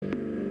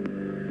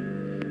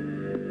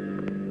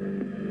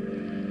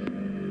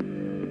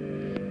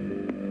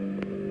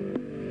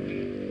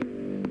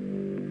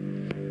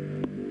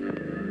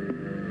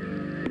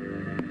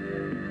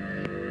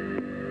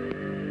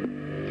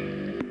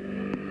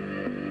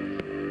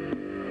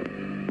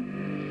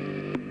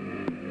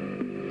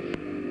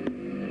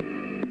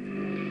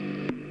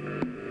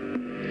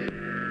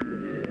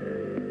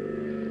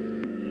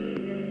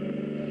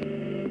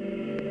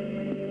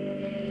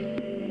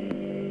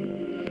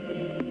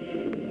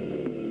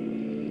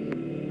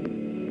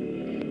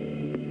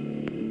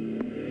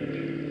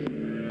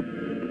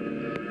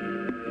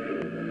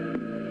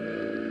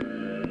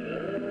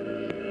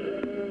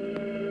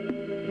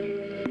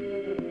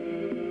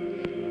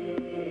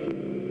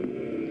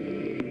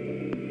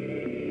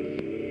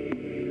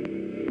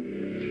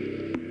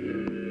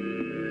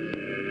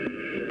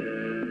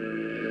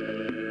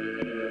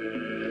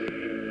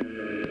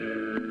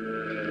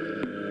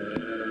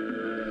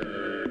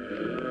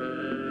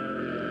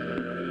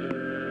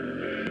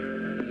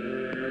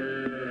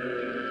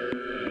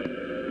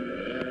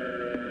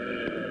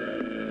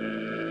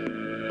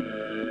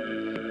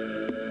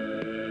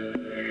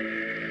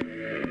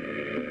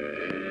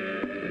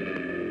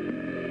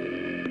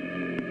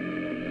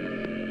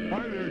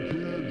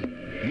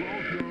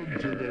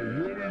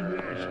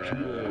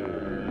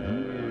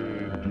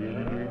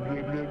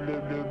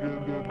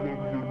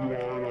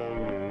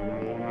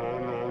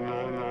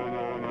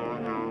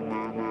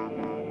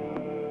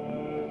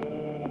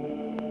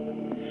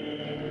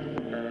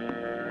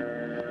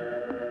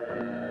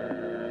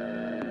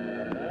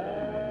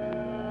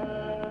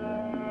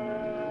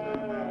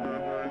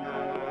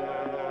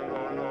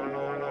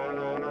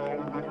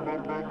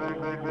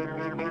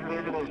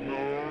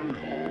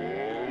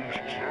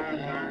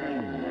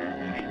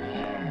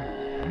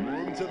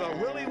To the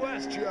Willie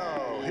West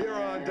Show here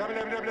on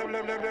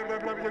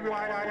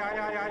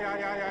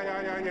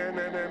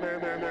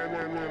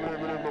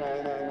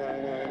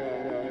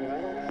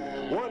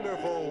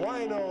Wonderful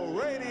Wino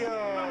Radio.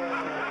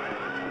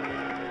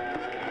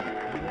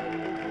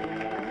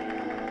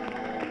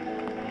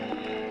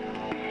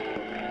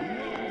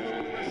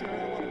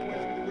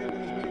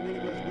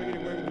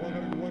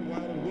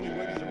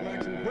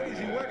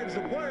 Crazy Wagons to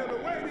play on the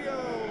radio.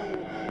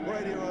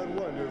 Right here on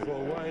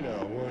Wonderful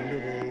Wino.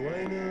 Wonderful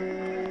Wino.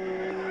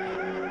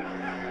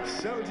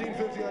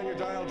 1750 on your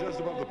dial, just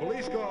above the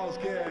police calls,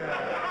 kid.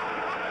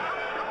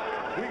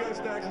 We got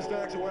stacks and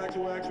stacks of wax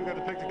and wax. We got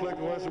the pick to click,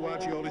 the ones to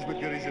watch, the oldies but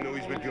goodies and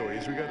newies but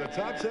gooies. We got the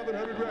top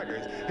 700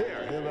 records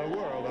here in the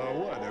world of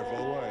Wonderful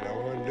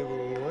Wino.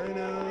 Wonderful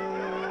Wino.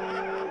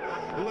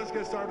 Well, let's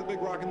get started with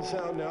big rockin'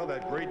 sound now.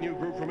 That great new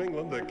group from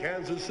England, the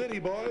Kansas City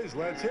Boys.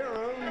 Let's hear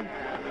them.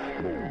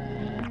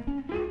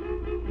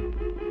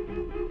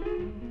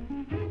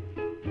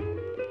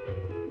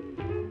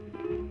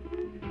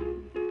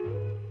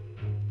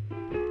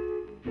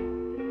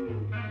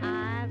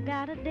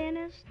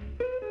 Dentist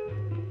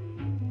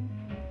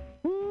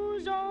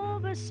who's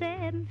over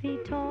 7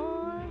 feet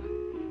tall.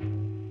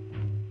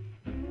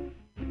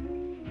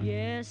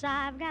 Yes,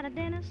 I've got a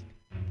dentist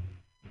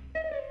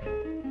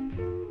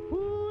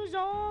who's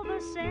over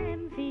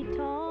 7 feet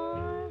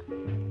tall.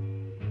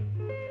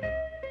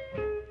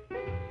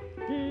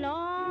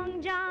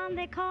 Long John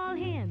they call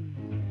him,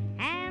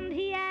 and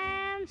he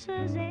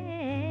answers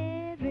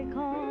every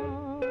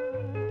call.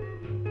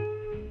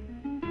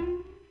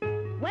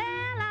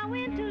 Well, I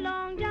went to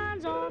Long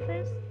John's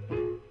office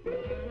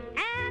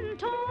and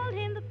told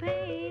him the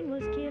pain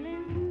was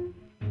killing.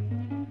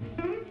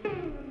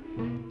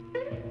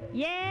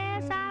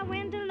 Yes, I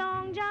went to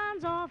Long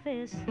John's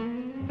office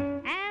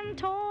and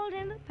told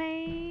him the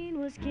pain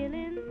was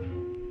killing.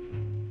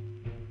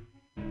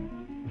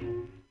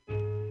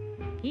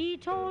 He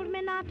told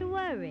me not to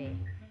worry,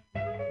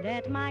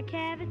 that my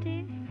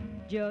cavity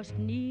just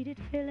needed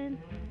filling.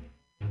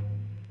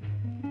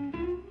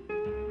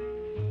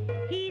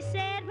 He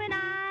said when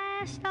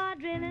I start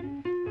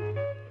drilling,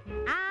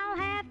 I'll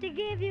have to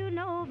give you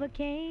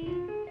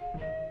Novocaine.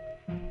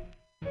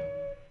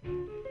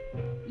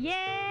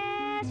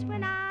 Yes,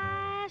 when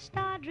I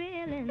start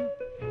drilling,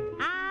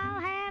 I'll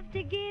have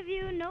to give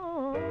you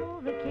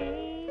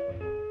Novocaine.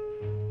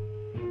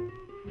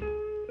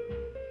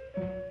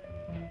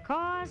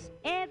 'Cause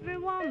every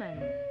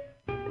woman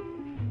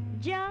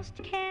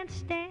just can't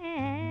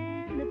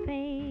stand the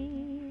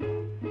pain.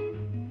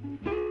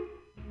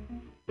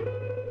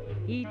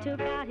 He took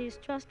out his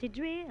trusty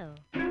drill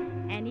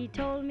and he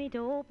told me to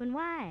open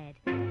wide.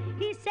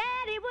 He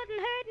said he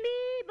wouldn't hurt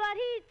me, but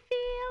he'd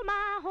feel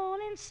my whole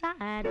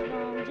inside.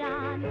 Long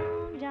John,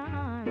 Long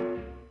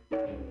John,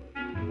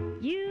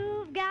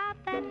 you've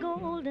got that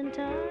golden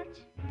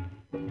touch.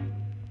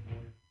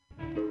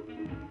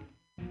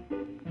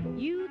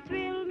 You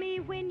thrill me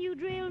when you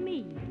drill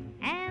me,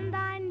 and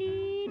I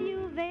need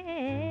you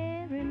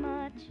very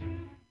much.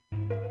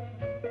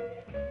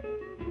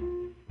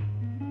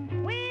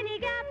 When he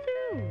got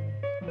through,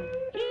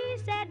 he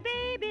said,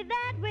 baby,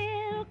 that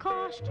will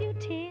cost you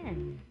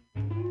 10.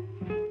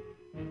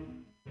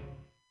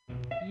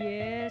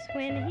 Yes,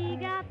 when he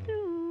got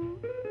through,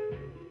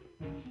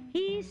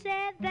 he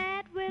said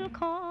that will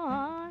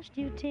cost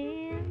you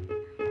 10.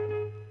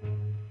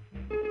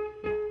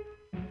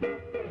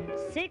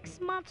 6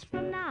 months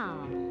from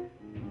now,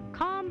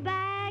 come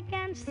back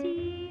and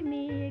see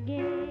me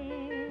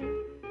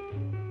again.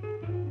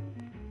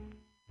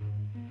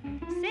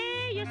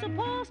 Say you're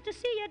supposed to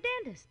see your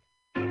dentist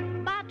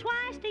about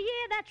twice a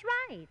year, that's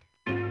right.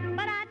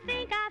 But I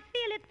think I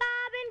feel it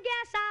throbbing,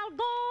 guess I'll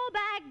go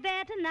back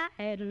there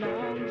tonight.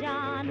 Long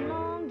John,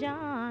 Long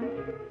John,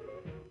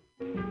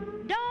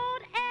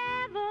 don't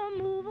ever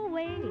move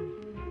away.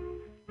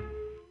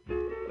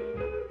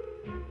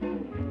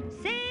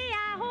 Say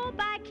I hope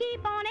I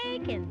keep on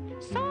aching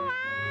so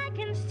I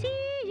can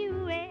see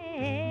you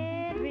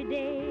every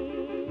day.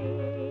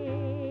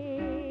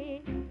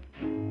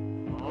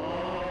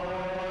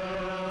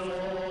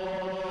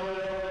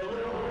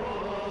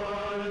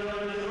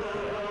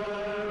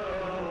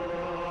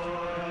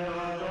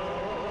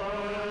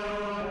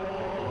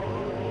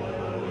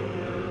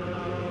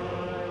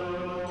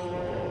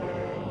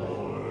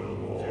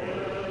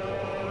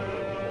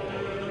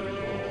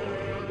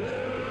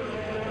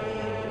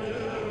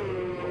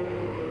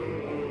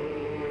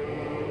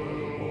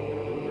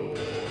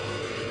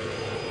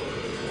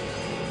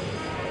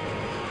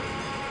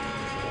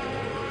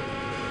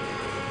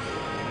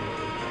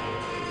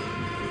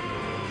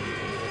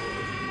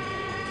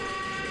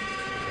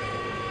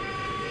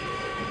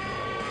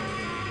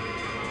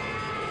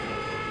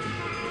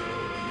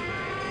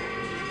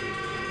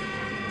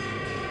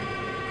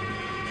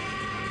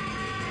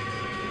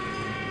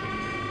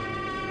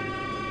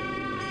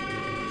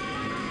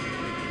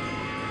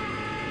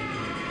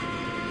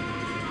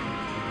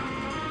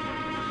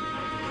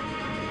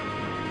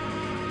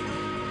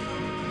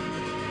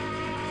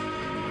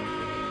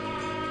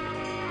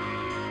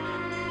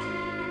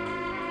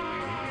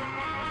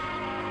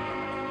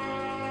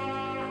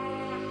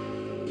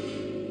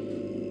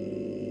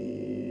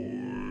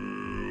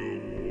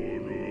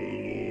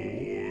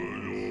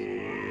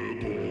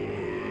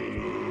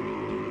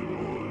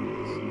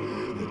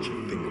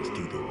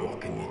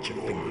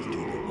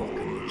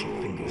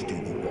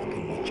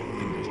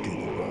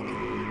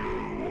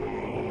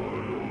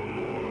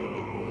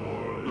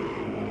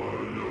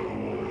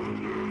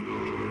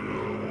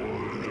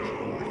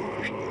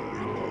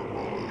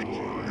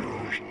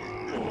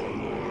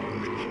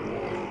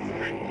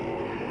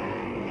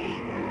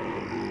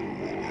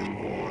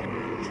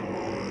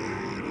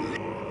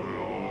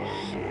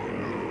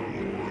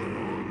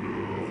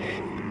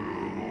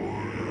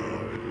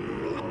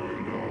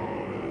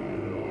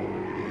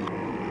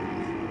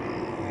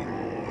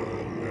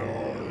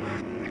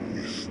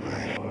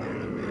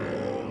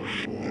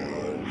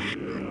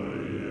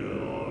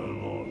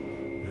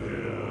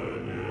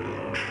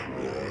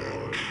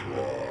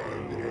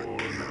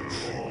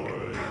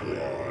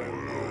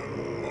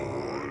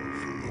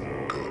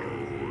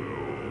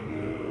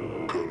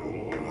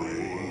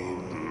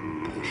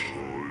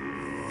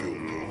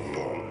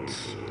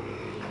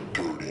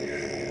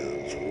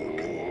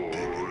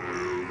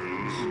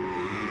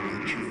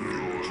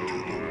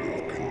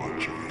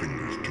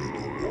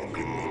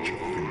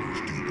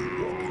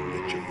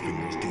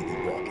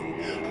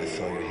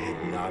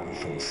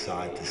 from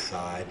side to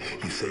side.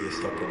 You say you're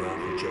stuck around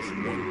for just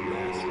one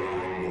last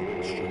ride.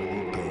 Well,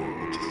 surely go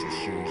just as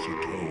sure as you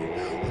can.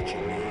 What's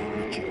your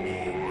name? What's your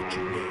name? What's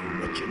your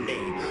name? What's your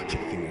name? Let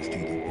your fingers do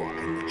the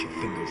walking. Let your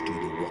fingers do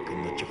the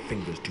walking. Let your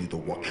fingers do the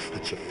walk.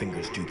 Let your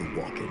fingers do the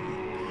walking.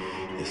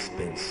 You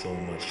spent so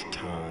much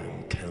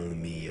time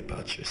telling me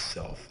about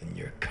yourself and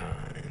your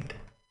kind.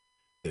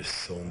 There's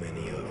so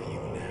many of you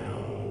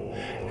now,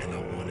 and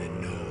I want to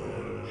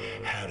know,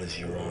 how does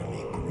your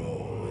army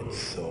grow, and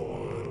so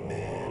on,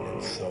 man,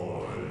 and so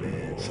on,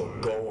 man. So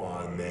go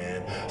on,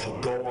 man. So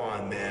go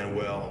on, man.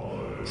 Well,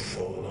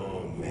 so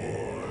long,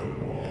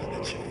 man.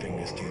 Let your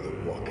fingers do the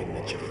walking.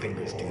 Let your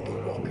fingers do the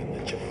walking.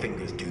 Let your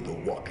fingers do the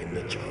walking.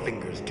 Let your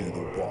fingers do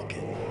the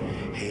walking.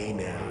 Hey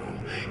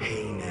now,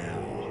 hey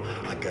now.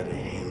 I got a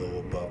halo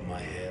above my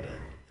head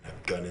and a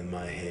gun in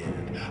my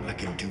hand. I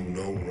can do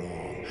no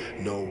wrong,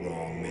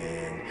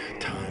 man.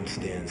 Time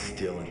stands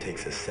still and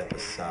takes a step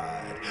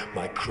aside.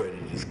 My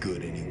credit is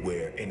good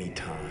anywhere,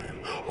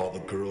 anytime. All the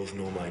girls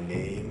know my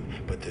name,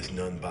 but there's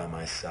none by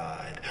my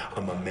side.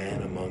 I'm a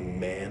man among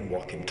man,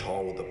 walking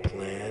tall with a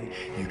plan.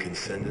 You can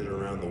send it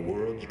around the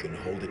world, you can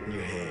hold it in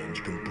your hand,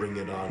 you can bring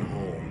it on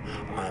home.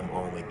 I'm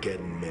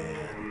Armageddon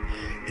Man.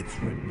 It's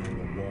written on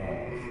the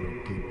wall for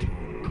a good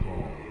time to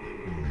call.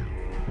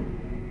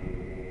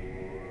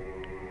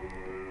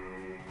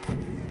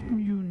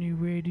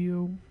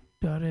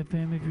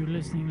 MutinyRadio.fm. If you're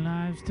listening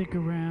live, stick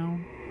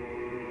around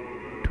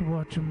to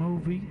watch a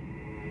movie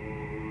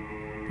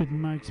with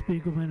Mike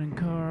Spiegelman and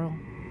Carl.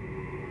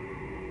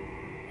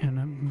 And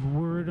the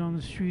word on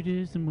the street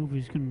is the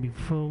movie's going to be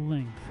full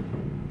length.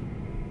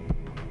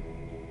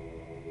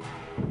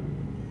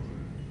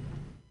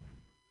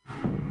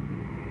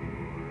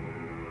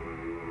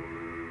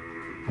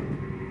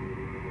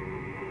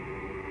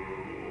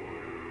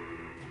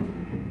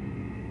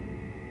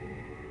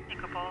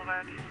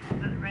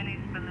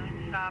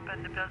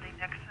 In the building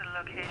next to the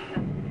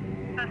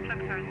location.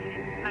 Suspects are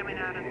seen climbing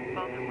out of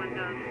both the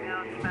windows,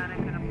 male Hispanic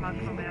and a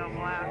possible male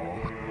black.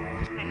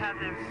 They have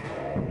their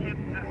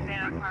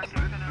van parked in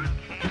front of the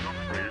location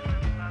with their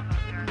logo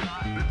there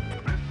not.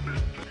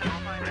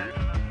 Identified at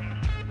the location.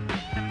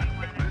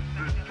 71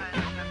 expect to find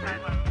the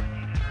sidewalk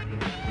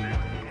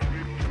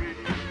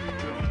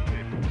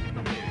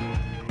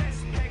This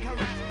pig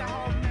harassed the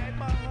whole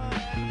neighborhood.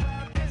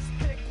 Well, this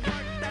pig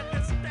worked at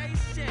the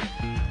station.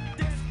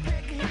 This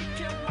pig, he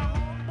killed my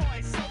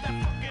so that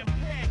fucking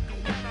pig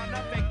went on a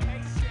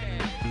vacation.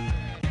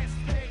 This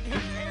pig, he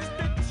is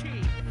the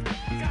chief.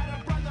 Got a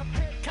brother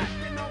pig,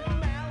 Captain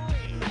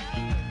O'Malley.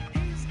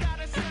 He's got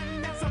a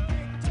son that's a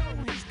pig too.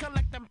 He's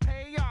collecting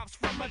payoffs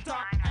from a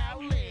dark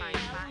alley.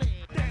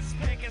 This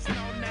pig is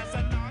known as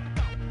a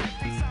narco.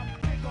 If he's a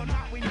pig or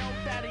not, we know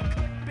that he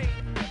could be.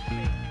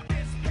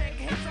 This pig,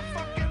 he's a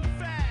fucking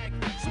fag.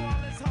 So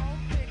all his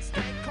home pigs,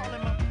 they call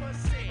him a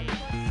pussy.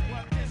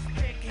 Well, this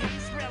pig,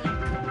 he's really...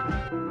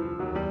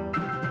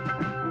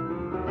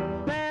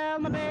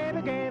 My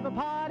baby gave a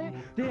party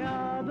the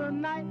other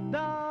night.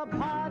 The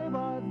party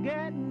was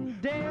getting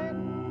dead.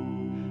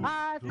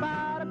 I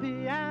spied a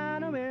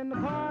piano in the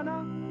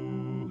corner,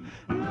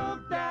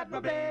 looked at my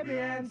baby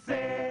and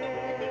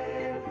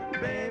said,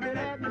 baby,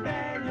 let me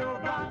bang your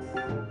box.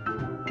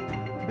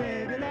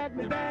 Baby, let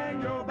me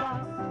bang your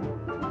box.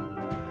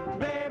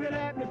 Baby,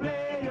 let me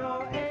play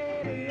your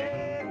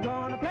 88.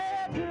 Gonna play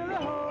it till the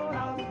whole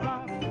house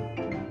rocks.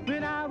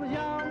 When I was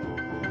young,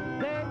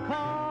 they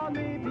called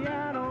me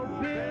Piano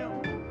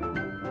Bill.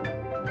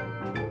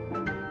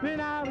 When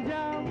I was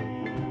young,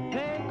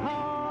 they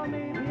called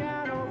me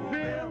Piano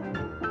Bill.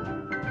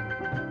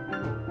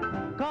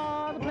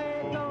 'Cause I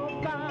played so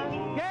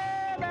fine,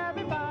 gave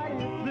everybody a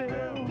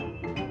thrill.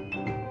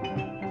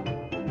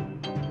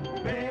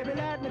 Baby,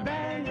 let me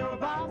bang your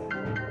box.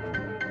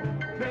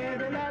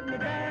 Baby, let me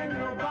bang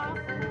your box.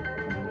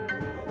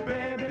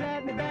 Baby,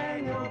 let me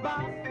bang your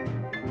box.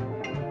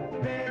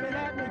 Baby,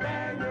 let me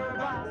bang your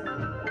box.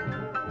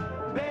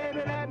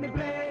 Baby, let me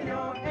play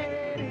your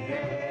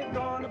 88.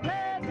 Gonna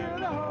play till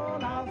the whole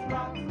house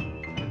rocks.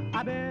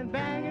 I've been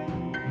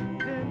banging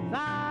since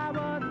I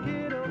was a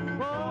kid of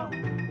 4.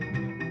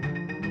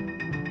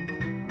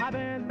 I've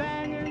been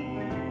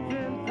banging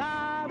since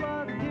I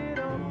was a kid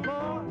of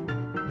 4.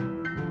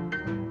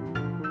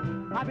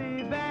 I'll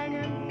be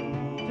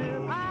banging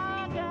till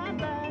I can't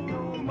bang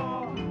no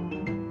more.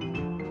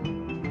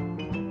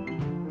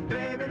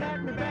 Baby,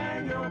 let me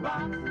bang your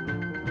box.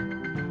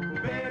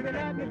 Baby,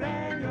 let me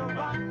bang your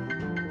box.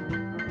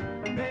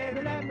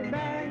 Baby, let me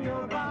bang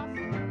your box.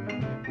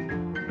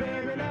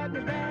 Baby, let me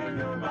bang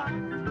your box.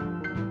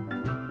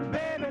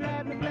 Baby,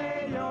 let me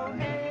play your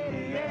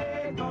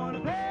 88. Gonna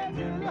play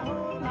till the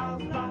whole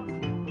house rocks.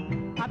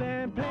 I've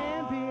been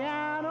playing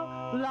piano,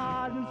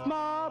 large and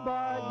small,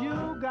 but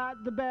you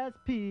got the best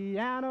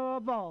piano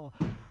of all.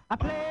 I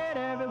played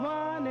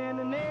everyone in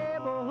the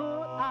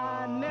neighborhood.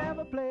 I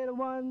never played the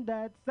one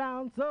that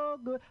sounds so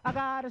good. I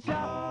got a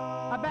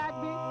shot, a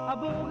backbeat, a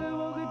boogie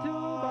woogie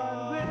too.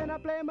 But when I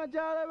play my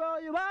jolly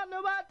roll, you won't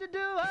know what to do.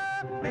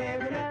 Oh,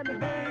 baby, let me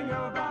bang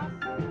your box.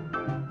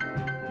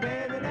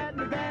 Baby, let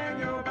me bang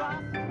your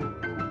box.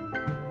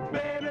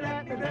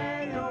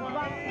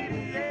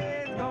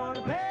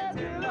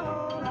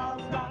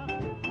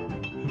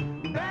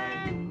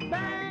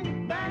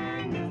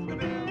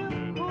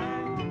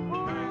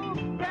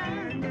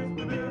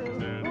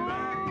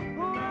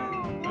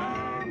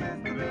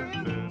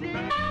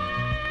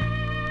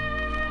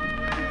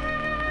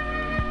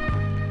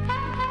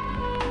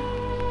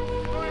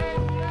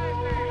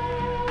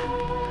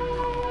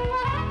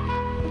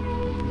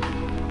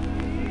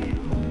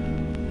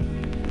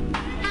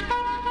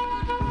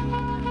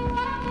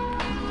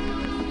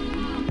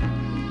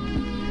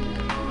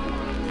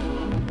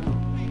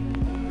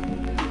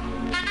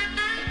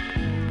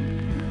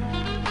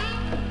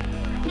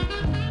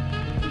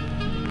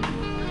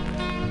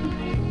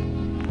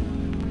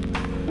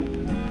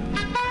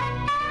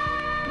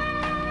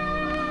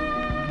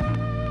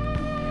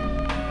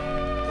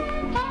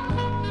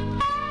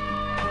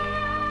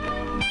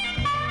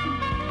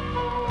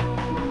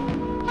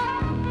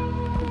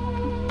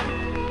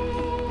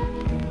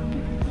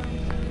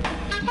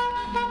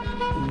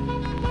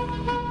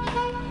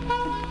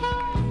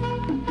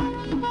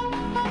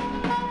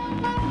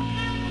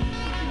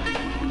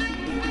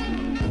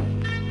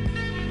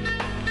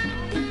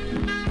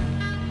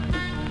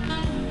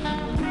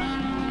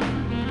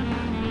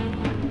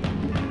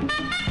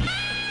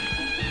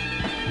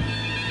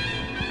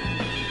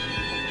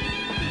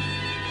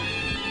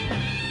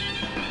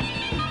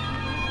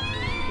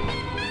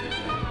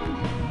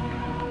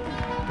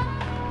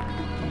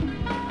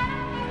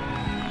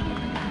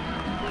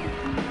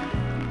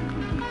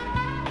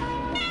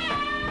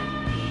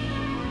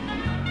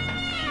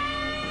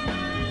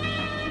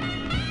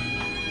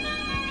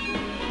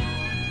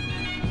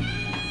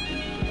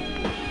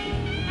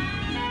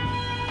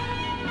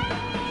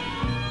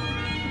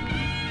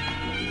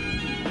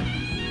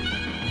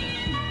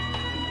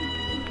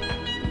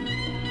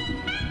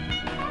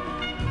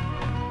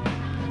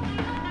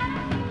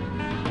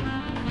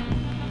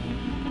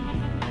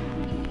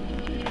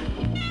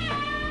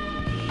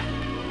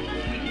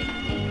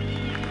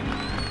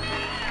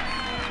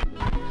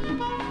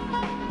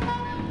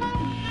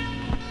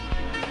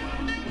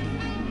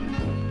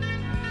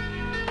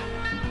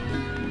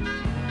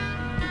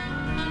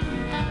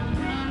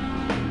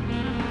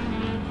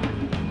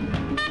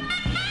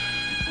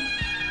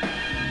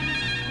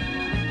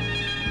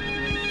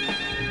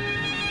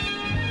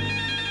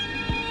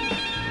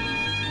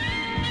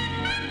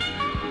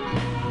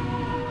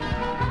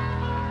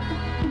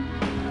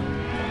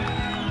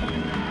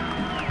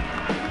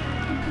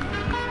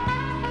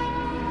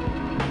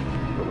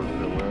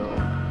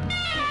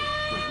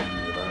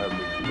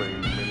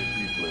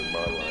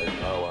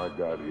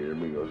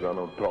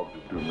 don't talk to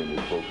too many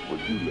folks,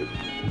 but you listen.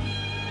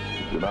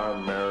 Then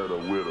I married a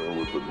widow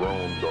with a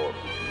grown daughter.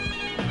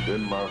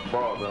 Then my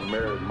father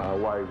married my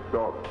wife's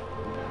daughter.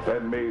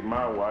 That made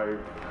my wife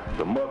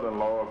the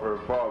mother-in-law of her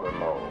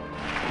father-in-law.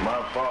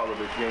 My father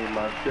became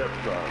my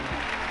stepson.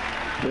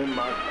 Then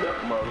my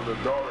stepmother, the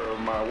daughter of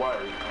my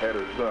wife, had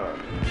a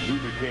son. He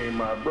became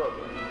my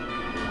brother.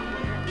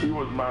 He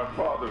was my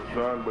father's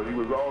son, but he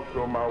was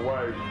also my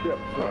wife's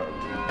stepson.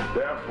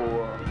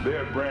 Therefore,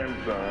 their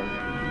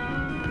grandson,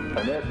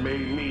 and that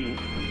made me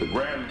the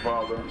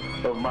grandfather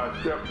of my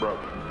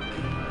stepbrother.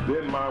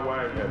 Then my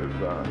wife had a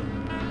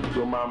son.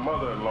 So my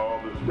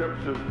mother-in-law, the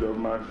stepsister of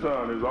my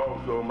son, is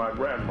also my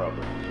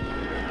grandmother.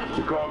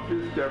 Because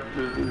his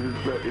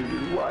stepsister is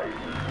his wife.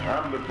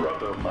 I'm the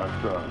brother of my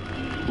son,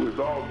 who is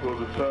also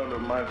the son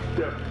of my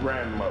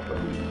step-grandmother.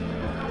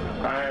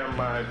 I am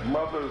my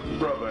mother's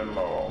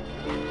brother-in-law.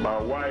 My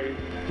wife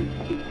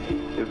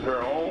is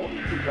her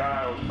own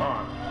child's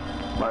aunt.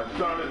 My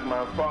son is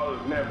my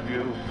father's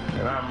nephew,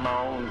 and I'm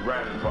my own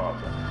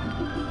grandfather.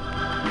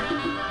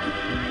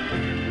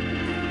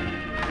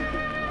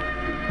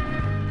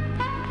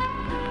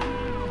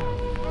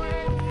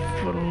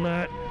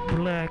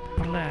 Black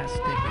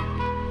plastic.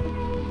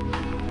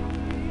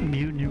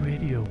 Mutiny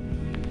Radio.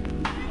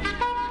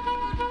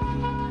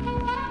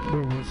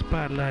 Where we're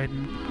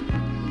spotlighting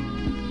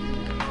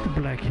the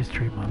Black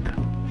History Month.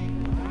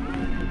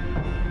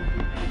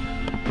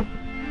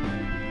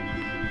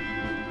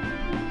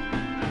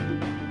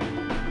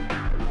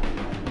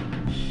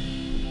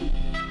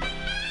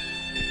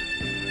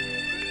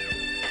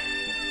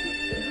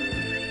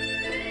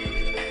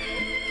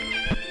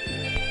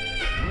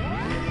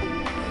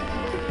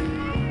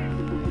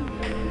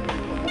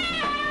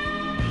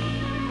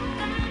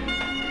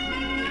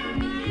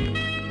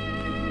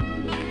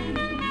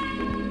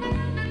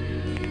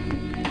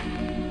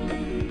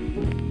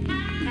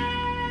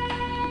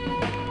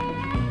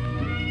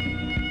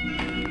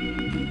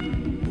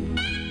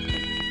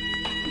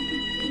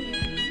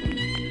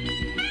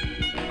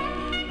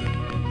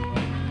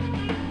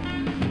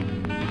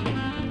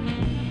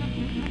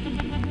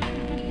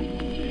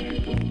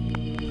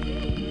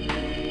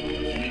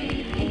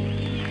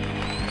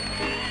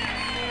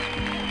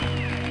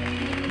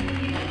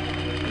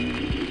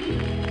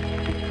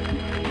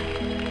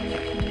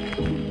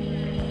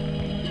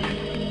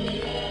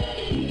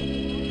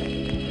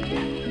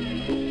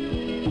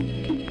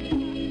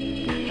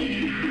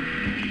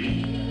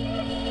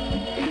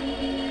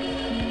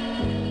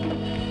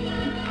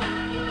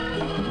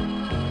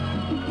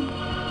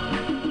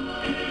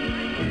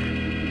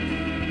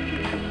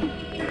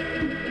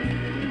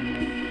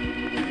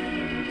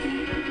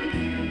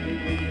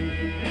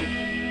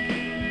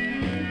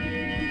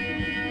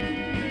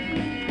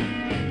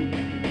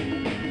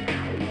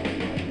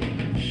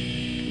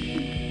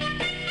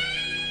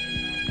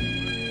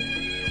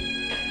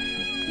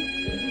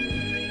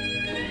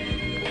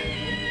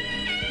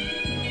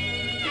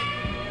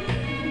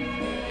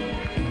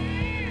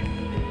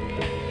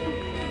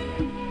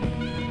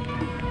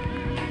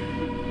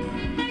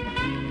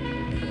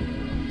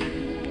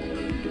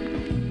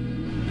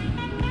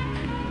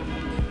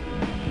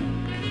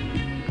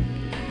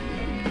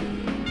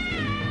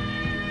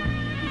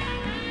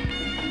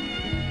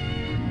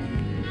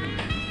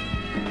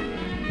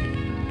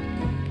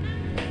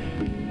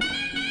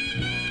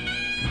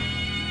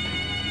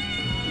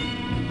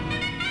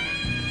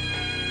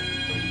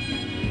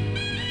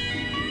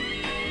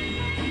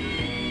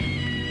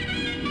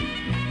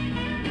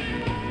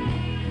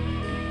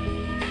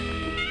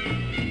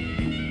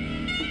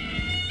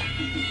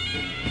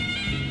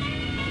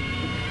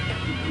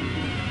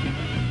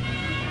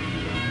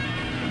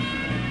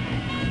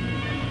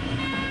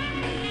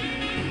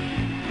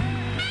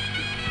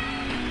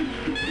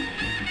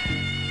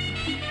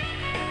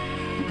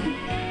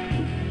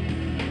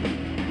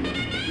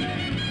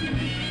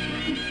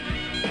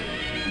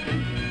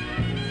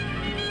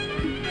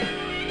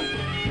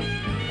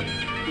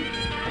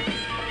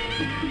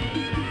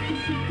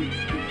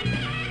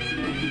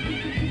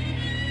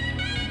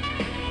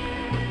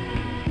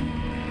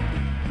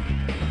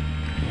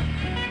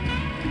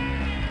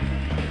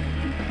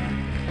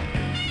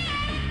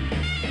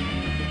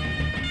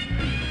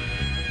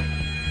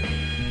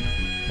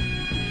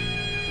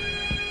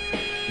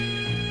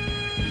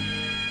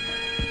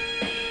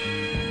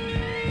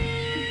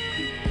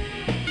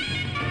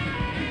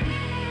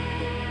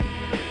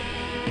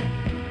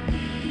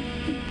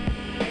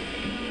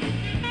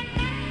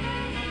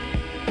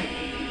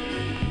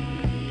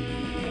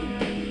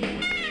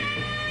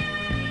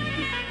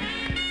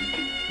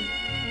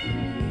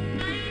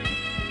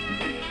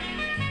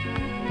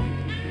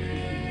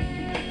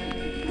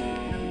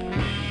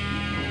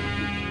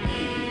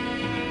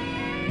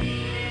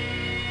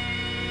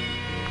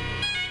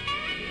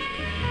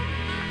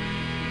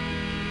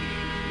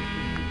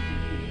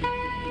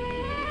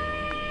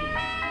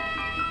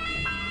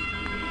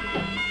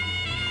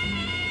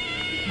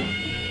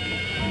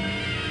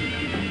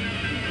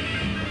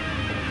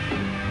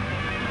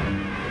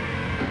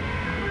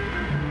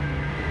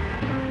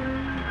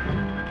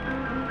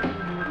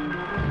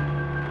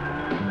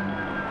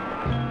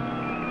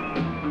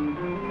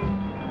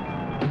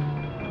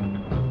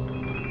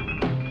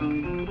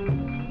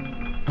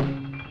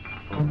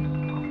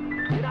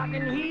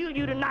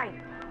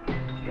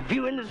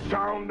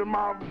 to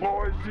my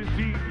voice this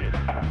evening.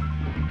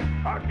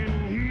 I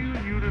can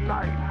heal you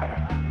tonight.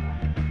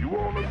 You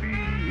wanna be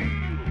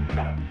healed?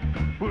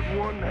 Put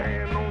one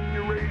hand on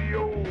your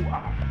radio.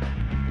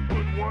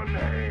 Put one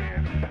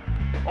hand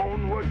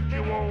on what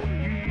you want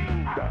healed.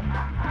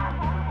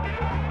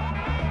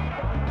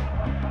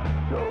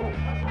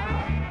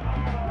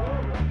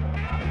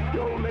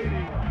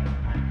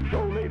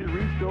 Yo, lady,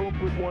 reached over,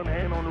 put one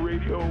hand on the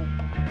radio,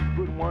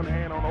 put one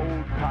hand on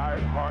old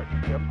tired heart,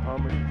 kept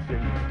humming and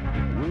singing.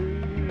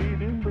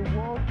 Wade in the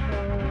water,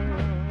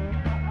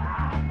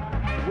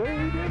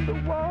 wade in the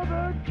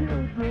water,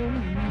 children.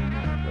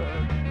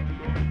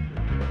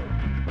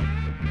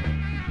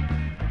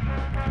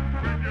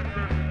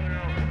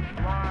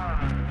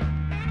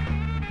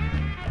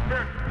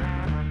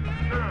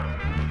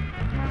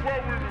 What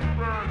we was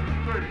trying to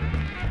say,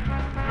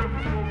 this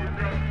is what we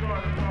got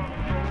started on,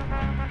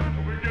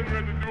 and we're getting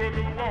ready to do a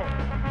little walk.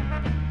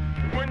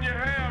 When you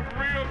have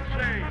real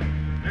change,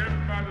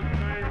 everybody's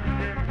saying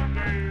begin to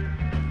change.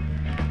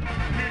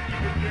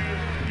 Teaching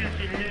begins to teach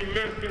a new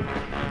lesson.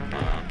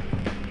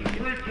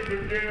 Preacher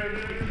begins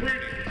to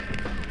preach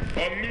a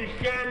new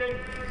sermon.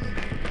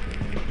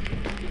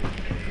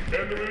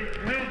 And the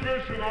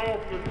musician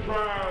often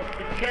tries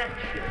to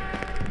capture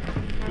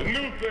the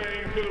new thing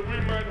so that we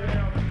might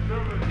have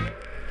melody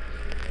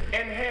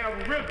and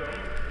have rhythm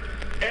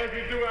as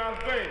we do our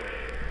thing.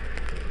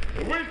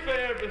 We say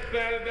every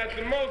Saturday that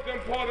the most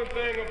important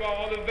thing of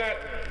all is that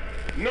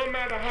no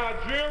matter how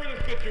dreary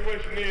the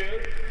situation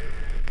is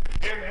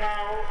and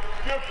how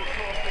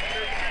difficult it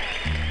may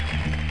be,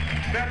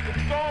 that the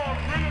storm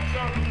really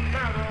doesn't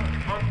matter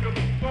until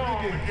the storm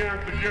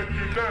begins to get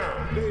you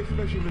down. Today's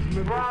specialist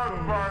member My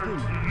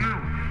advice to you,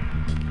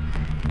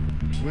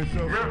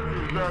 message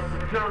that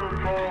the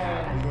Cannonball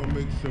we're gonna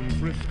make some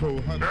Frisco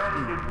hot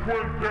and the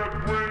quintet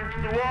brings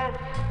to us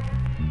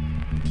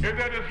is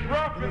that it's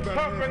rough and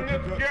tough in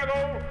this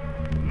ghetto.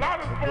 A lot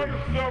of funny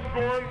stuff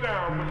going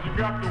down, but you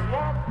got to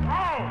walk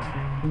tall.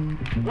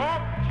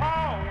 Walk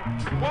tall.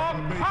 Walk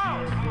tall.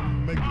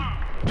 Make it.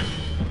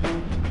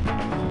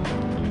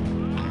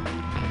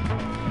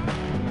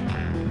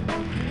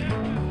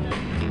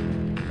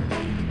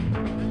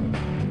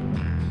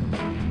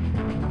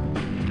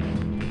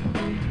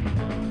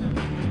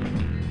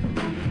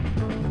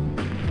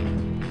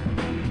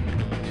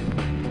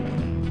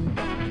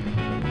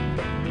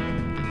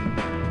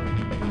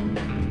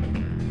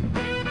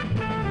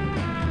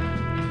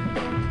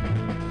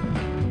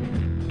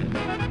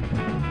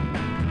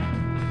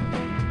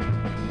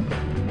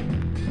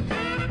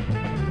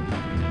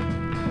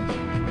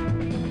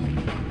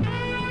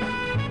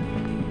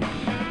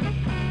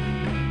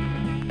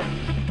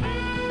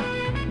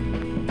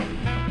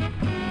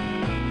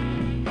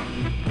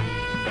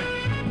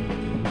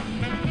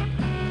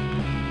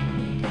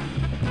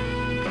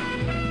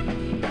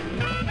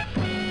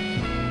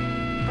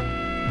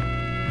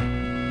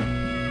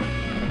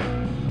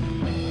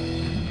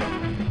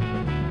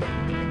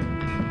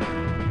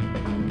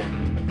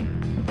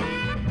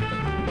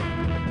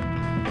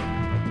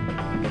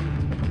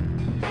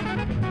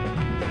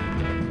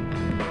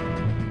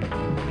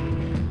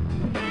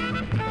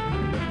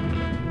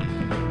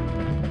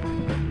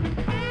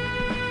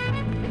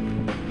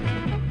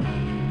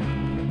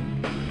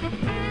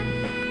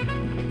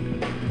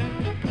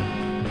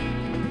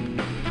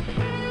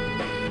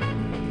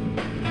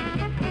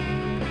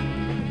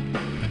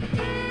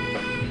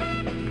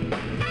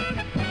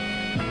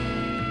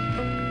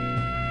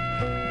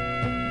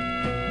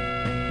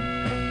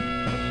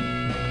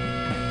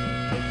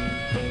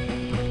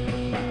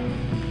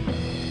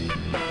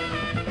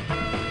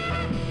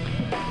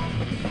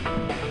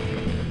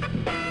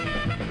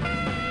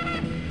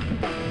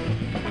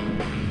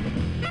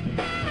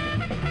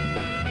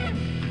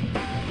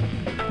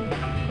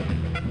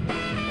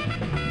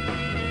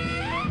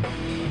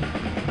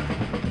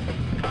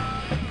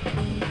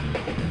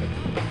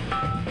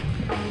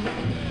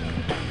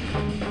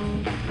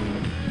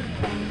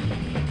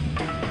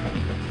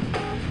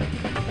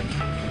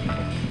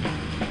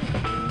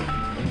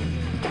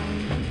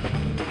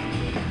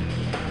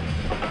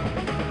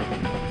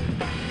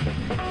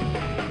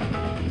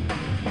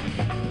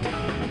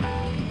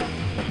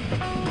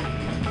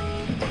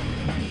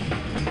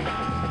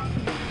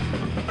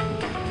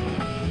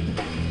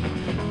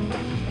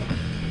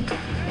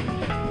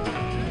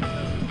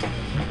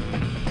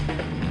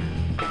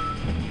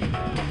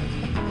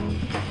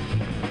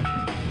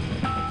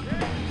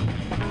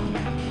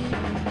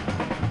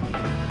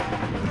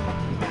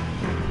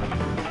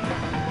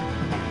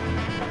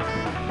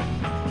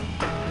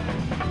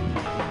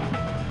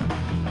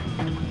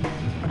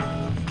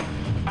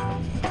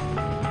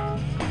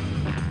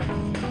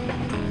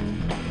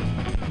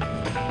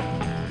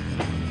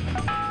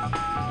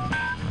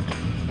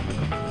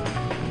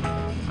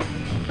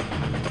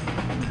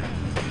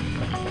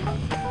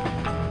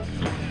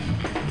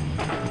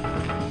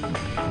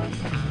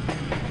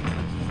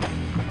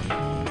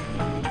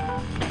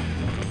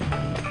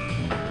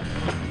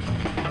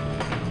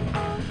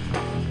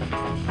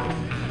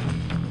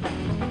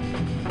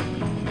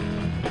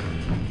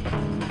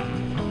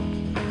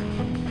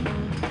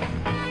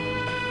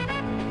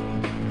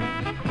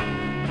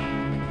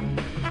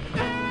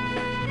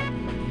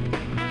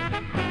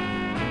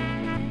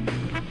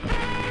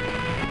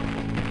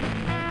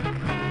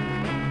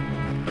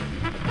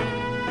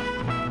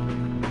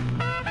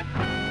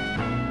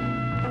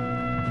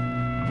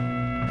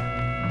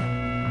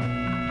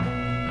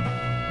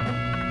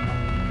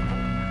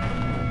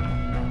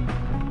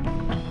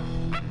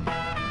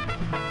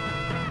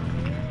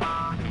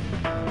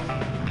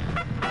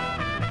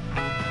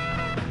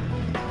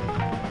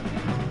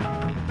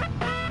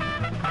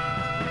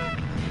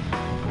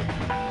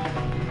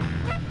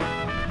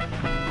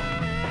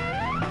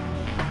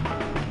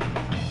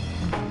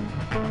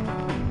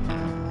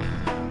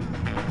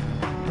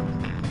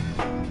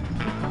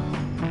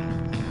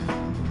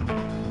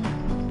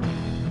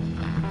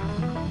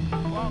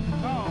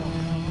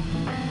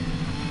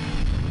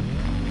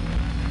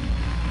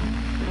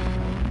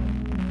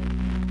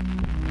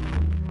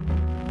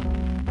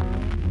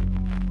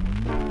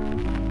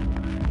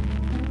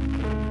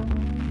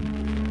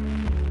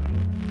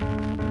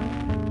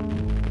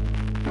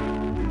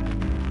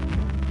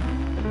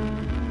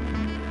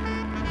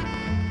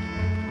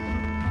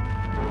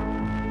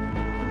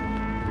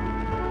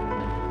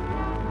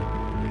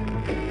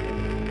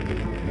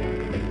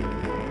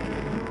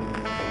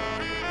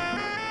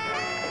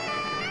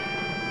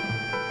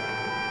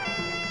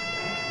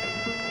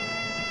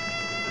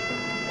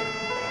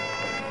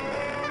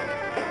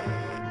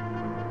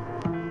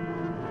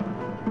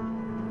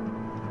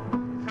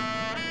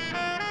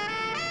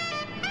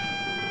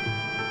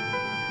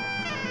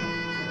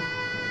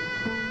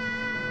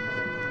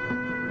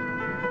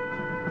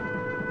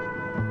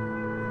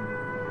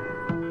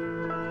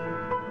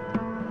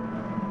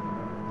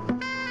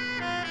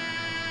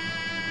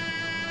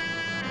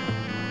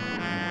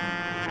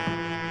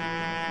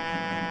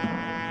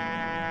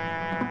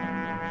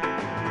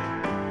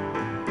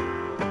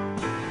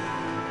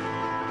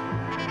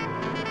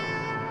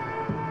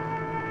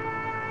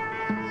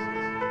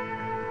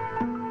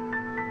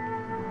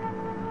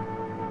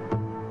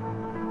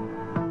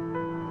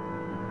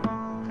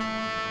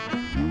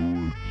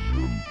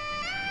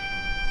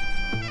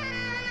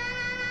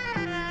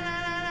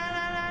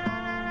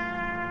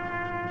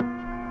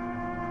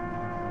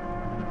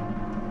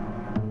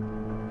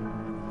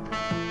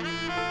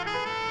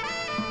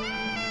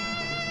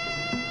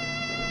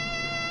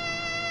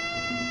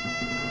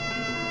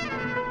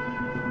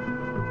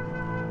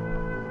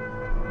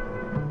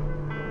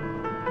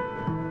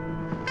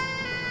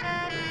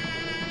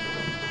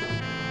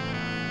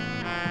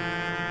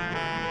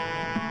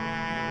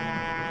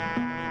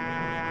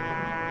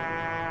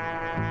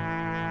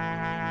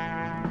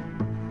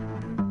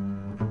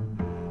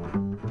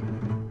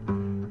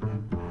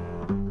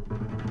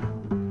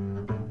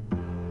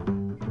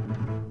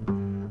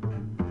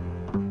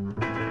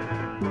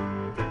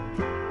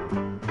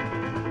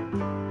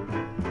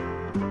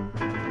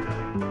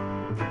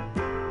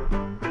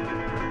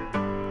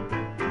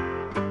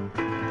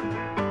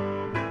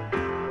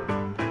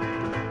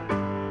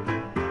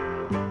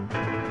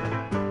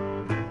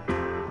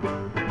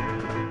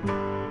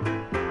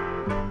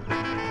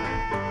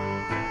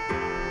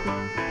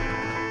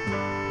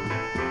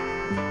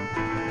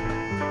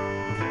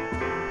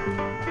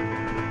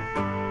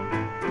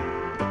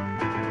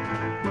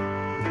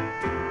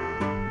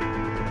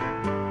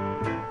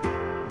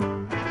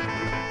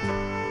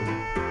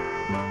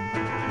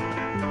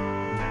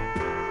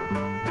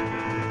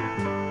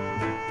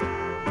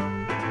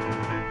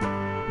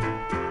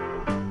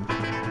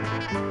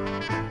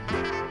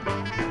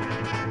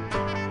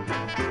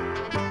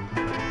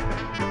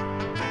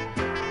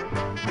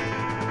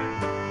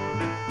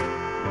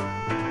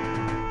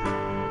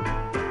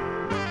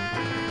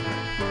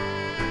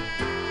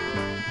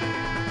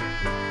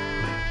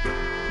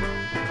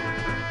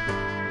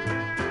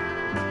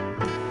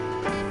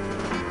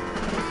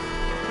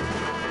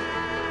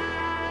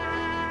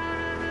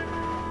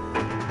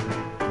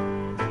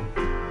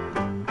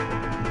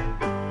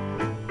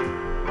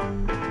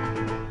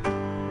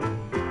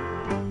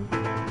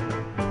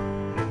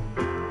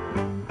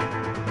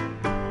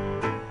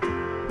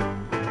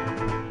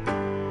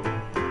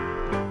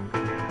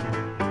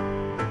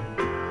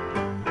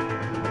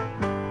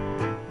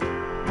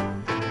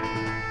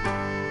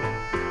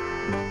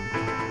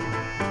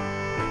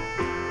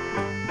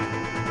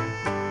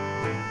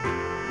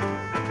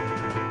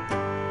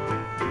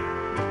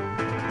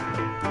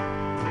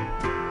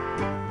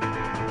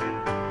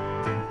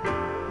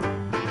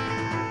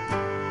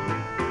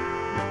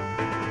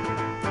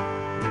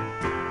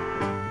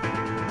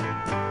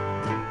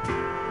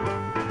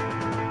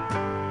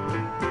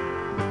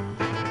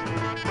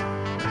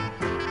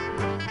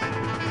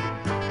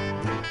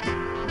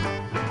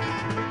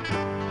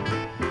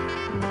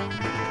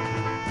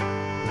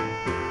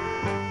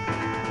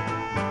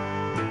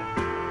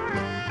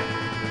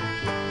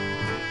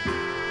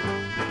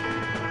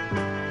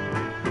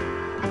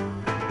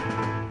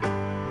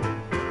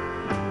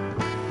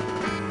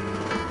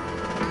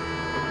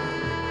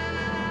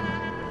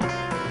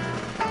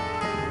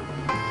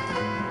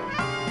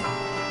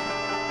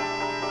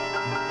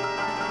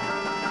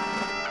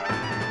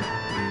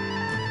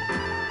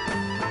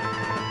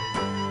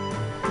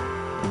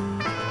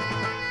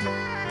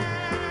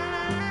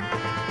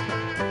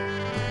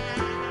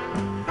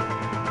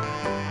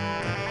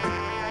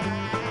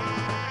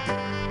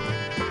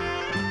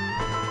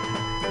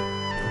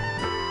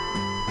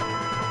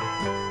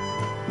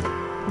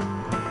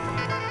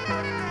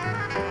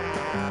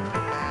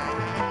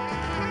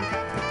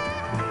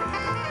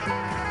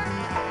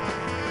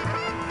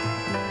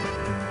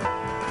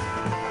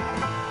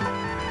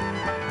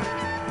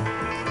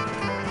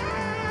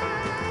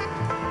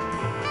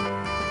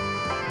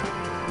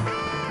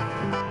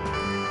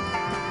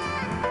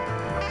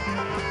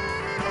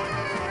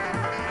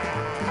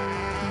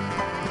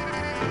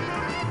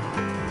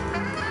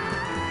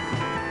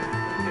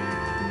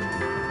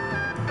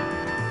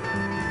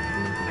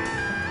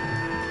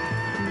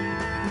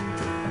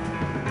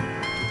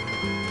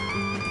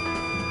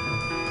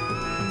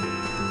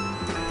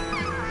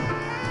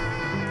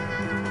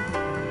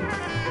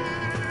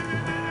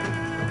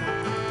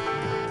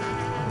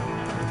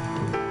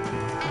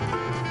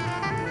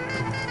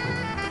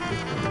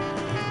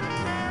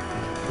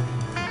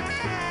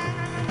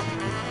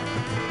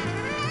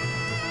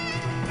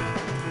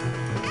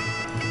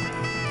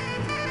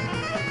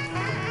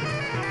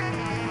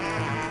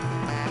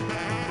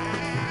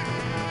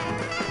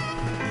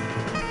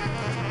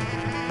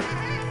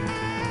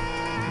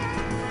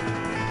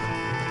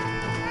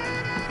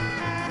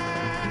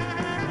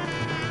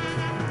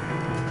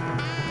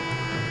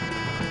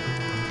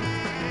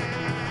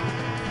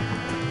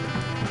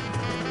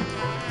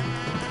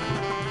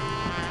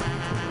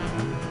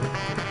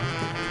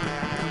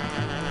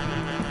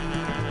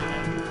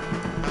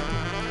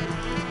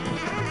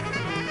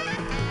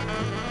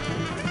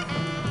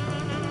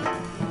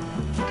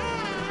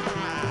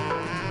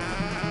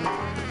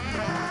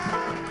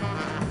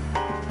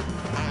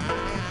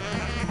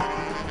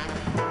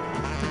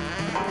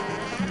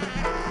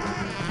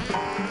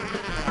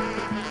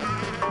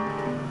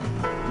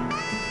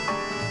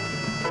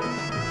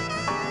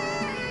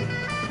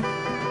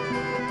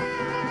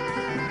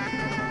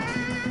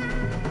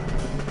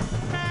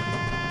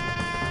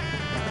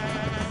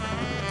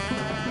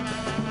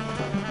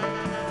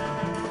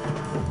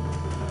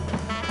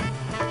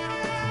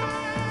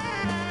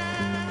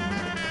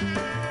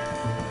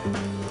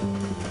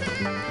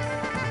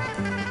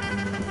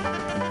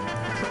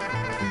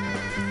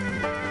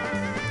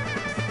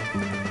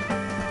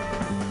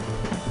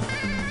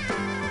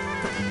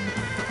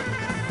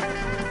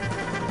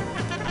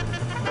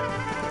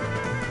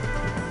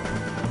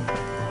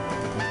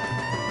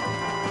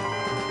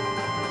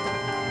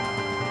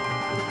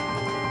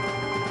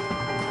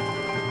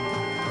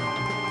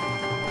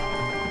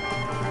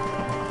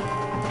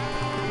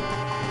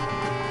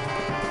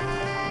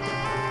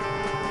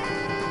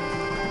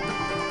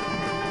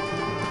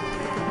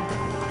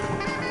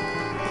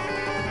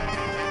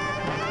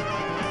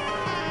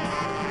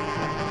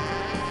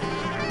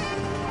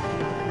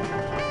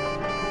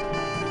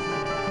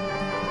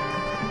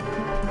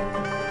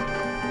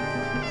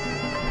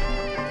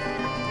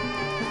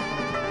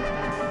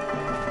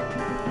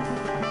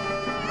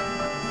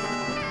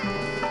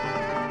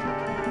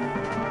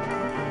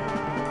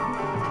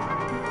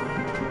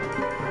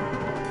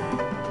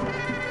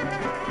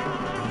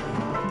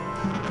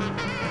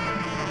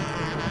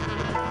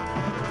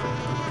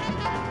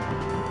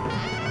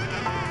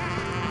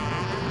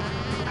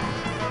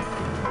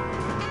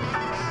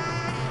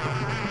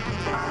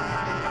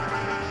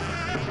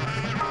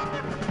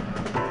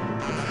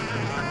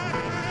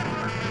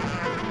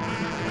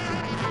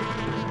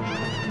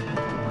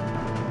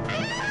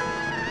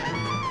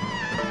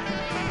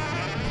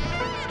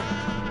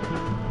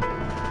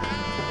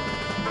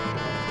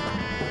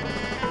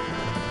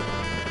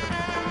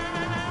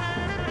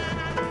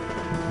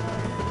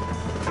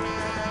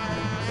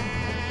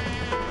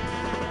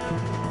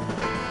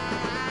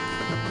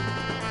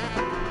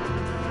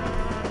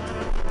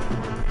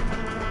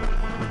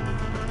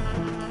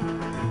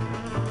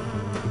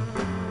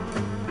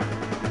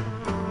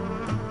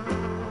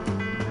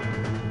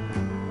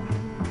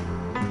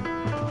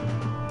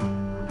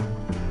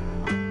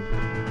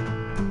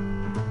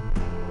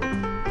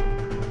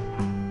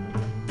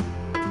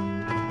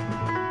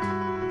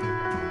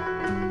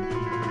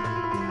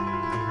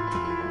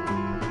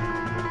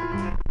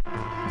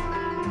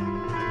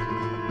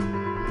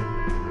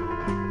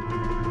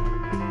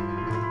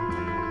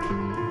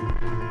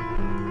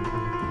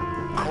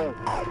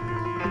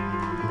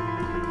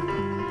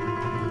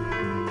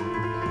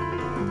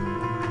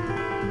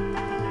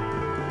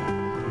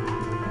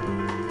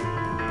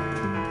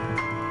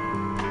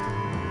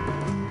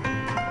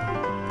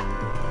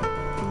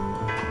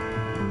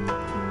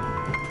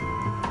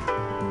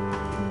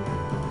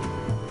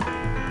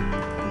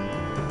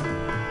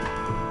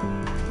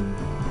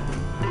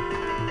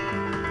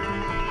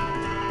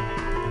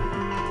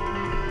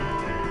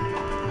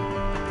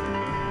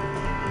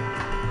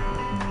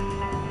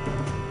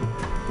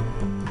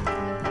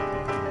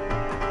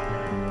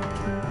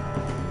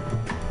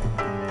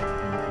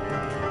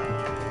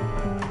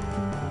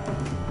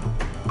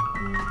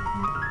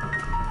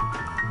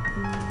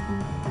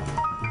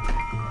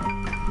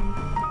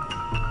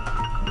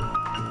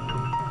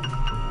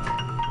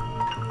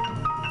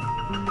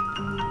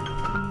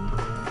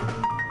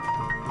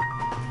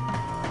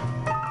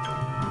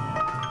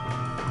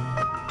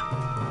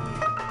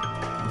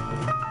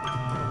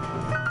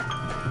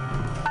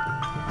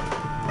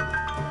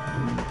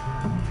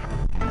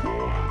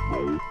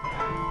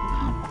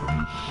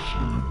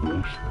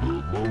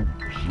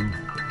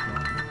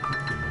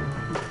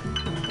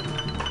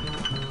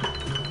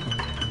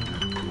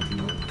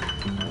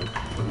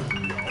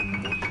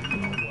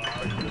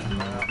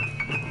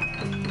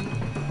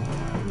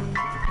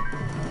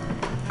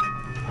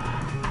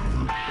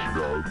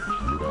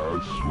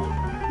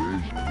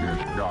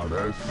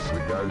 esse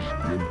gás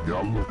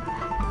yellow.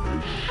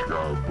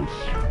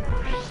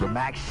 Some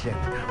action,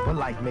 but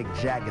like Mick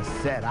Jagger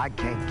said, I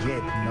can't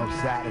get no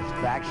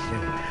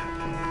satisfaction.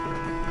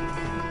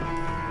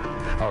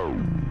 Oh.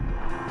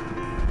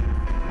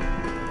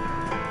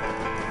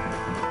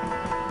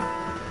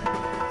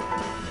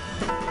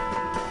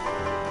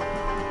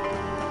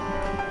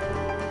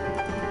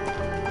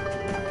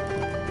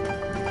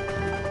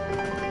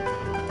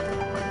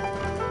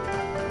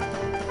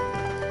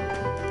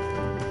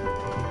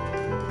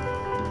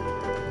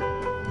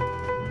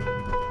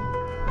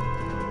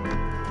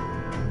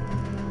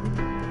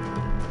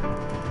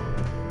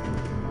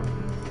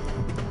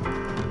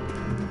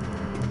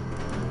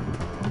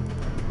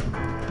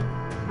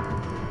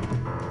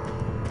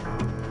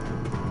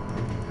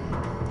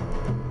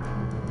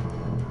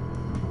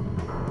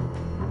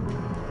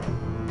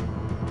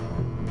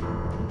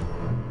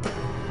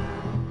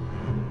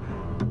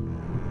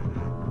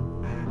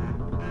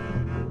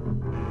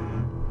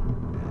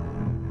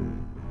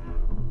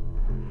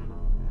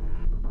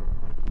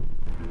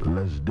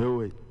 Let's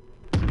do it.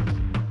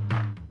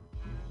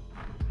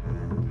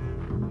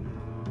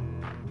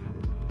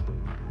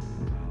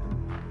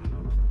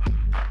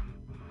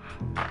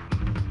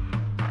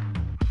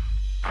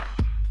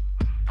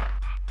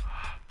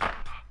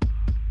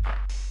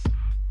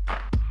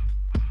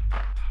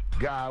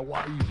 Guy,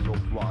 why you so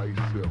fly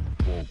yourself,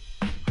 folks?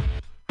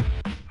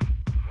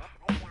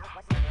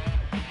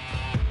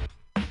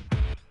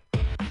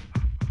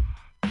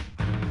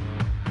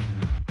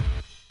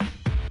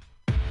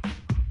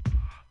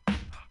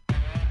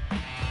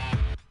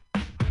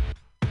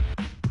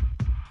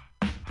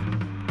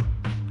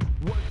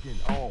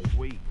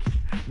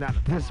 Now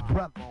this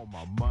breath on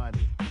my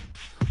money.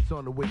 So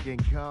when the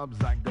weekend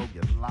comes, I can go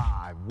get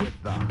live with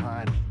the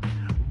honey.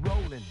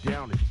 Rolling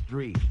down the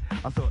street,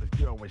 I saw this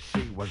girl when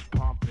she was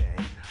pumping.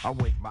 I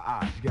winked my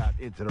eyes, got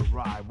into the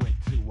ride, went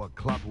to a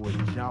club, was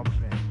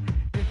jumping.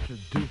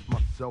 Introduced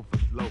myself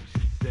as low,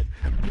 she said,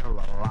 you're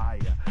a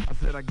liar. I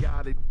said, I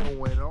got it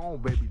going on,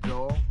 baby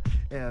doll,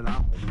 and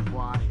I'm on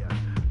fire.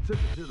 Took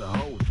her to the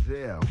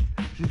hotel.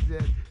 She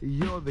said,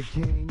 you're the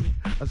king,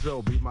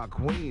 so be my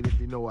queen if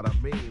you know what I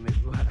mean.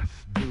 And let's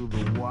do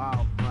the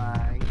wild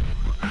thing.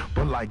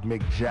 But like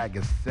Mick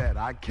Jagger said,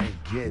 I can't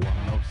get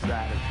no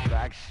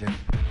satisfaction.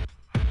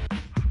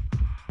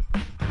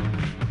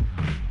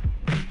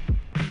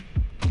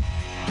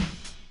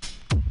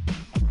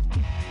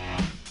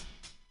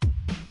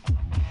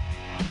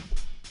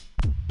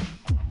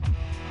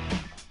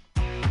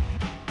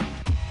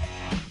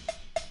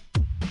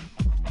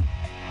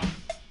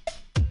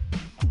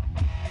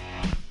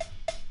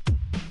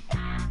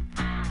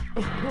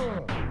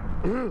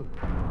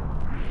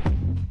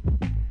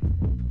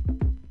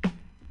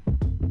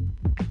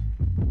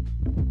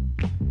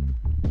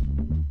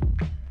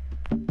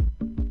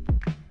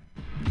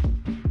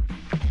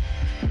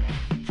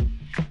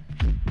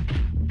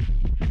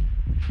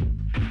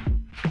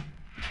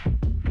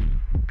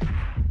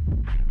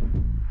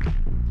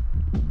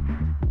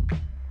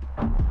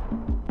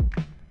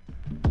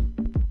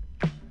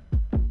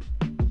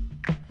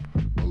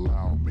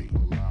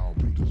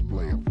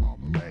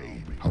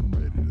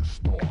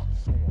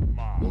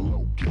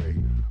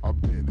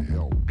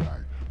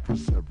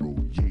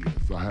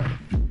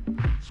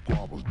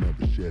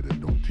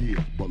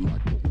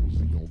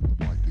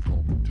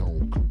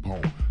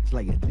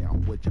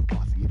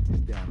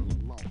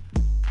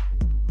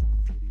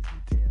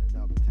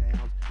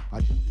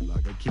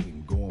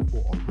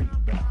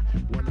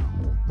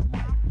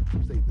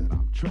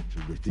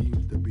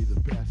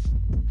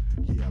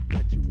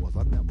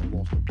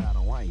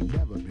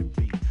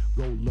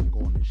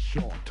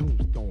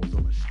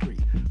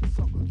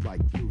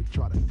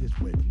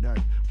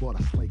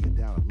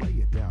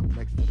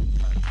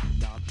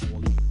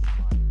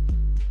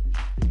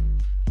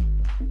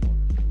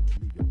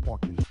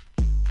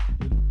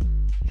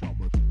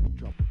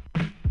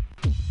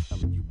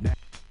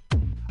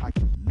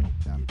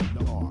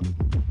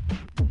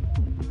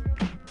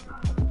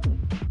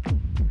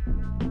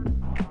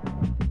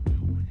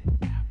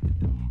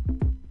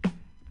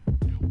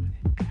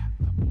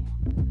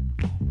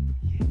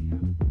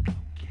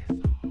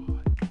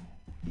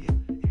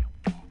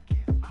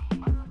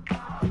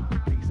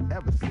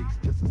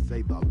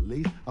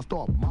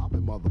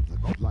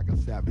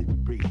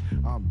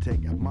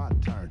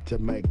 To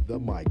make the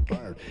mic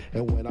burn.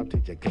 And when I'm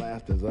teaching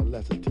class, there's a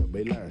lesson to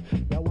be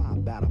learned. Now I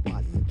battle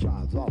bosses and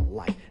tribes all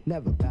alike.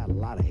 Never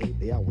battle out of hate,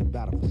 they always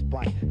battle for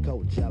spite.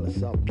 Cold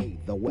jealous of me,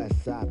 the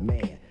West Side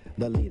man,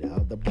 the leader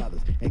of the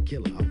brothers and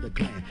killer of the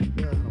clan.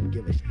 Well, I don't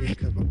give a shit,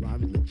 cause my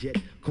rhyme is legit.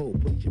 Cold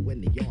put you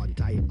in the yard and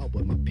tie it up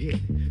with my pit.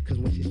 Cause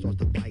when she starts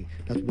to bite,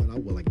 that's when I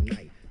will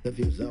ignite the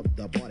views of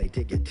the body,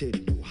 take it to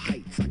new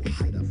heights. I can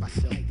hide of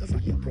myself, that's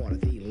like a part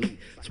of the elite.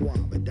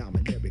 Suave and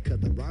dominant because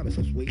the rhyme is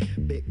so sweet.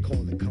 Big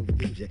calls and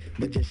confusion,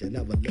 magician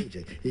of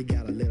illusion. You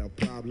got a little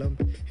problem,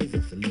 here's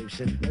a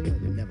solution. A winner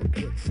never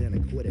quits and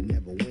a quitter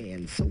never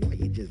wins. So why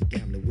you just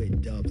gambling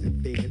with dubs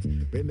and fins?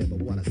 Remember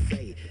what I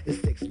say, it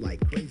sticks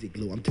like crazy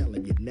glue. I'm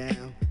telling you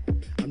now,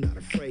 I'm not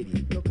afraid of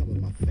you. Don't come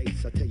in my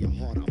face, I tear your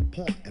heart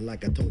apart. And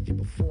like I told you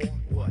before,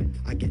 what?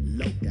 I get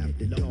locked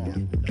after dark.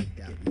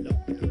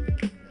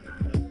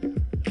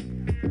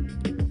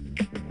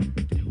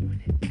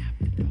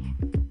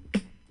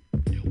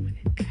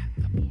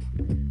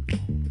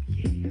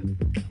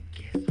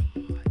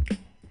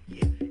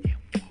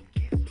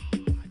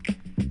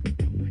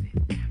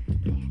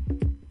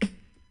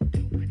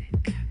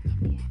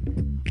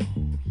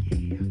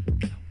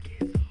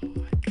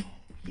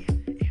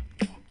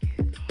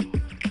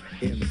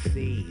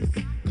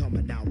 MCs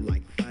coming out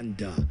like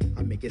thunder.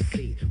 I make it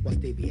see what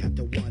Stevie had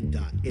to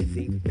wonder. Is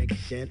he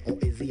fiction or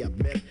is he a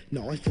myth?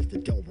 No, it's just a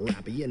dope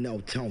rapper, you know,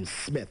 Tone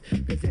Smith.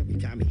 Cause every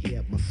time you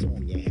hear my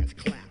song, your hands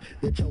clap.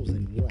 The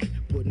chosen one,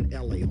 putting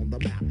LA on the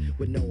map.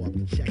 With no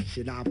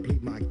objection, I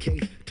plead my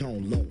case.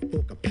 Tone low,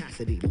 full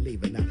capacity,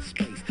 leaving out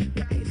space.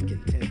 The ace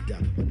contender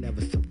will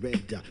never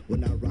surrender.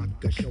 When I rock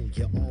a show,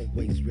 you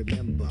always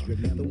remember.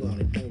 The one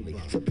and only,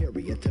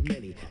 superior to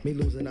many. Me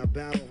losing a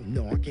battle?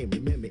 No, I can't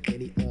remember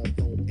any.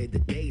 Although in the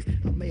days,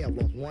 I may have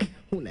lost one.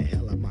 Who the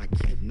hell am I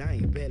kidding? I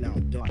ain't been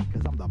outdone,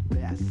 cause I'm the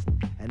best.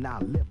 And I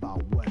live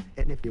out west.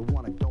 And if you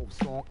want a dope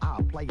song,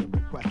 I'll play a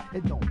request.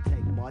 It don't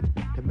take much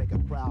to make a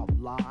crowd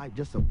live.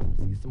 Just a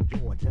boozy, some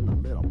George, and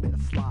a little bit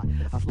of slide.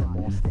 I step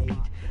on stage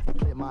and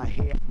clear my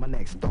head. My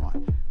next thought,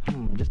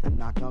 just to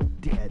knock up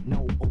dead.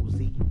 No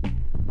OZ,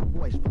 my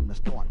voice from the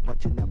start,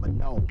 but you never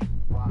know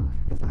why.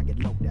 Cause I get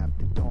locked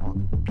after dark.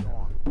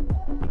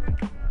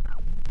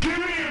 Give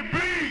me a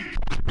beat!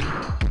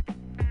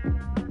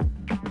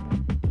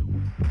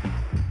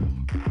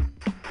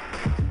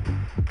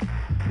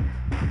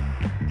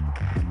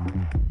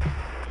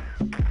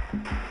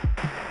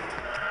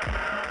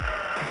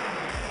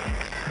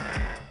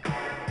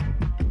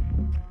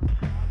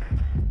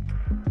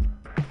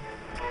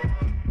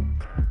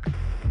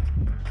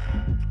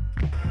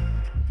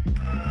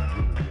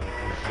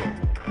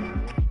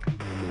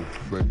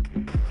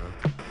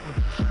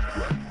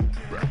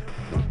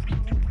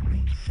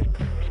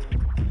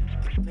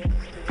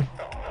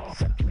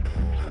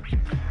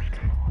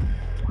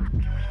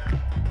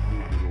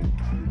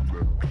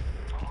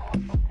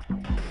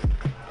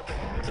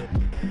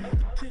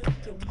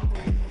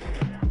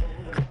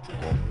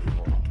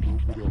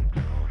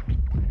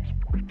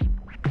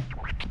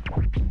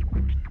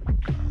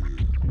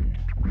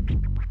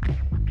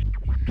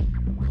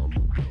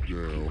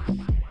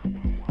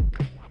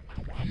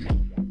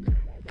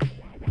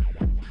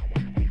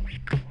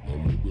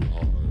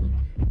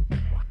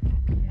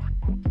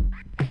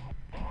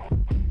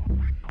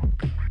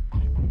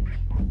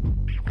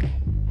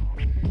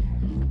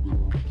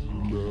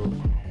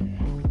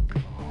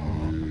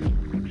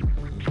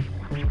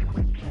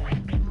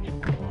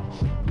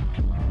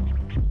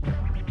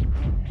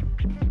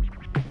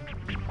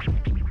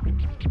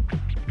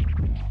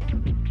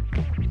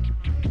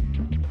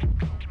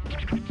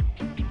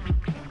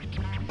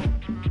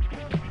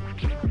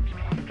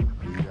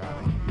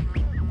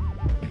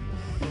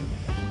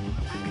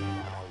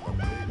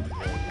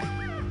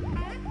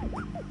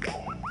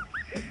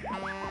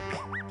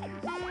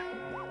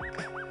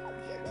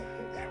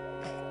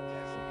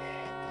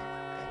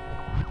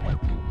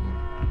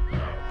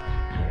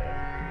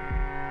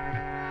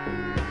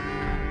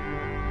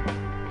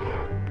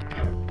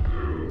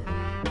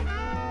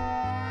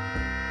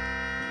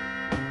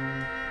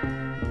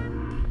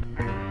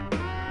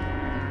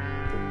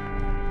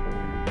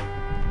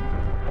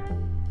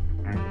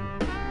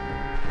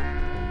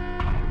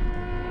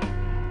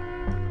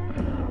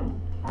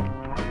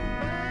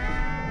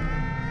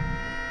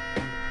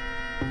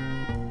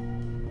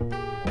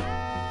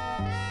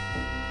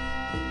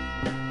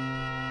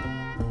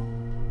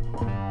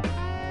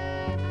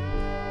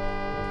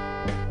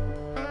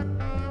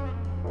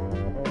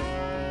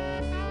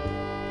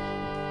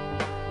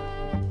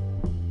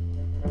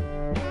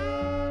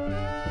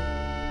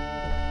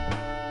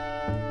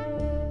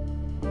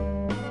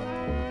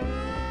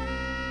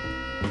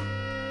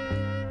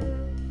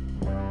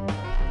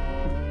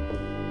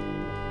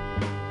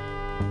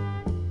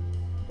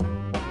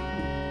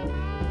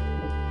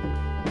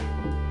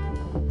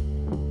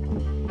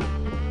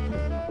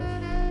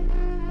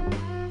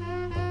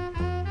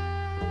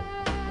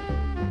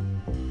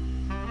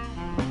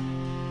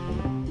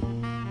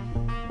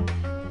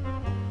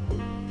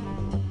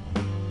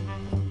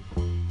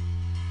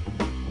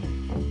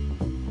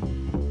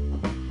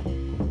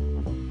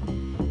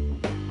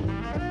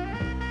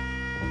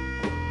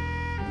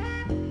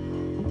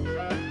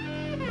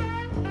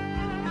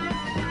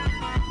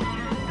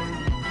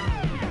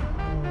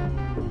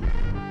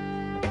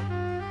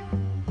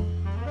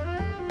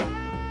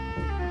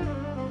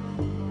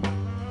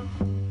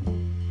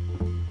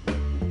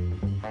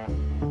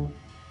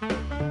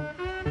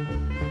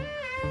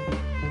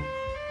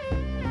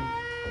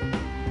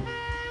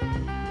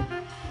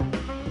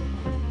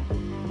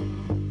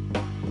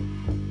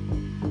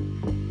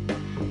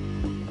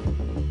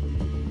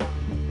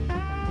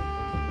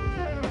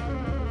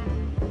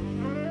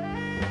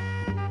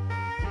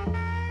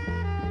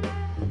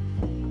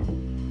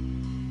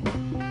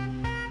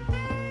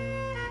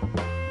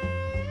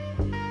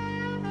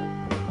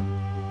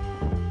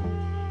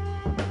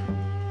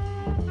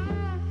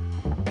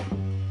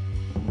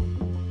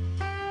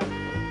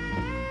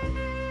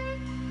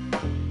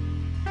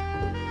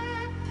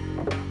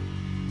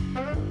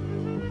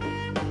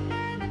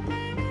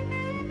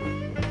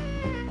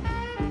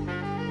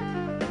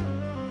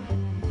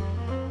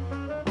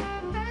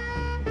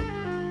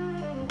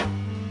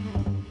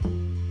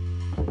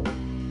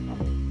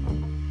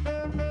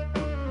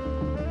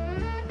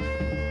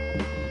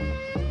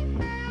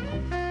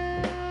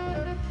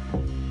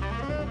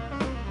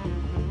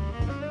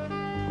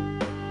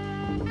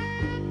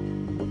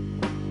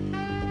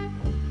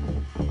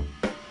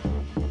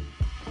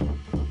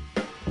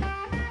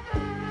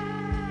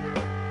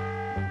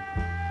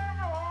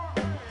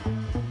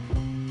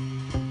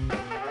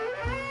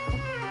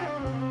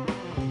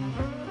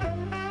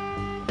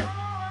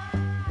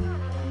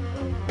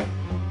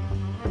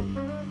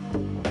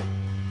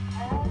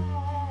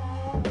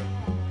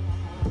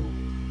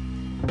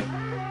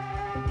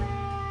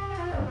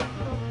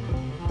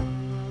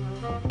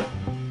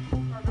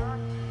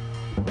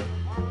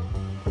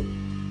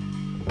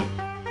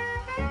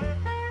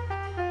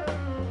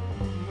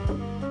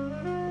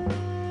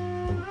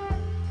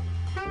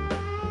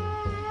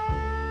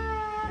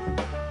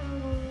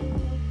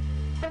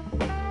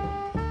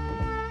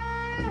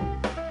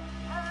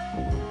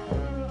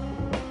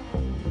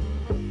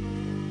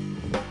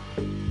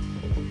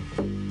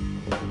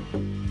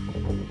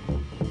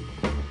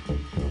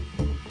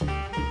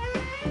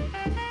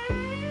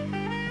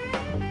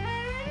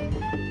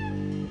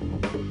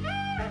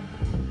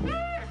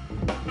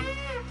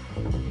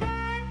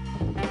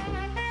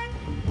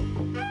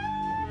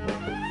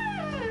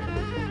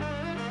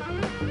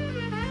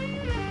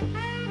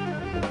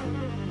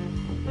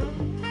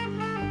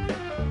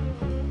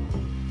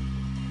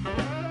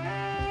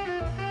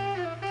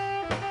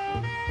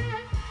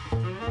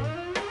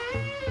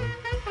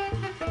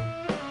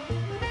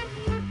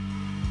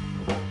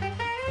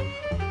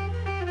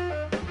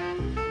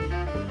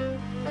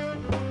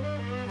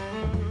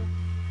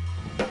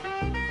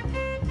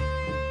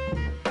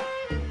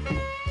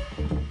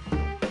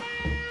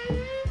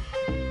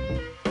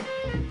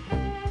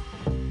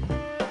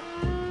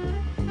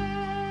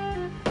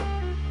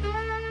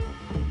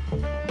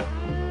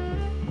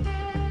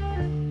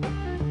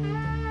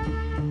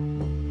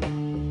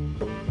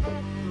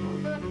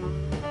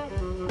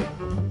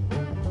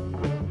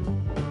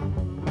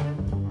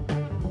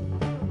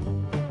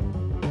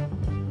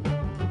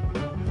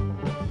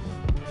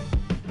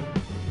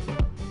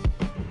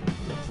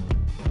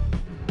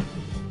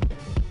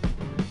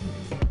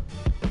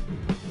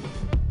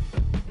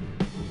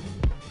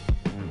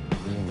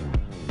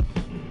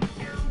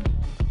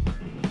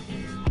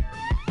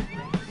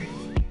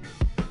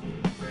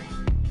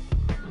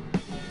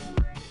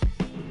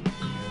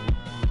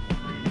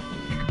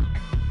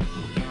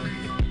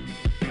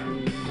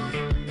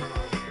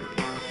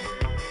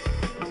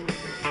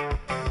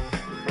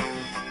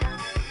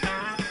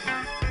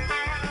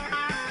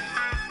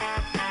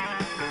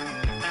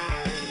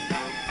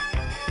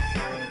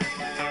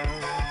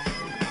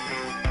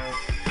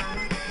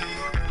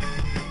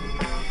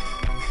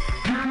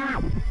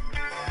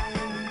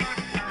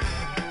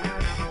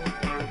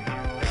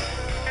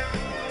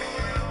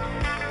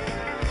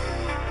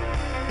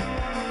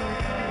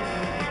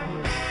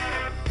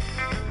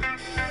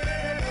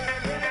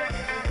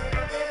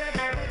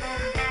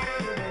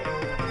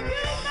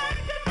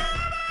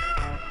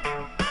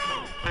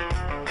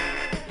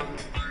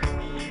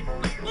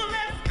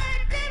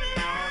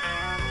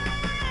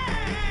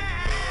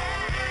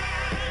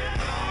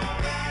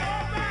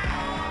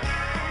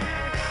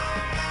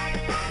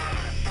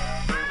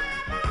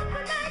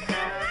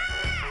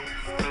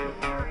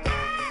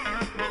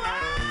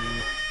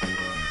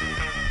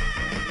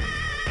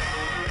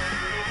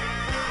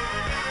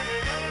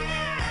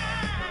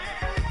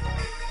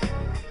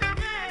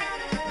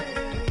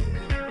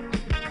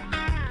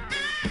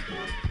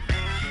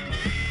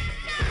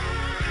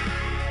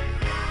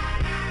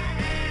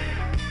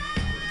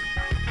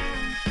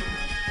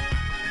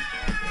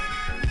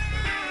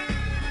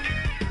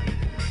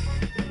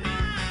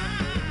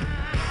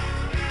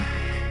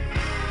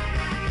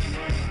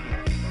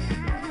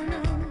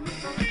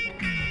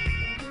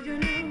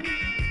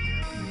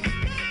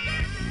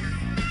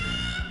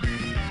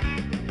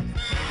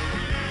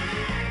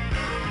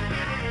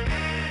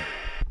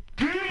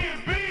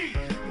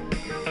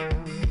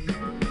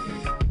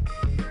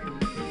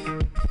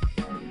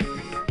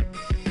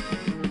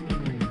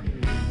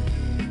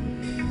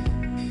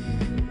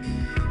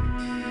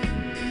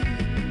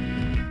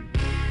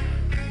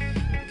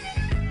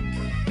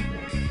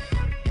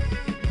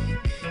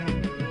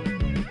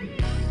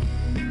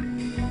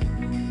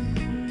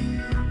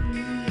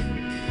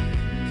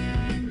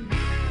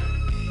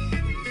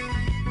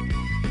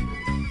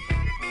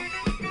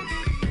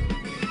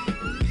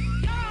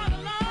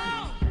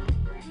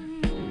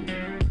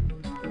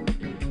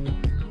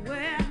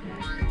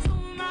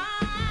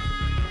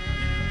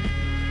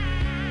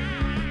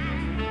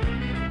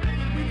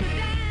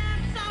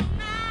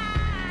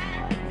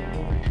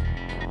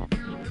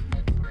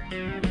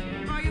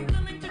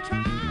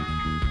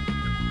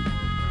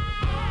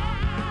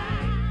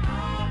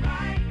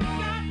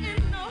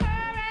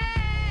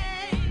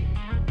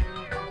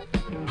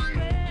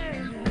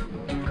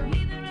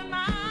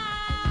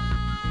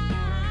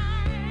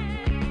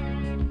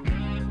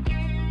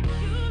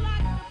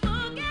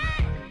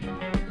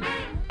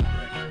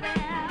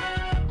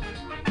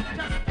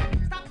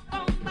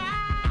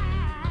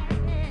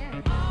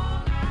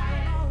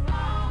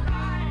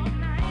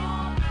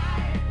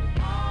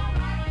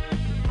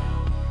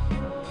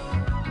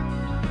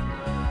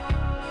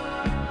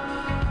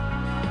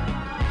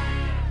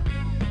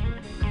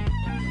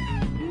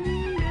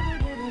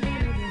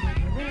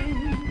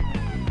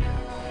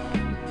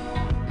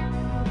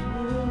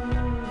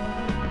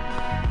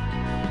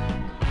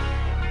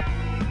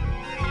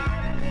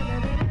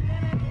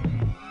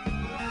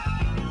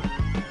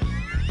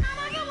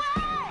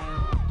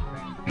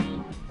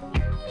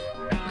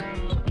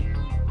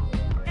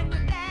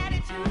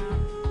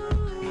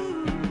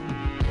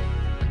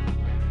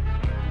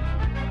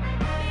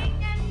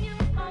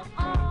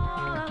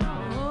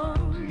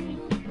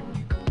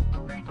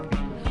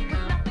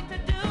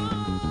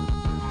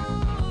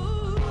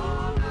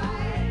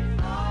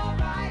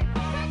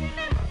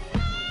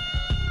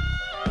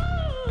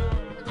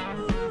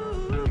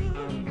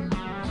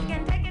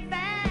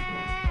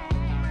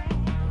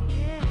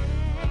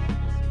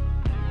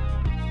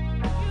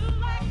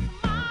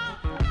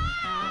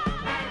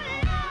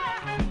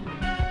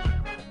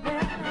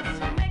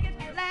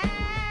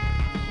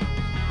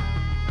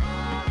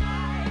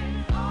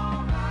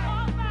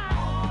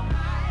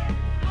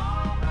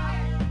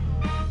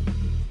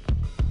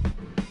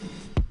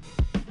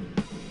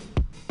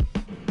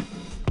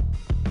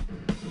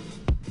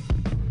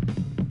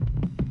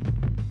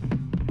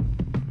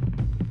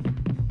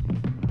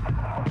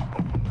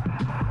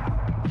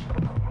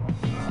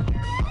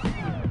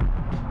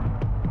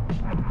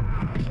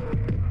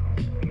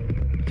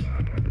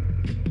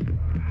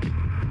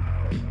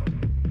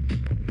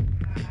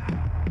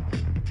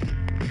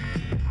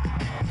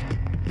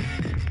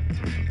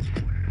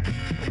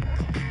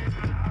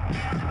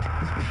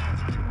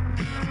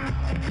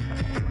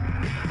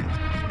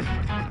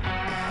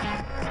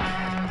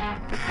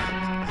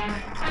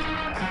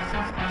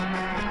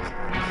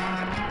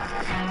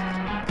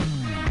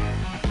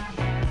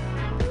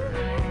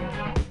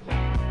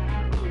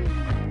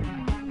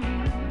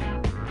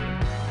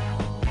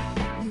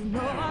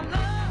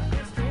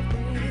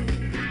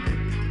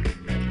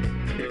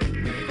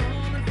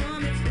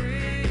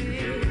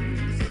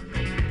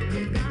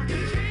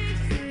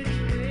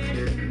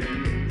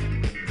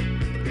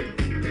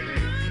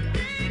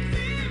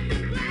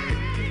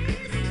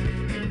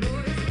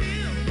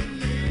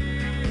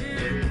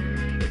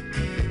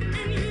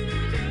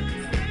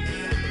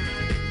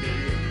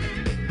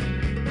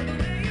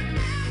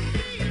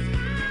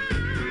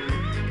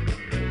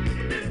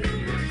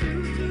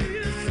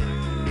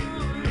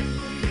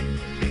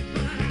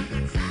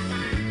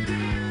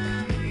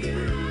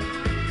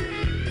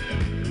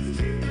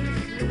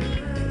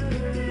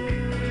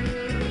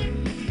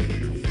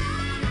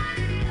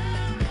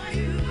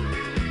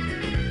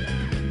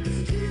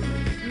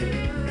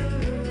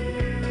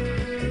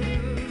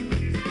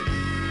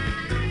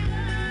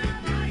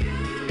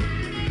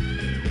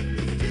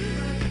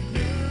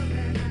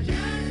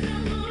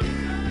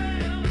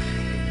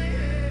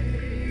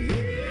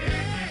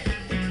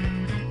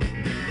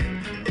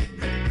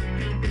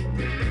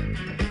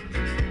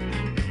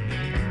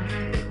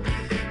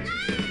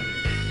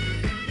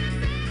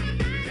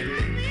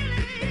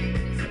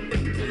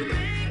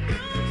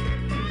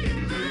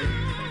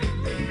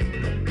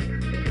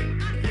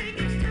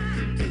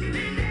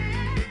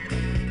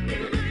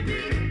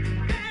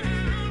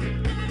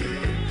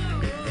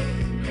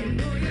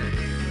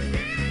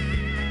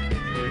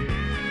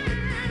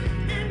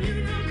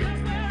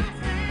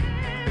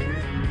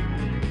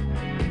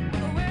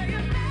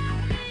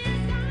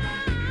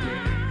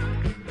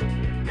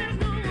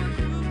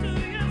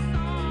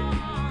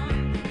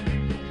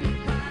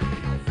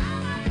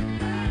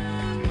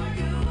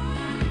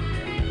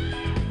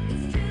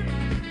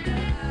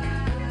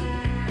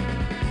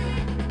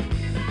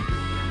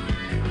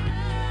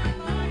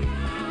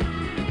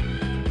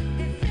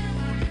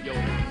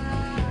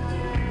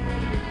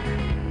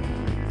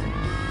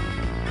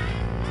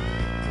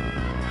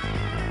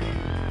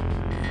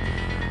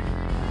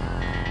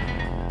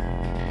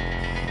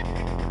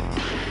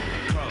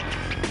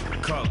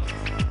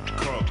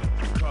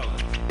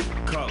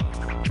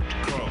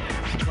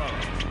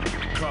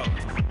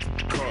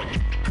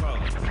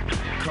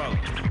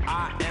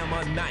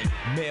 one night,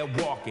 mare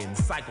walking,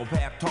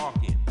 psychopath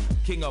talking.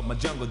 King of my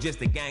jungle,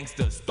 just a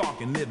gangster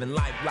stalking, living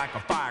life like a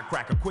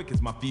firecracker, quick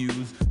as my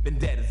fuse. Been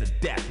dead as a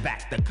death,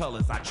 back the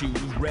colors I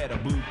choose. Red or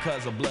blue,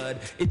 cause of blood,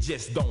 it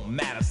just don't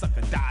matter.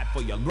 Sucker died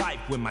for your life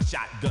when my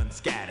shotgun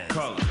scatters.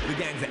 Colors, the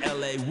gangs of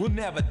LA will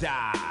never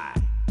die.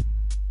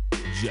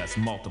 Just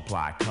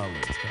multiply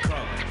colors.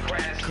 Colors,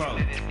 colors,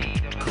 colors,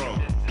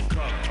 colors,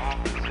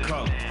 colors, colors,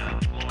 colors,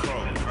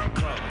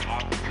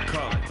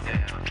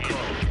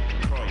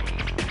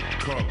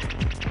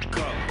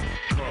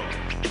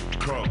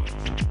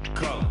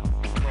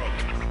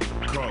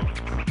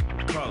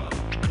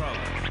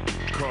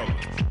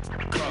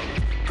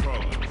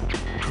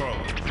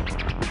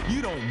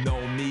 You don't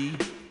know me,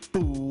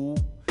 fool.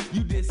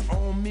 You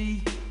disown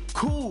me,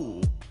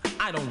 cool.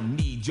 I don't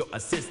need your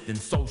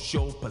assistance,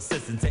 social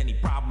persistence. Any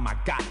problem I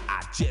got,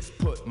 I just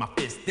put my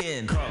fist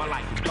in. My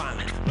life is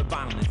violent, but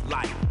violent is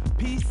life.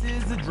 Peace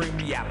is a dream,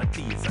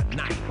 reality is a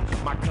night.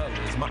 My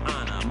colors, my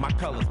honor, my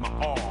colors, my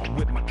all.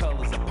 With my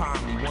colors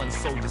upon me, one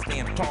soldier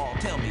stands tall.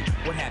 Tell me,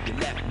 what have you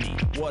left me?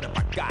 What have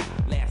I got?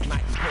 Last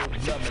night in cold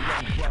blood,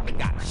 my young brother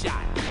got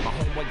shot. My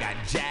homeboy got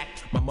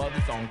jacked, my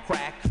mother's on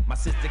crack. My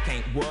sister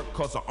can't work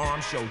cause her arm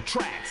showed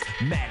tracks.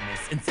 Madness,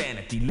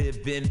 insanity,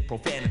 live in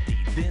profanity.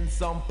 Then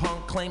some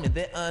punk claiming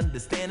they're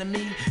understanding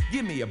me.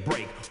 Give me a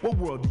break, what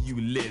world do you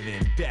live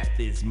in? Death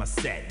is my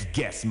set,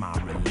 guess my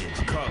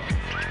religion. Color,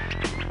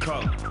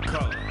 color,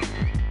 color,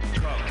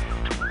 color,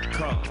 color,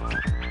 color,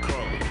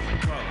 color,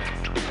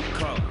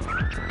 color, color,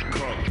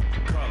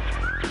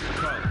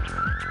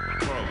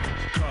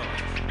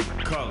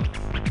 color, color, color,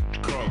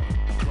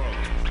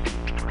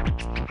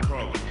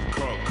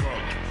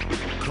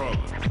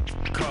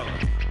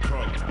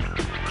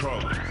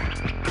 color,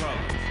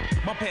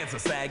 my pants are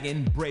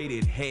sagging,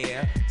 braided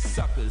hair.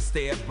 Suckers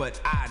stare, but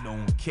I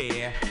don't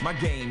care. My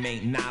game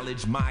ain't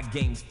knowledge, my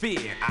game's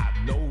fear.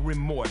 I've no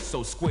remorse,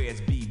 so squares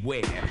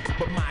beware.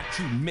 But my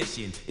true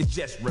mission is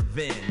just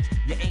revenge.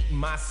 You ain't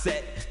my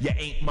set, you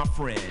ain't my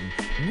friend.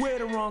 Wear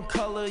the wrong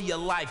color, your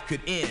life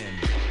could end.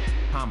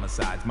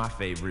 Homicide's my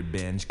favorite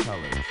binge.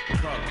 Colors.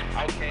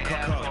 Color. Okay,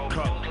 asshole,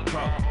 pull the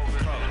car over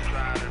to the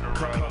side of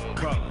the road.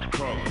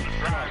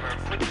 Driver,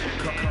 put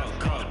your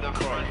hands on the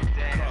front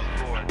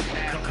dashboard.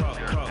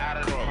 Passenger, out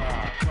of the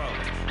car.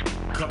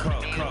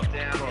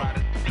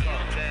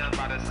 Kneels down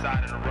by the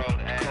side of the road,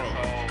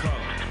 asshole.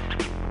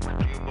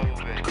 You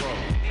moving.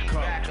 He's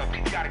back up,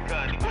 he's got a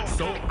gun.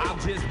 So I'll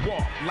just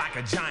walk like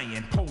a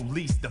giant,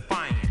 police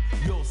defiant.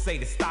 You'll say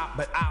to stop,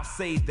 but I'll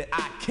say that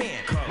I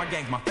can't. My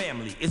gang's my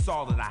family, it's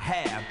all that I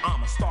have.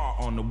 I'm a star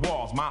on the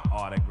walls, my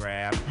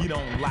autograph. You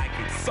don't like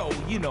it, so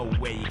you know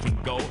where you can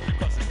go.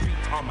 Cause the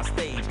streets are my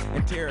stage,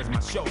 and terror's my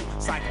show.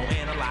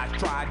 Psychoanalyze,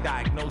 try,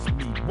 diagnose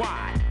me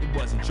why. It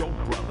wasn't your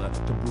brother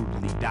to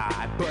brutally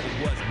die, but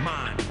it was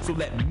mine, so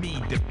let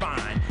me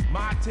define.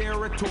 My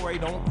territory,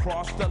 don't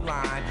cross the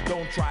line.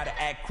 Don't try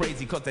to act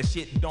crazy, cause that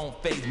shit don't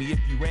faze me. If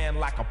you ran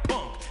like a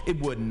punk, it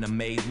wouldn't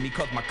amaze me,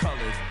 cause my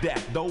color's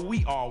death. Though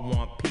we all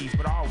want peace,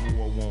 but our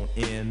war won't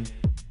end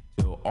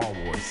till all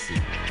wars cease.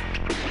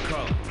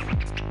 Color,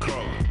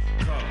 color,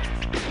 color,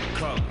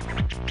 color,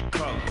 color,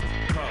 color,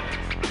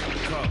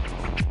 color,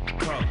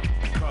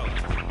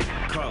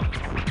 color,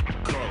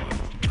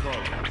 color,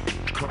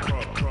 color,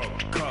 color,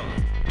 color,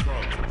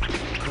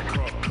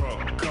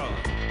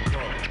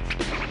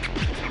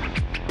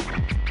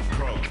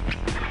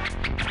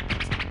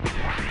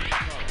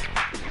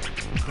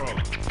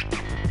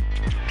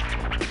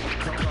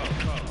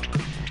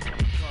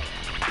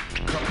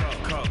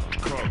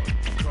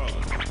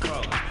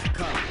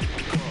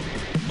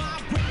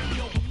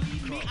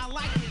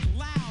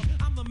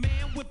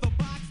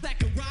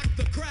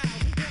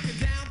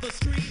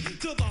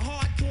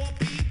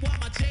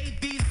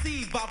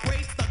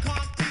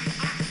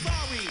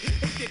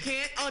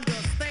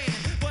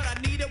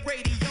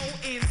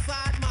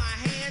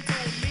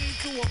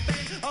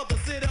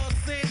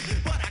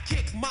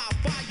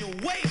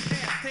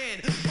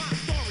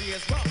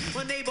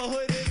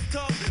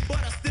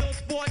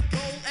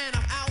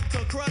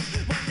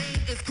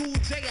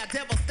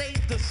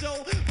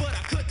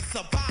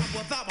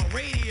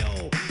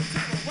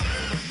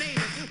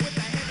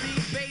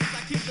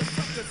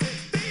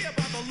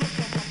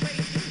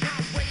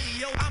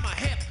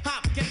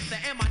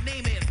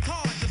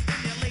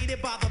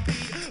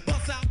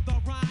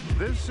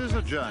 This is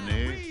a journey.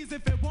 If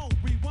it won't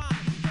rewind,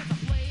 cause I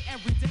play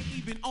every day,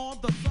 even on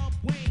the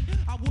subway.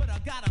 I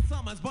would've got a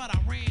summons, but I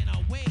ran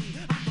away.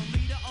 I'm the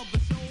leader of the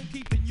show,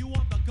 keeping you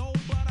on the go,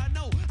 but I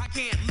know I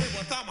can't live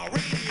without my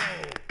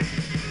radio.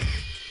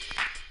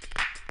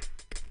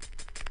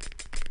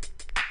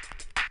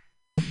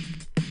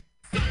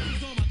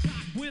 Something's on my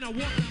jock when I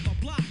walk down the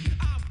block.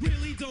 I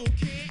really don't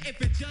care if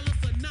you're jealous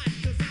or not,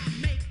 cause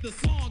I make the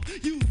song,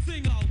 you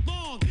sing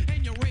along,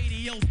 and your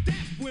radio's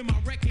deaf when my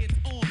record's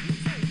on.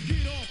 So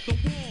get off the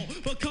wall,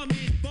 become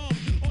involved.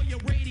 All your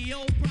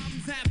radio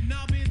problems have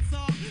now been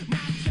solved. My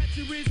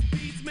treacherous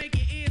beats make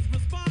your ears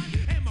respond,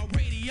 and my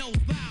radio's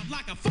loud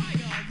like a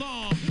fire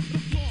alarm. The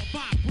floor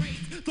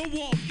vibrates, the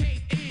walls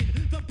cave in,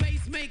 the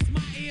bass makes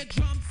my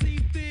eardrum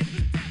seem thin.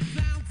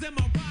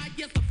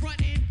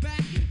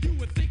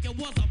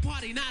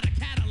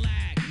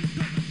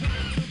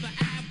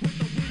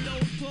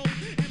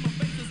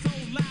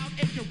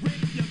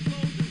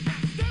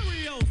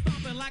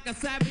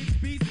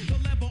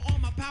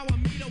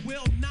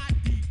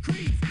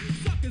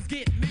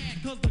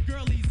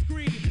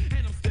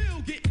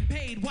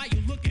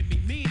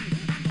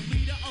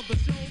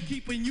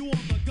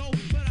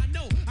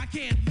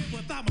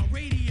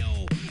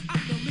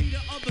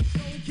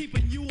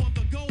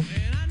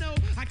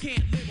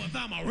 live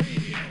without my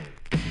radio.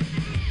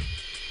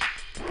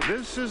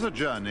 This is a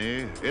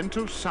journey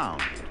into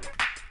sound.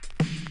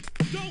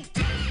 Don't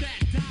touch that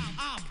dial,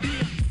 I'll be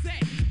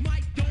upset.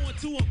 Might go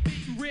into a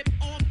bit and rip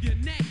off your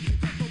neck.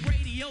 Cause the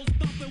radio's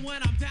thumping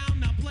when I'm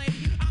down to play.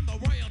 I'm the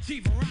Royal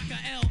Chief Rocker,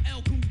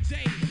 LL Cool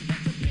J.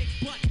 Let your big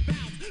butt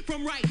bounce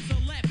from right to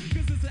left.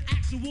 Cause it's an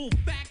actual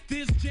fact,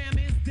 this jam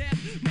is death.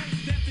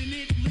 Most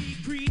definitely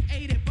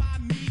created by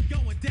me,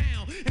 going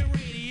down in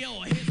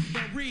radio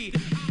history.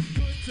 I'm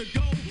good to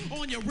go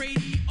on your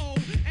radio,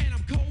 and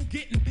I'm cold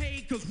getting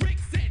paid cause Rick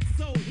said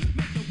so.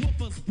 Make the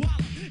woofers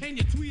swallow and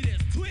your tweet is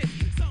twist.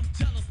 Some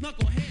jealous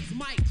knuckleheads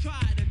might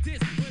try to diss,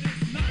 but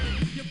it's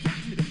nothing. You're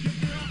frontin', your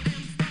girl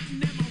am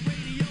stuntin', and my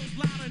radio's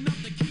loud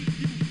enough to keep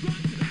you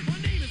gruntin'. My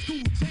name is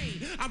Cool J,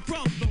 I'm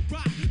from the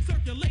rock,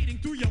 circulating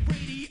through your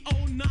radio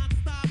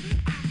non-stop.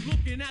 I'm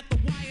looking at the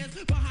wires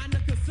behind the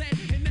cassette,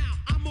 and now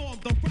I'm on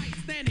the right,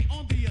 standing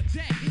on the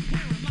eject,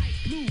 wearing light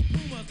blue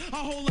Pumas, a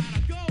whole lot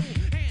of gold,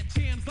 and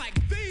jams like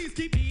these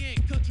keep me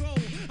in control.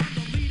 I'm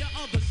the leader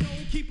of the show,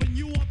 keeping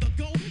you on the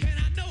go, and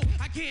I know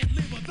I can't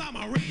live without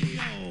my radio.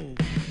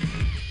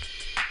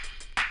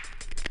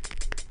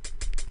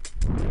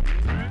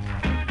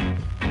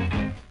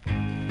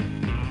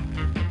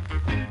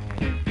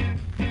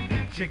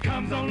 She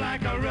comes on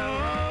like a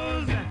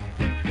rose,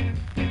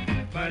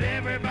 but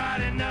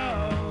everybody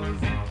knows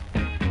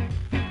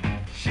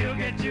she'll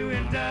get you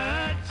in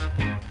touch.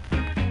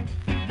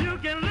 You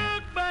can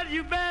look, but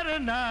you better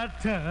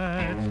not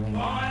touch.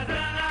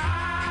 Poison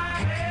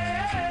ivy,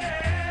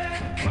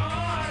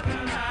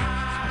 poison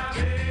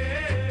ivy.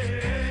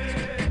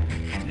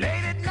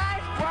 Late at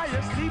night while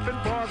you're sleeping,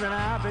 poison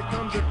ivy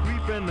comes a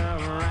creeping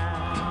around.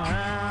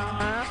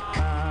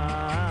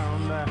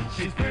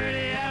 She's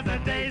pretty as a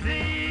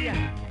daisy,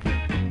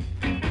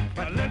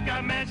 but look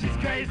out, man, she's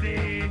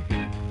crazy.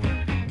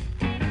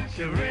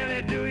 She'll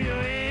really do you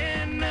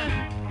in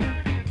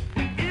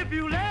if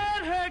you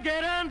let her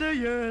get under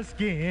your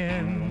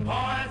skin.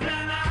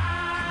 Poison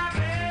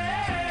ivy,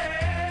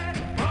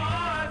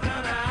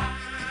 poison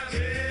ivy.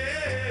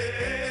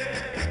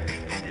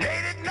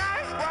 Late at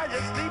night while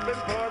you're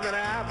sleeping, poison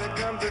ivy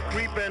comes a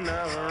creeping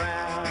around.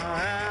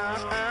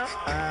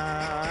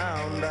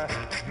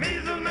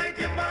 Measles make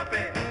you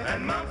bumpy,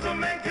 and mumps will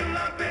make you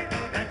lumpy,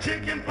 and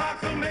chicken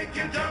pox will make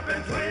you jump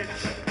and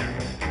twitch.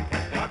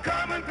 A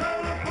common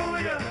cold will fool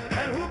you,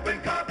 and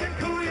whooping cough can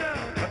cool you,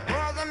 but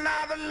poison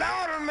ivy,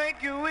 Lord, will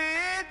make you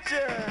itch.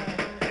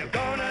 You're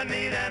gonna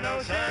need an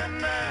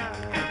ocean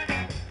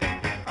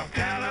of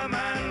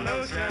calamine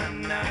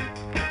lotion.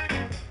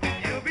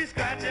 You'll be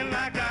scratching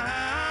like a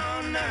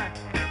hound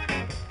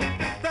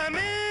the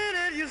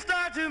minute you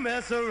start to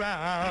mess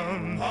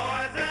around.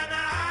 Poison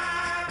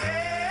ivy,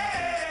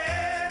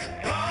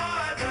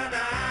 poison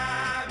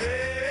ivy.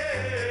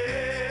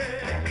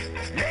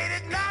 Late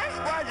at night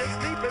while you're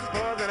sleeping,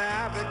 poison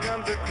ivy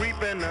comes a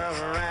creeping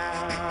around.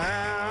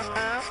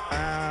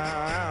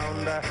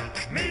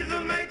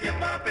 Measles make you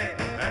bumpy,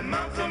 and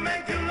mumps will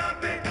make you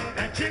lumpy,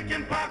 and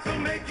chicken pox will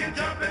make you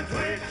jump and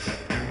twitch.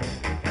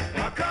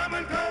 A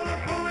common cold will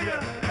fool you,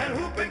 and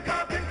whooping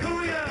cough can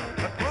cool you,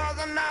 but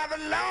poison ivy,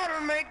 Lord,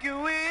 will make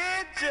you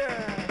itch.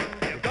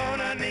 You're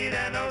gonna need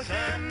an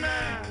ocean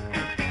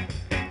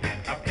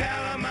of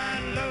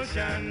calamine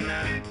lotion.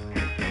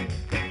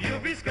 You'll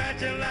be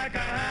scratching like a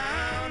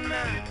hound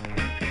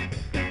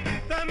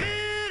the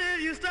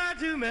minute you start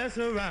to mess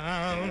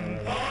around.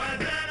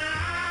 Poison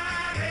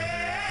ivy,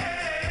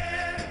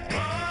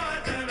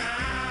 poison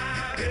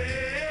ivy.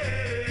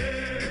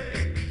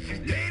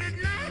 Late at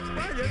night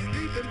while you're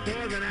sleeping,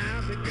 poison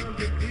ivy comes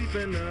a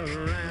creeping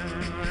around.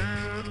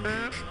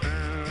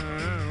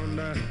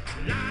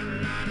 La la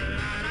la la.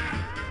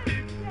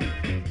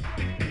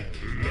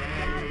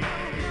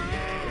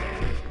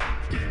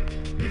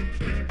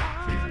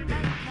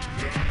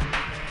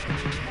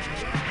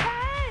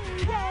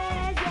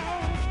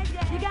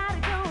 You got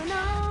it going on.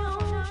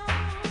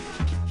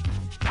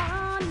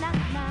 Oh, nah,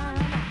 nah,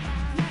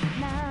 nah,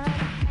 nah.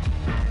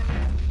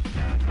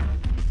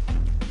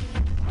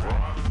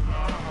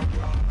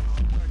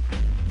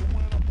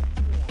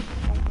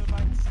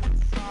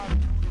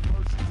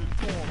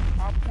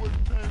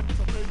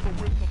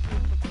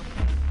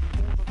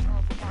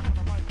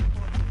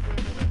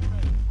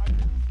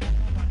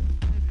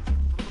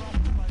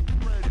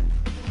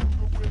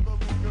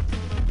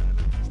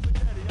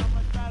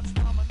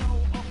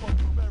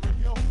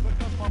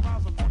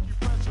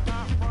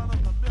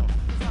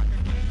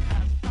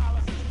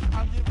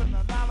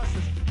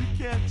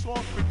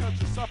 Talk because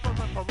you're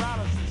suffering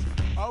paralysis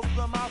of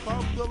the mouth,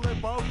 of the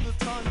lip, of the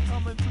tongue,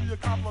 coming to your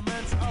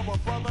compliments of a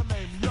brother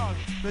named Young.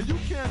 Now you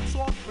can't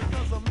talk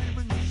because I'm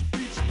leaving you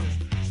speechless.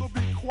 So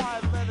be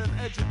quiet, let an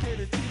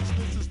educated teach.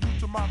 This is new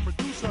to my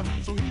producer,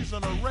 so he's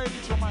in a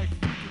rage. I might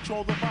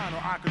control the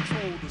vinyl, I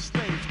control the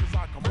stage, cause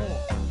I come on.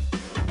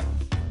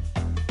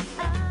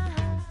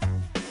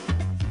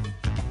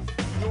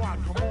 Yo, I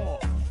come on.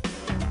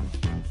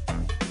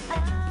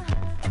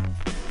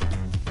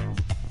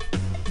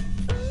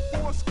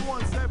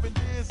 7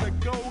 years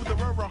ago, there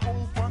were a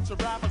whole bunch of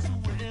rappers who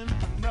were in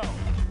the know.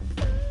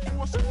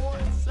 a score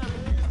and 7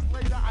 years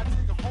later, I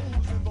dig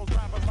holes in those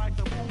rappers like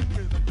the moon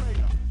with a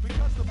crater.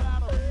 Because the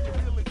battery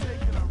really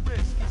taking a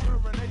risk. Cause you're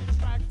an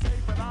 8-track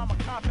tape and I'm a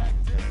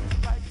compact disc.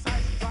 Like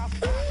Tyson drops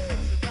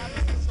documents and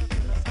rappers and such.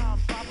 That's how I'm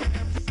dropping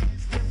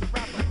MCs in the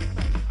rapper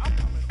effect. I'm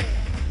coming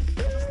on,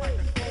 just like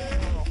a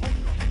clone or a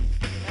hooker.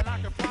 And I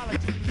can fly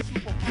like Jimmy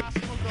Super Fast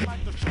Hooker.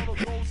 Like the shuttle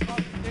goes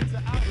up into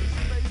outer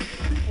space.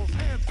 People's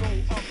hands go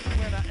up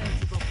when I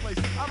enter the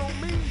place. I don't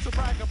mean to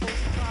brag about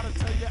to try to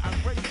tell you I'm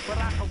great, but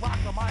I can rock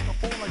the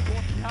microphone like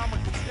Dorothy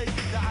Howard can state.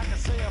 Yeah, I can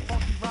say a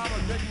funky rhyme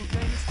or regular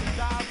games to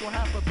die. Don't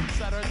have to be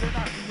sadder than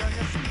I be young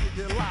and see it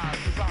get live,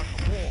 cause I can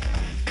walk.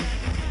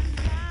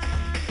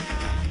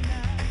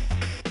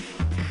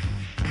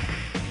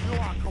 Yo,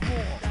 I come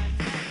on.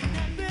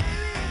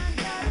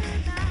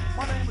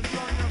 My name is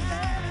Young MC,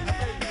 and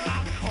baby, I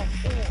come on.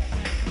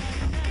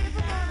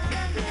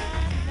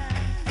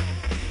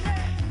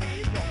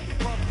 Yo, the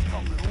brother's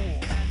coming on.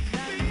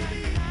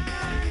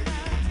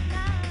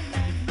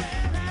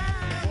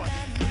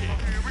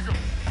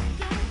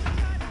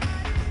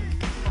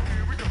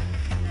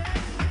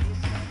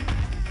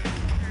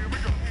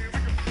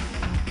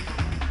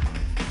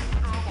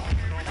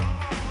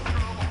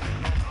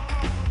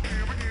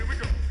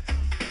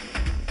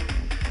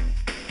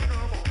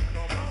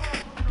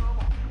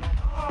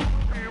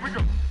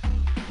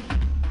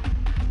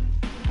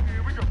 Here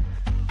we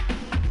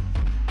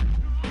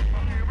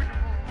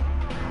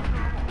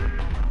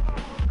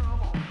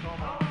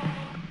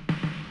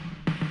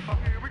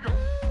go.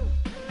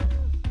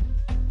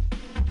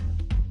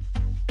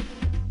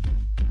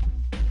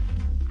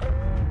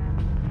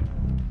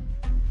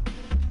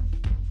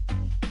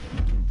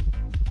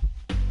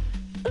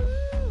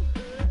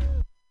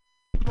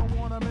 Don't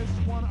wanna miss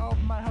one of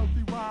my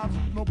healthy rhymes.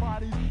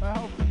 Nobody's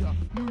healthier.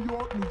 New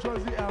York, New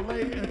Jersey, LA,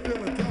 and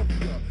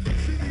Philadelphia.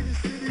 City to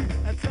city,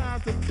 and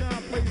town to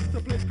town, place to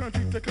place,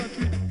 country to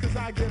country, cause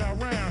I get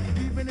around.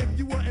 Even if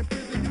you were in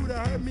prison, you'd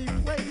have heard me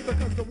play,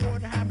 because the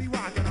warden had me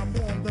rocking, I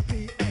formed the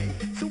PA.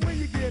 So when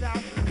you get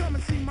out, come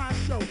and see my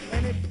show.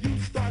 And if you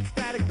start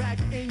static back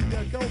in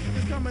your go,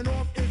 cause coming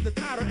off is the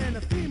title and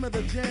the theme of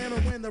the jam.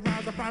 And when the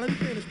rhymes are finally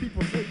finished,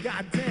 people say,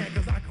 God damn,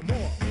 cause I come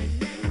off.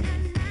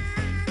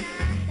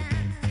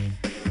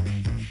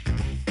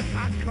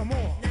 I come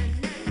on.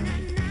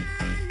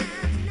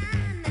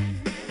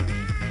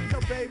 Yo,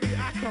 baby,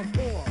 I come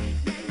on.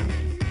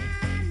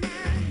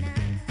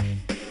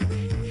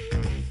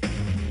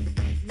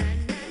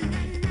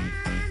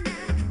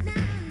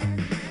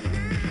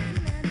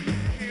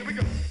 Here we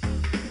go.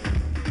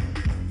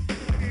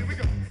 Here we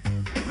go.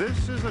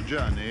 This is a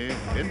journey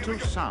into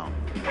sound.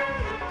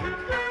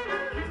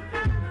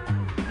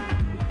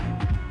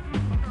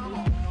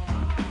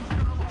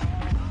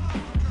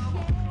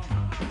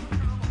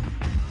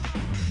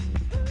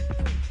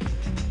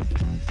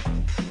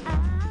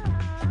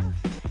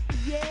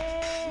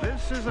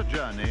 This is a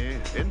journey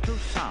into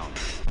sound.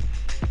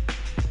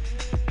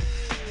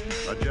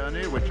 A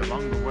journey which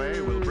along the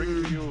way will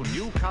bring to you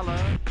new color,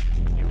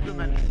 new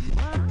dimension,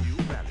 new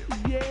value.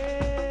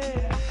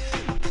 Yeah.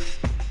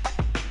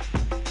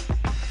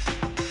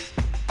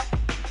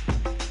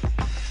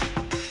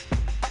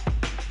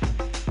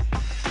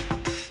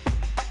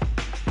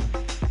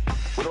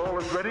 When all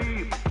is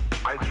ready,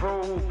 I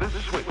throw this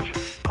switch.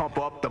 Pump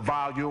up the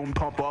volume,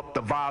 pump up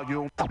the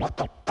volume. Pump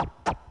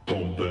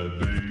that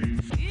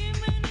bass.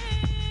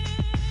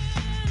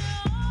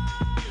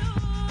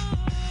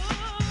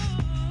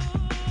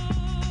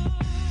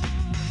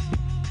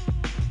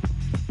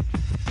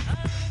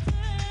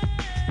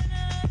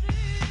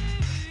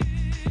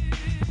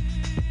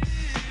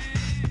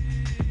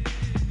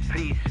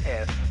 Please,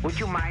 would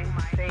you mind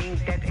saying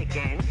that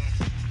again?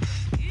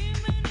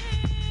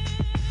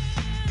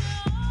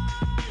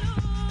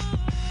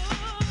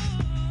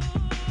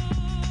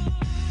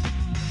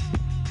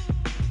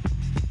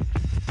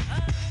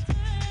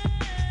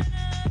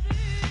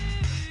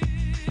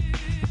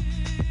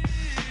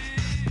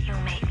 You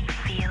make me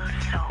feel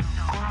so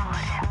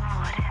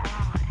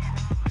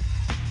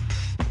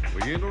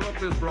good. We interrupt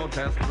this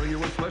broadcast to bring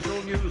you a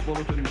special news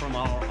bulletin from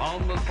our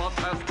on-the-spot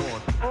task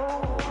force.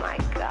 Oh my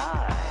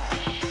gosh.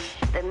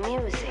 The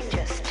music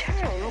just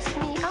turns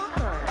me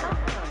on.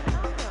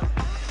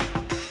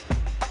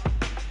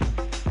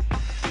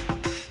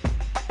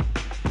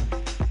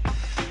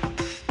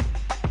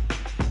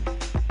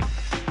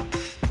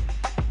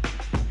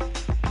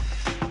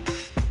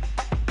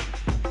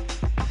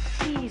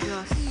 He's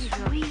a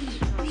sweet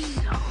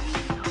soul.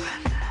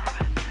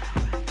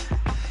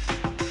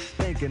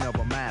 Thinking of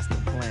a master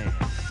plan.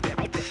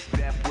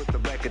 Death with the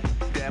record,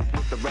 death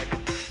with the record.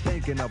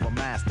 Thinking of a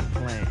master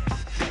plan.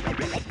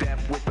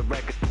 Death with the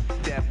record,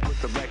 death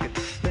with the record.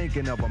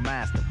 Thinking of a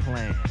master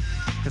plan.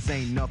 Cause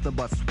ain't nothing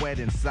but sweat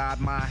inside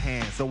my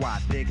hands. So I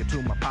dig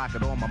into my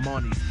pocket, all my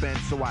money spent.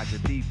 So I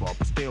get deeper,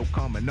 but still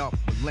coming up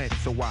with lint.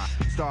 So I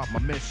start start my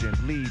mission,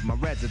 leave my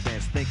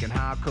residence, thinking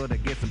how could I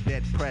get some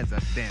dead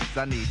presidents?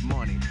 I need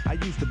money. I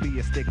used to be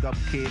a stick-up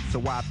kid,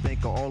 so I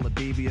think of all the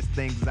devious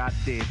things I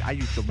did. I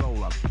used to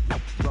roll up,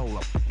 roll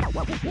up,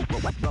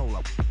 roll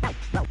up.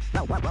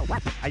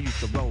 I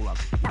used to roll up,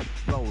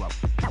 roll up,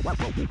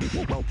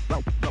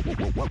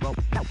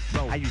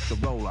 I used to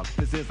roll up.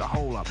 This is a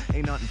hole up.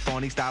 Ain't nothing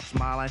funny. Stop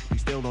smiling. We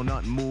still don't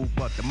nothing move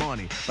but the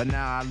money. But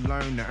now I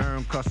learn to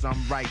earn 'cause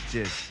I'm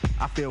righteous.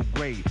 I feel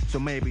great, so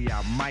maybe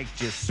I might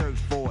just search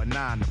for a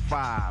 9 to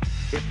 5.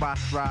 If I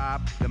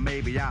strive, then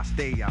maybe I'll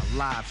stay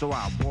alive. So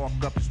I walk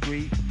up the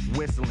street,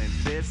 whistling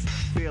this,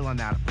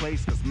 feeling out of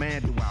place, 'cause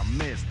man do I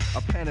miss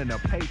a pen and a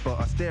paper,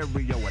 a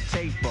stereo, a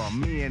taper.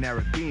 Me and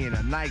Eric being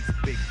a nice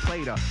big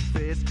plate of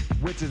fish,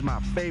 which is my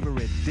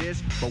favorite dish.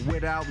 But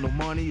without no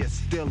money, it's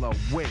still a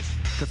wish.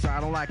 'Cause I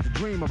don't like to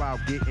dream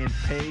about getting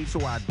paid,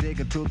 so I dig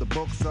into the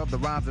books of the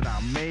rhymes that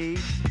I made.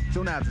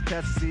 So now's a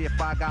test to see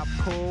if I got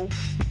pulled.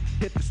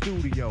 Hit the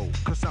studio,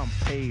 'cause I'm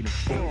paid in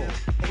full.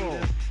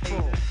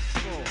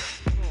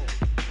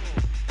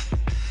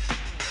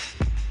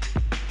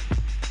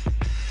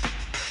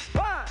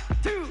 One,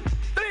 two,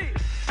 three,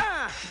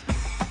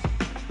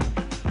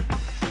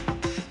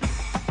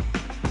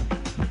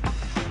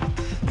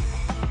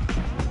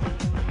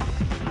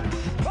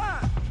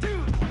 One,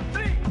 two,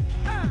 three,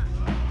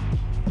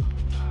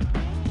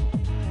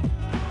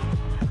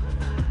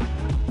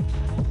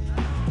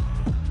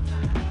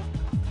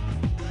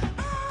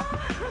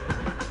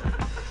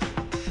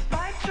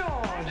 By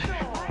George,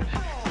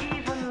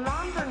 even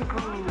London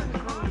grooves.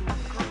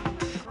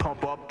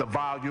 Pump up the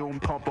volume,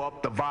 pump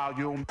up the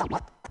volume.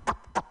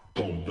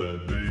 Pump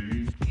that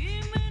bass.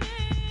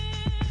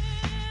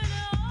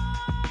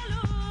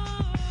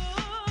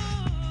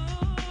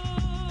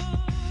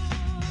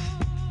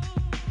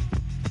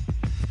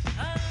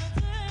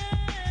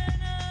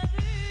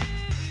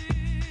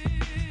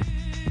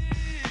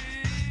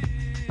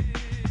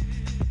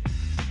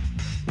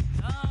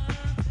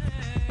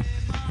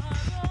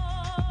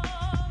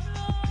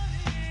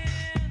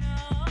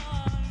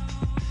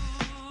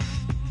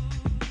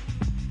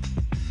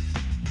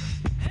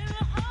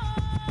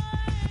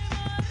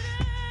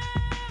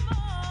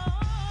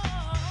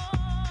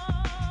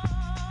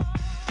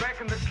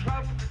 Back in the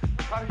club,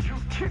 how you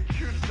kids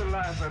used to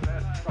laugh at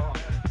that song.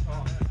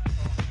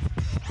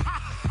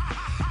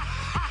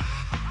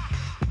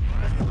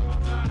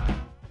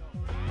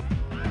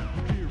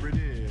 Here it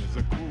is,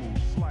 a groove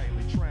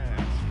slightly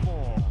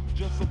transformed.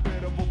 Just a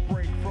bit of a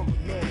break from the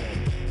norm.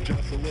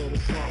 Just a little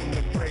something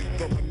to break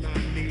the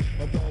monotony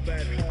of all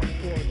that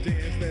hardcore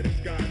dance that has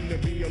gotten to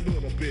be a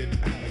little bit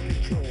out of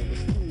control.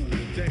 It's cool to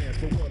dance,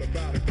 but what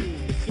about a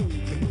groove to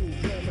soothe, to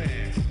move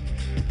romance?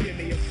 Give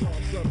me a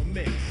soft subtle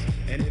mix,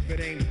 and if it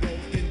ain't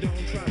broke, then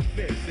don't try to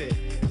fix it.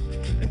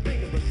 And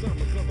think of the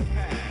summer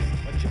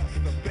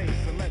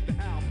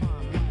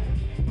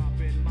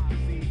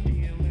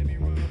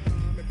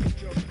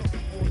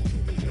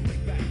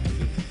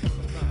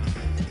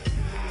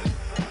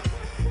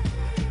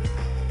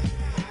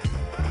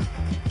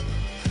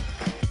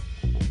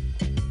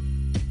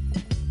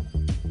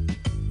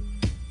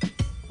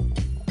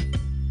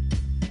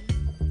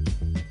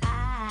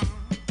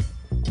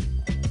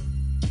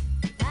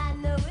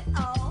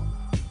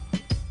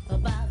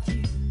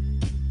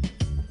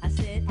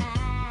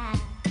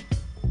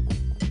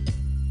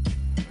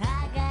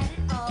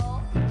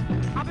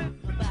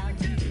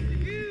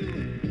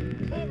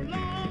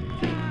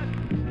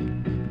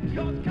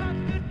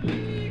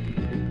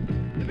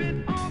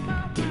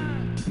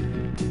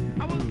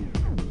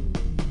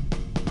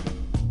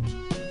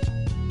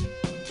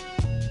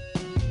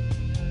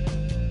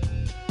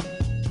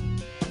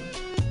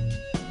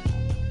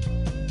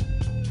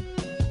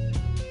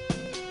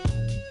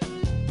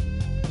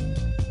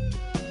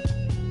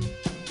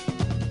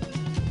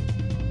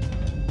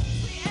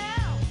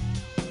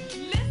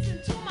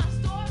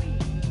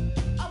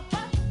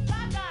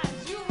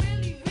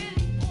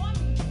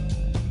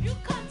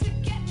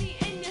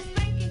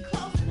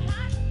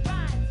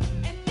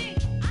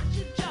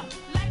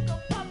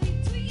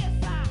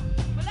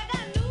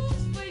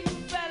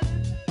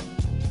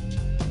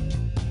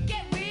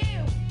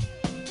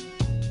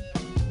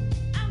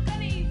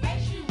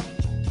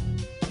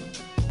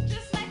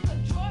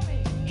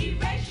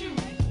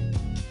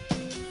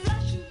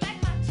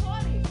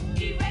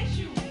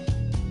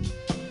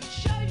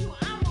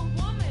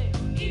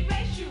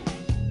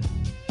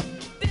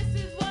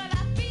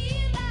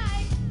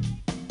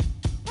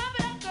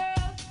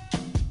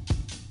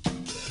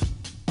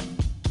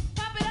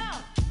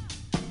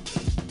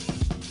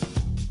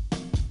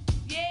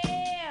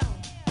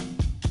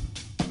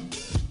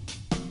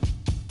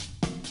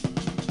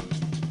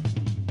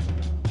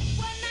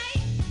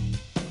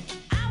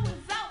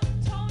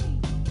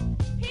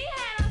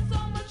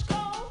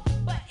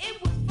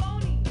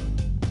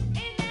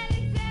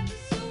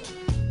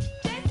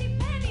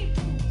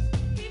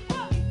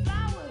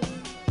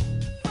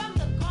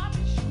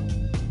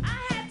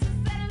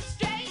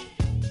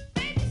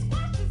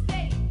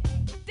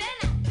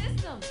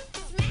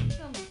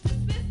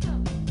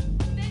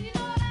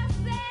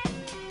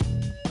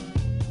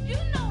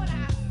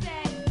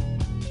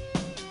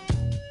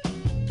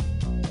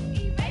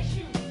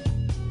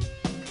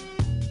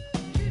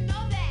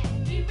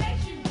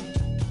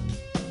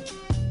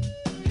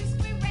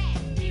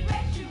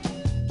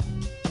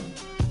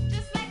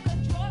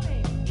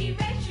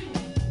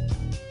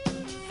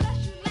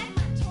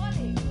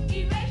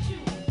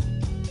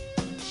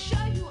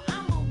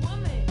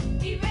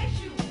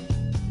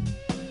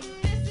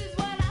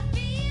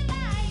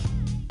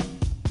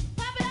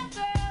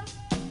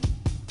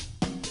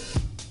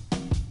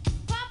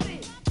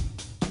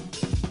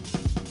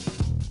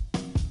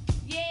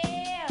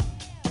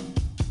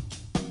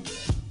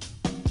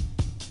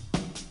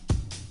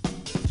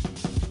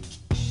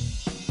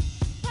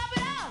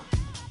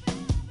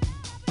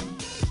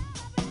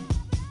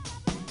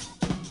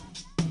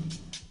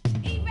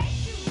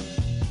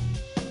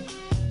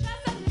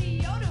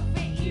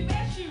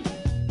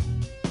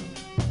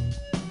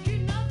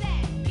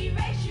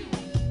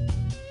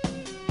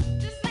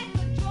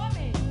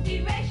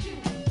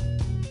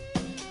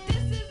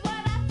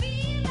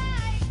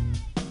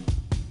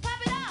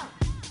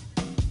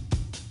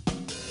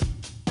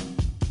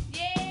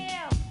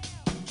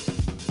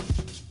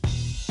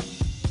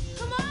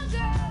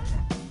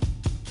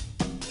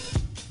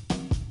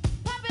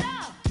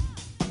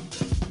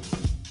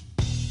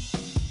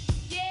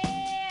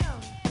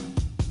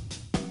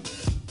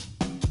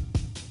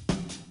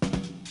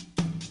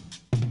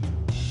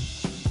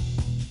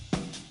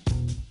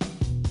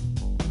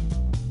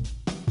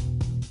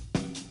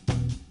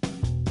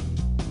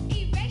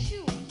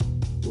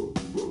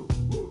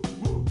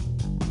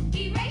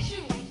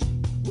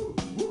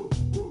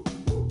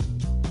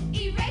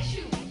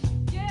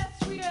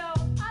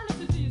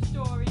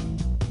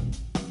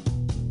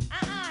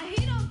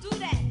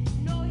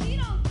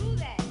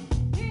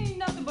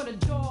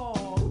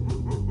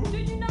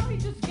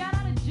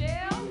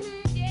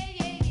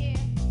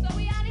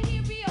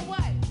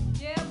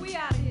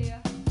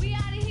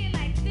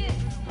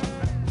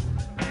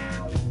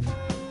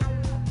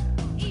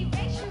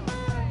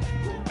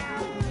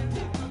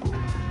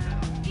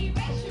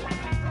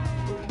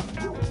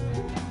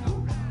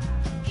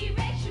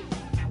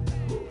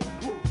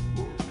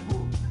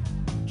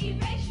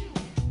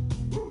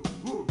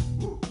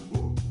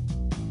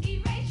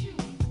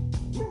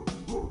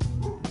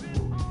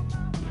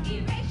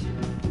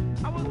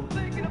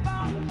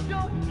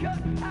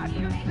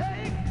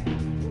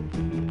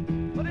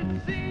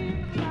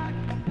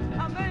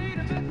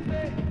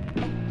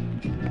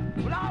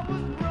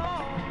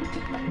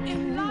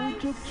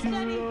took too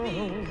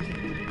long.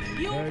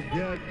 I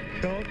got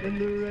caught in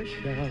the rush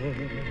hour.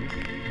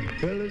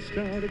 Fellas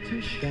started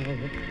to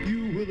shower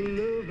you with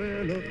love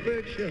and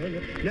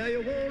affection. Now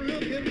you won't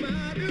look in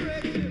my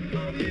direction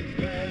on the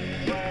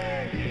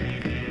expressway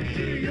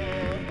to your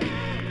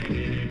heart.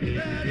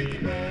 That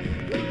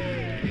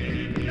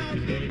expressway, not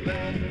the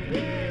best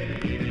way.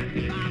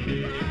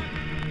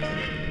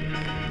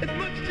 It's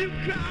much too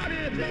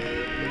crowded.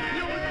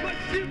 No, it's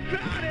much too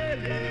crowded.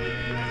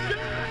 So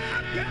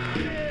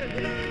crowded.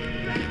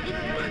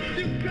 It's much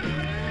too crowded.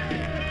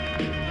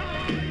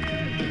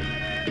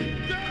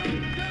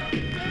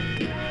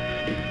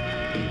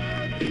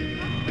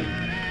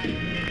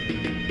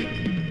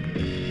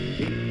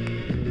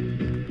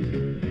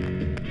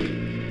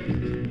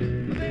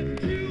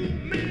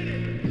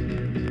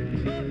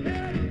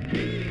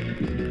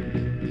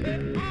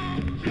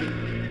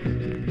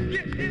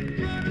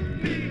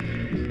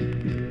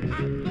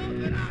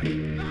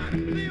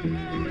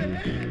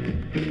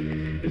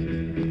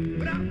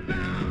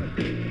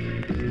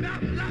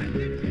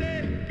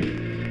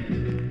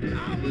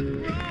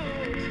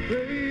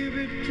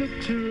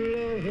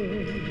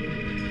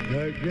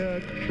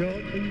 Got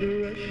caught in the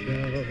rush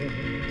hour.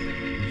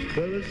 These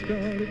fellas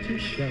started to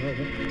shower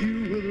you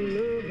with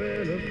love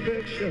and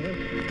affection.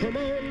 Come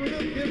on,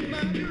 look in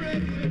my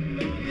direction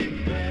on the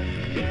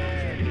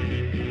expressway.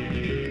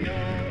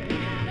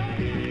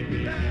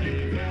 That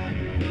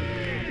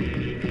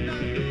expressway,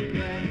 not the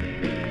best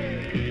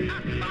way.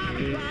 At 5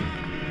 o'clock,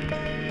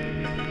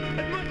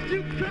 it's much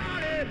too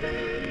crowded.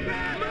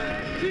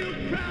 Much too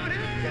crowded.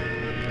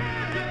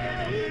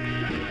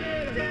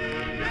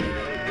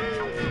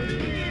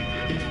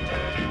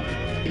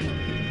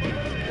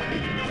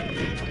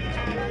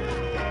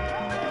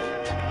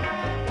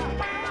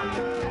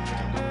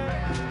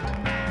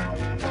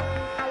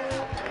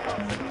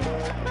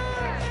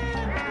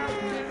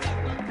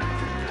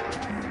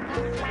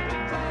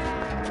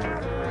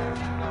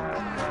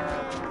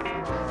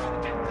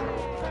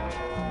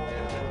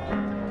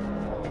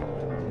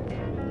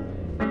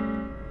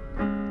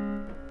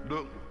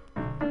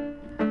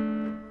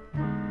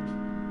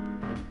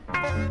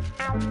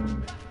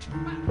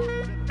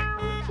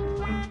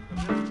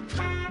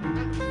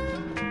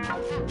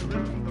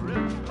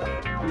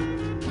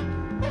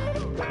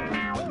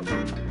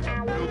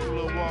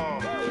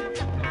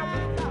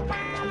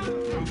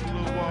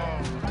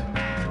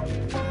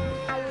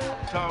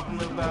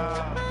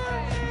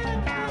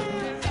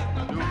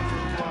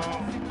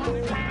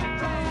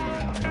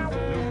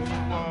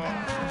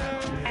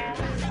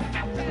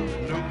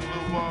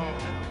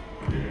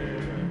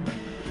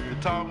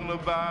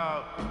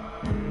 About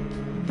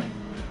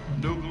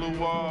nuclear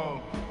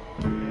war,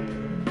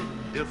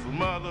 it's a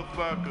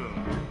motherfucker,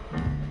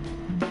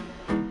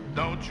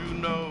 don't you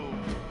know?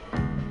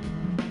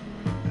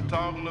 They're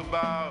talking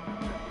about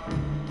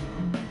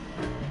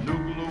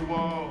nuclear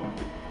war,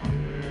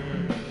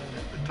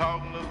 they're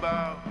talking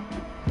about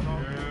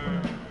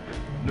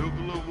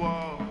nuclear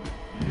war,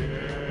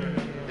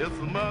 it's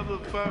a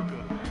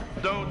motherfucker,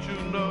 don't you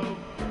know?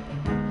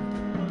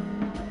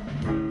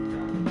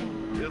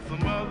 It's a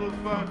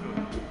motherfucker,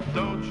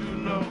 don't you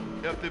know?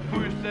 If they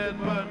push that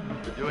button,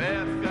 your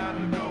ass got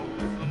to go.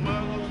 It's a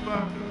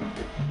motherfucker,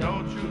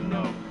 don't you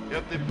know?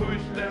 If they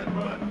push that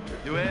button,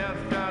 your ass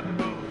got to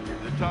go.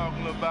 They're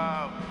talking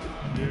about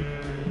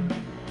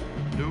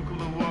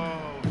nuclear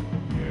war.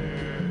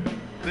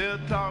 They're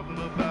talking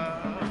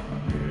about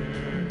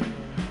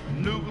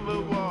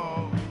nuclear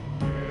war.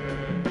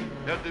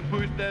 If they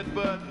push that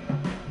button,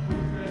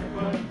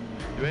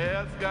 your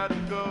ass got to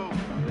go.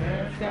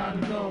 They're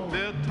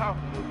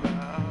talking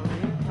about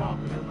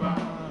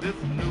this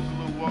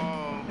nuclear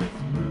war.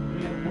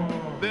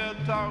 They're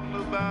talking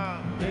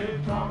about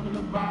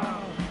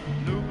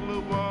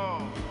nuclear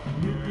war.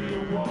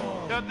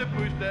 If they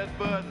push that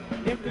button,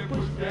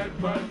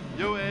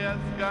 your ass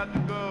got to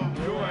go.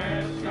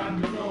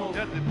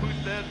 If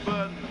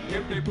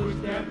they push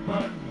that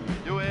button,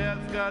 your ass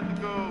got to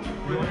go.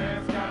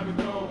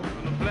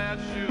 Gonna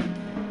blast you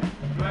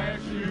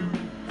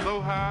so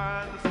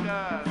high in the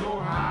sky.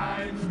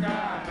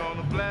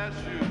 Gonna blast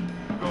you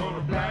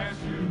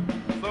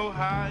so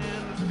high in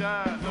the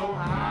sky.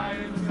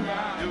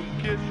 You can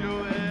kiss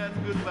your ass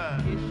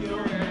goodbye.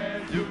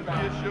 You can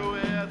kiss your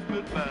ass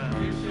goodbye.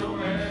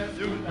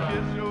 You can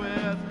kiss your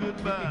ass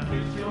goodbye.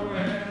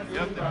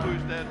 If they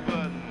push that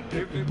button.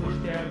 If they push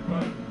that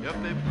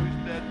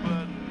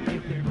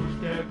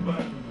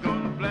button.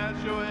 Gonna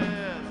blast your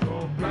ass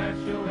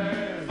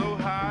so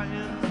high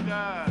in the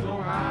sky.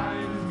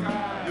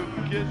 You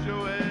can kiss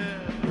your ass.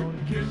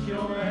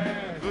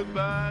 Goodbye,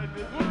 goodbye.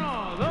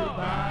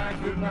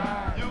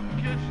 You can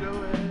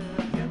kiss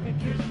your ass.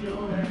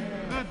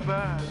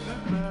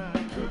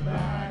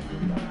 Goodbye.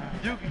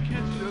 You can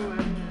kiss your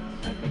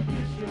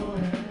ass.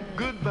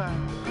 Goodbye.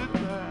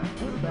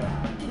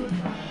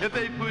 If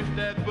they push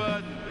that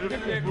button. You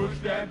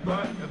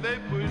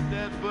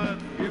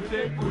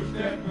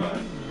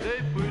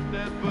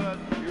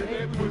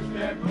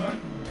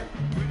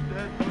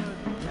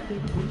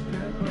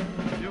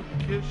can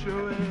kiss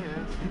your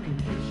ass.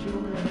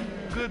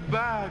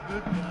 Goodbye,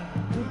 goodbye.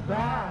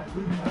 Goodbye,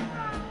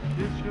 goodbye.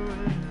 Kiss your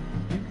ass.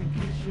 You can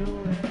kiss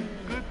your ass.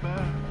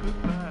 Goodbye,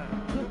 goodbye.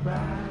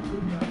 Goodbye,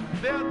 goodbye.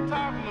 They're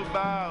talking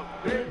about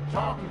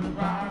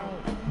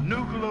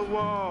nuclear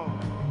war.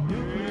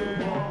 Nuclear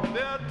war.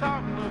 They're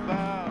talking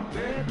about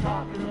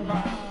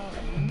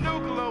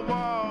nuclear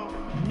war.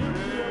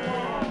 Nuclear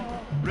war.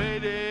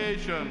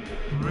 Radiation.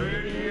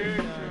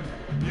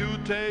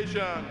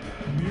 Mutation.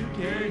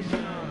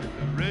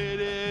 Radiation.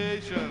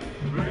 Mutation.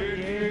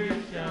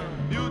 Radiation.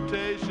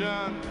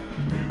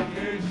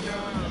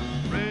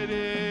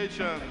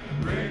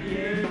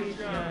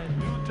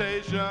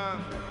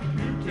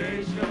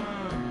 Mutation.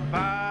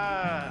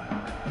 Fire.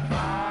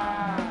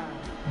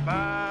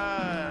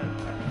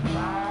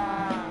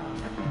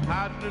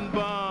 Hydrogen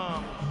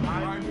bomb.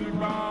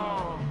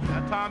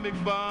 Atomic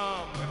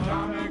bomb.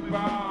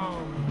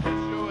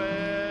 Kiss your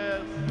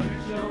ass.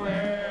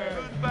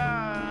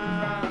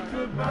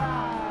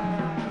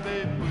 Goodbye.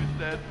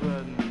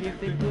 If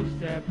they push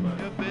that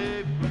button. If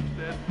they push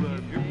that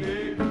button.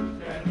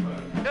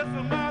 It's a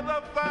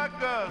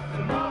motherfucker.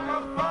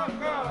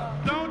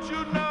 Don't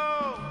you know?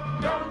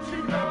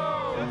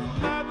 It's a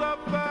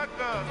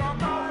motherfucker.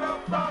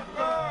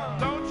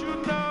 Don't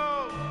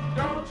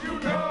you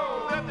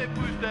know? If they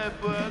push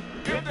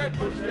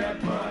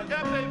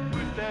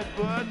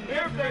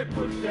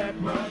that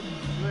button.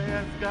 Your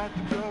ass got to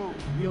go.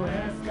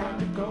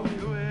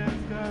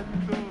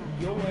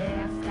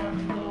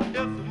 It's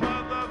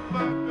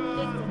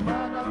a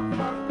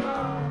motherfucker.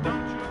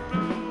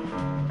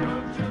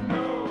 Don't you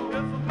know?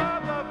 It's a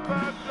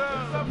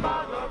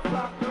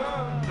motherfucker.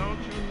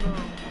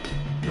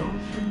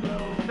 Don't you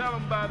know? Tell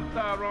them about it,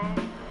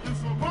 Tyrone.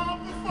 It's a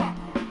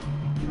motherfucker.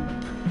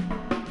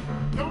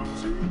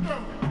 Don't you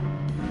know?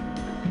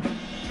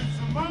 It's a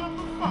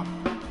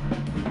motherfucker.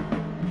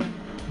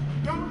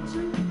 Don't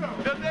you know?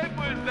 If they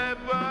push that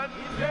button,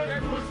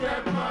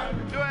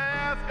 your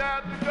ass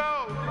got to go.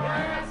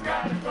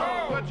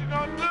 What you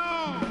gonna do?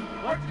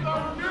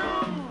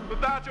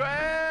 Without your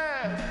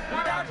ass?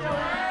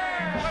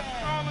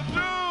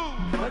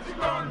 What you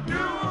gonna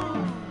do?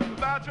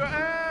 Without your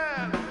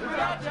ass?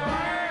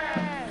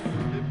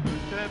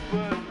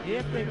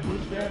 If they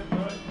push that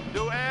button,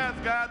 your ass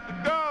got to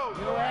go.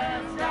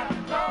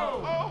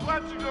 Oh,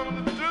 what you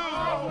gonna do?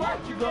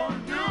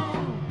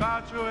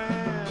 Without your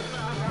ass?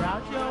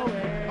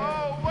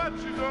 Oh, what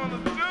you gonna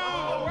do?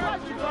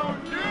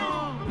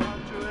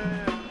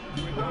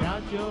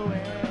 Without your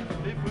ass?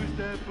 They push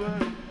that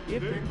button.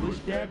 If they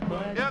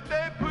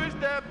push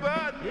that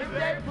button.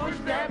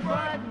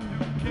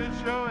 Kiss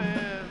your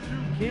ass.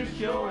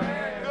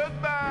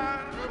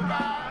 Goodbye.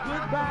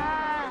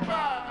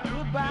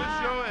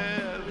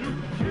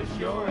 Kiss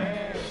your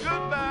ass.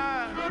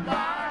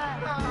 Goodbye.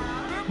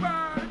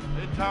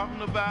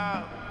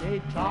 They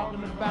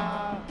talking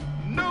about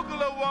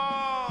nuclear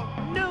war.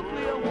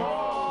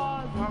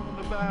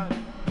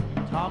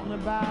 Talking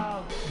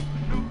about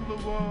nuclear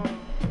war.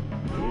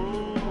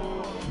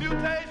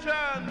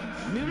 Mutations.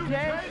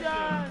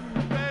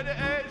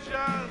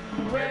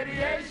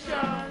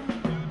 Radiation.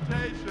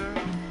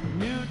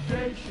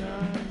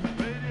 Mutation.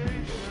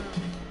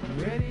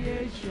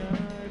 Radiation.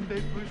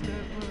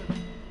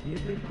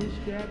 If they push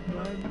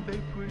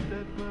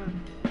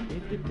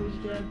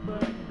that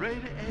button.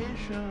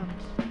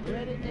 Radiations.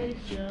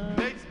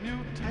 Makes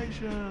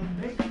mutations.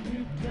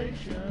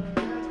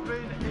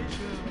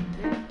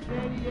 That's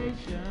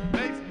radiation.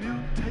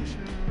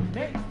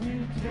 Makes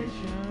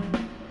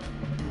mutation.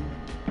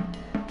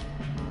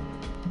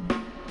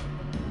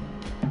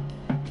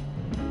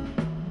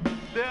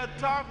 They're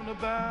talking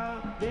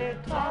about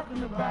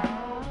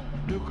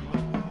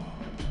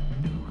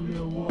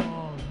nuclear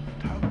war.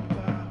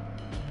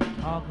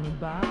 Talking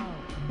about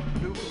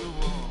nuclear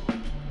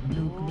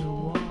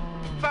war.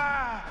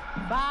 Fire.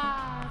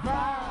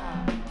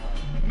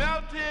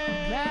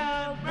 Melting.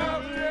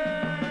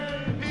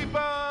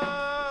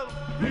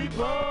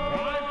 People.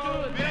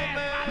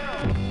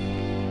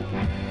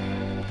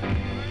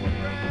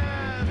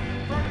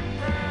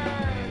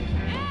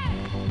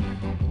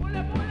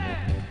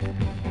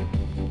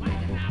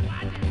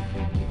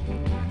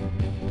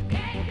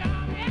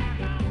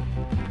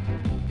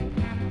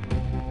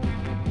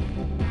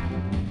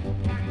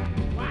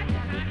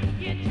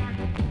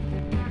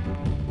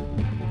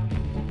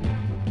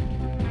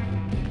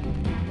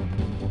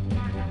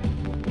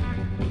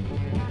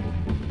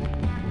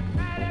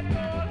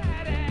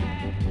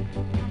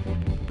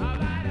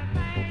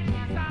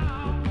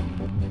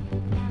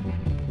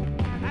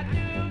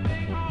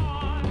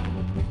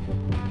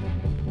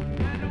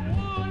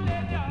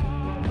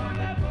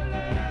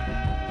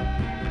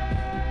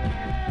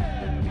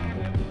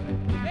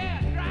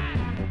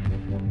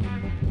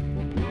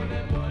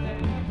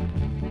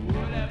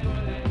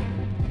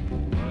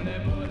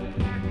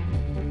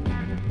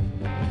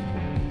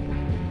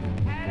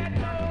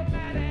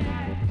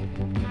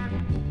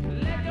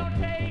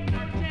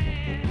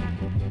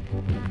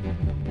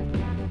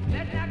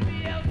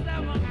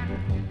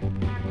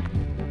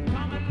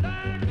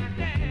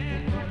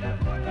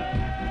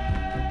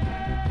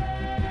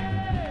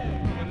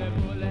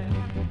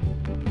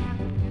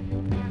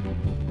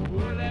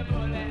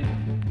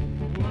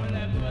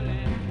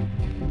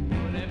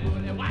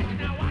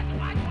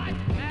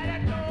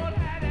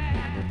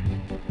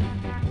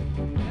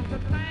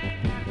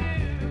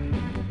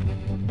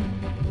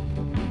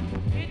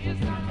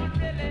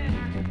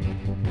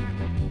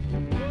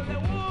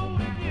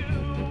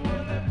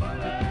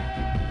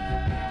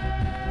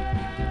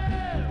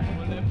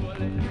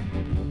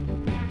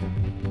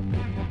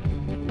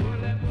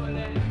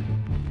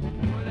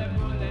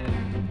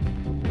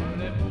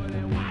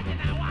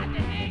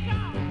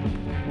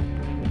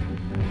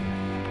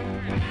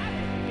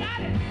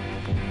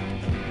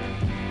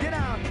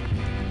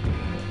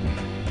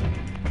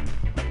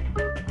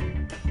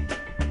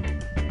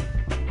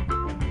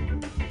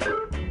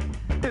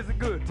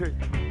 to you.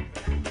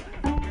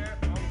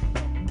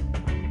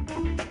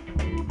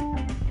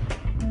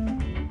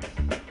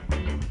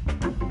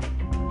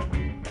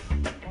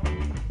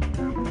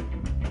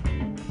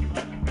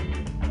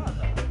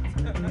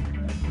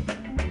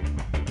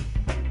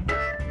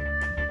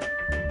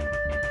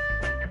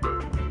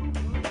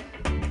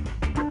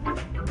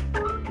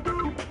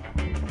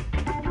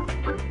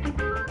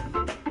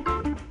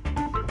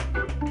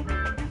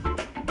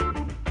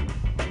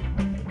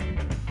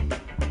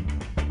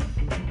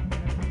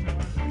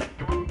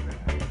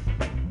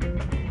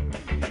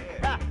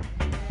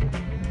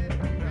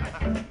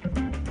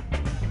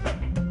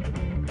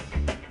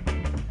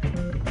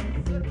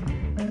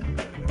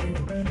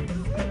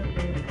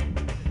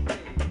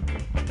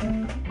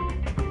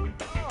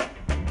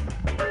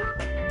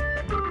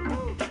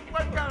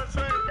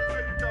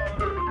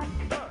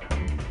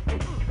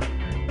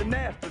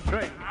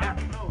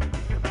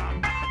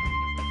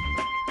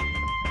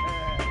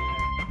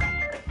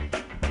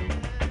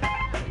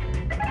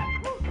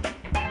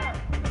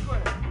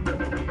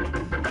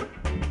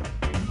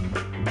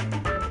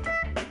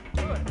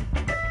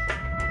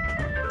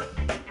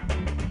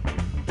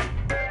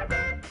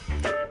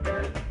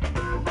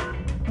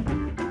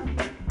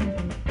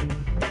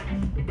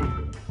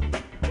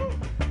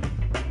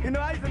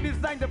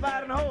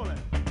 Sanctified and holy.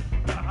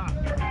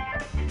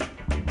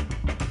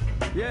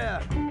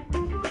 Yeah.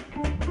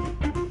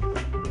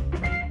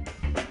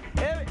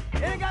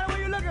 Any kind of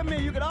way you look at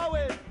me, you can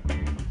always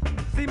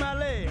see my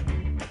leg.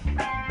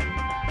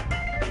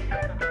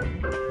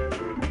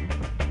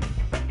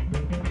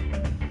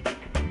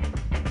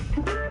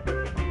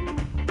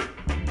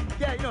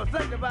 Yeah, you know,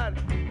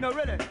 sanctified. No,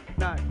 really,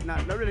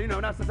 not really. You know,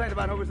 not so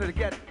sanctified. Holy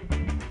Spirit.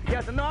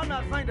 Yes, no, I'm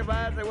not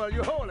sanctified. I say, well,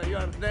 you're holy. You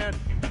understand?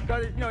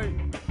 Because you know.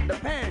 The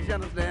pants, you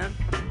understand,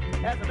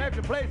 has some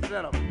extra places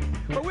in them.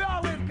 But we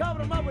always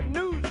cover them up with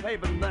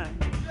newspapers and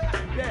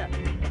things. Yeah.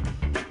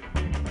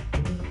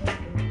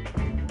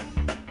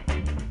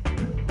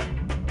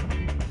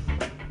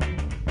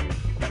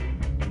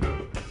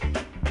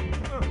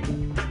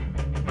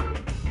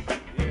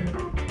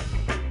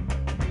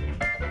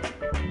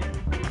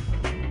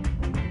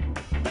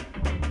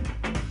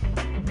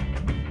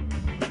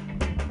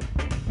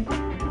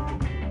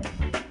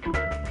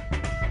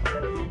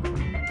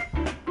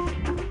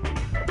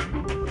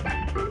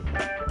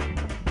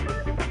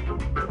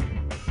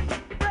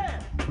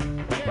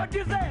 What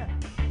you said?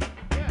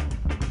 Yeah.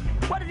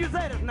 What did you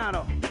say this now, though?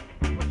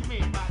 What do you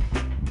mean, buddy?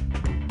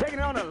 Taking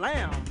it on the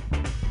lamb.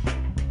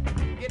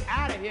 Get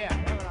out of here.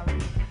 That's what I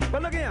mean.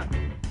 But look here.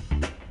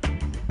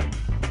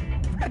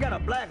 I got a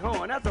black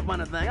horn. That's a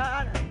funny thing.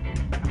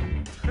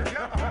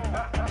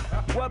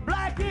 What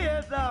black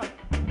is,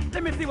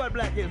 let me see what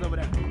black is over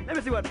there. Let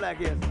me see what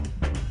black is.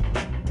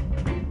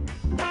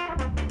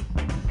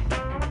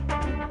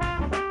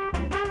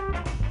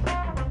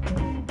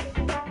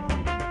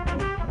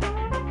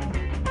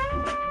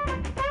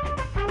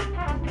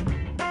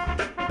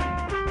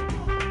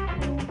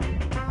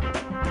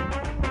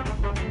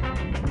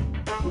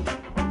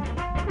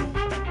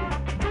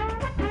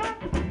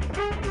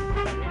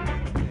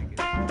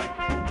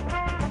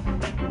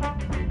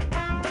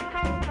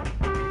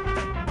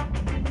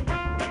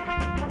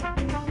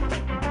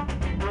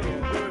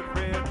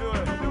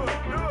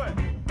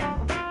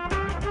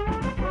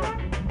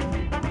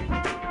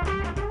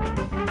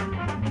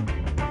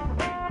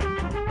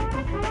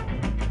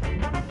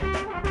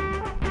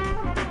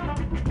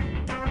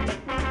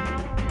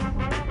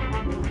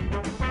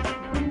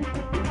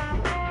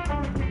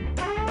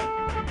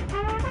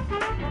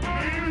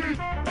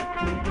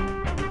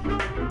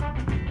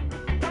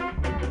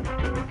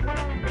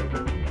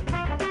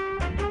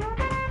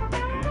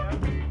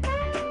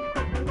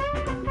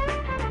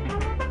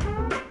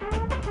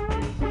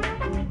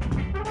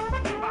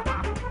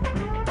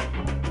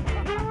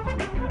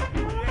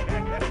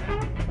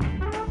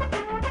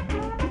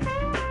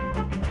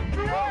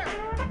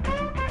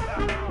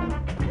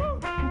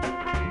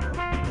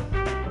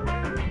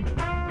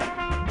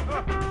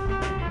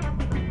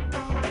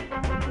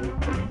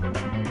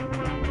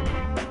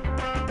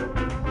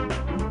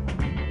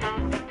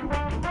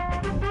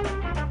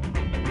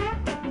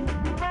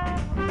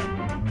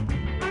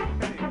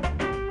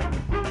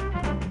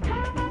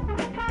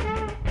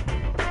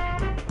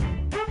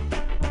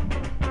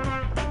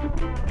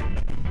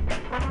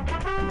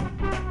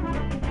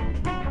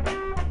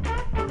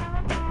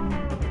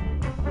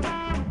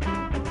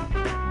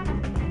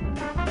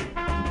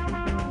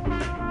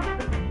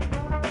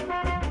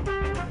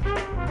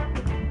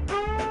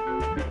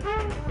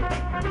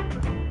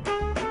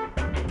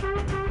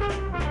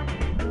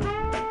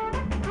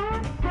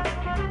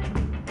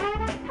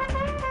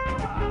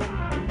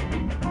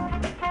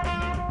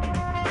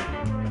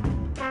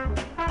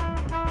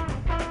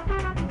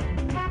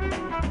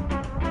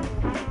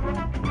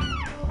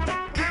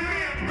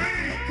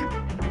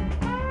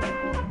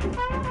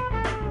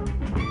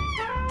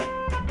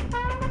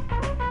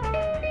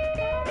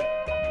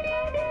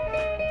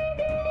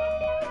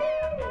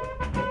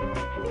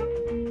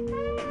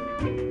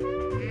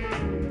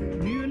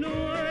 You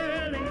know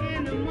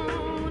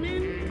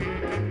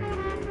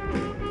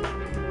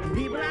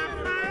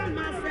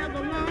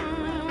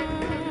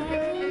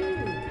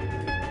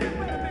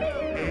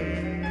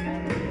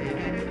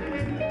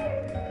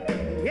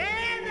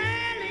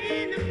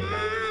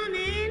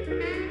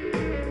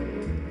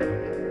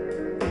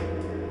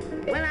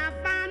Well, I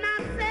found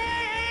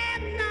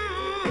myself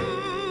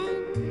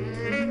alone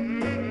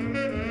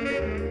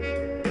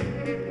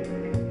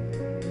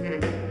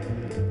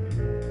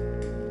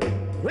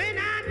when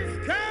I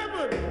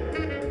discovered,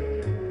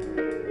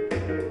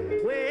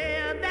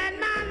 well, that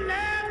my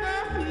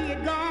lover, he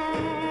had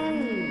gone.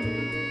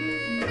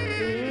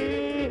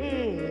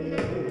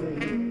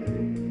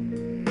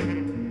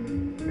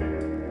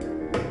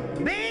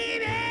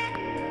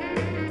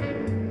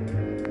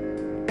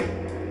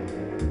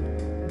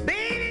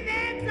 Baby,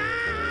 that's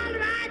all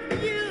right for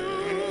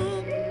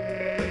you.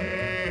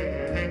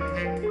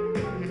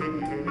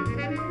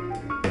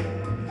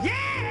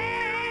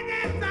 Yeah,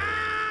 that's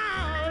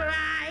all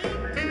right.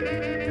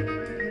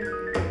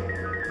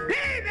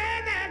 Baby,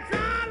 that's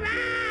all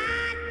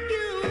right for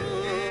you.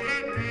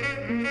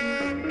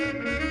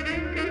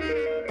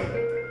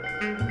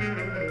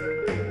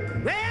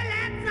 Well,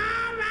 that's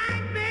all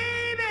right,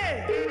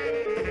 baby.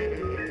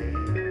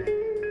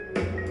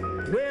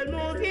 Well,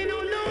 most in no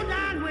low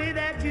down way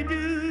that you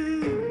do.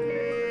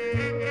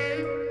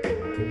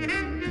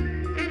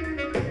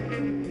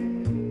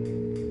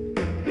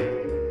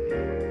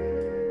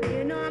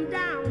 You know I'm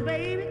down,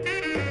 baby.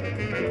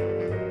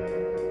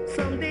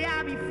 Someday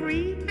I'll be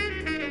free.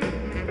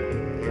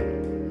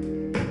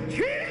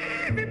 Treat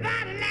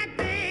everybody like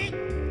they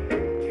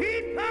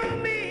treat for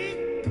me.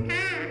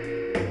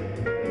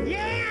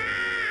 Yeah.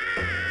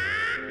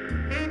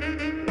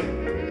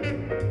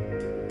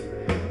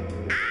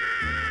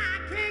 I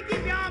can't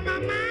keep you on my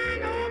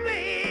mind, oh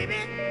baby.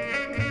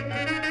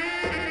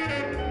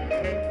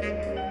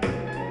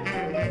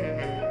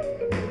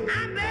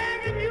 I'm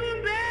begging you,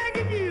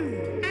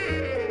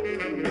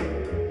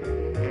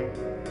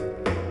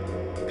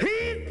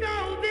 please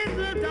don't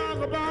visit a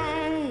dog a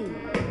bone.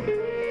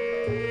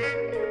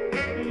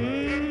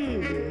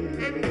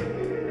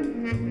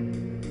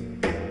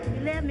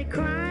 You left me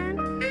crying.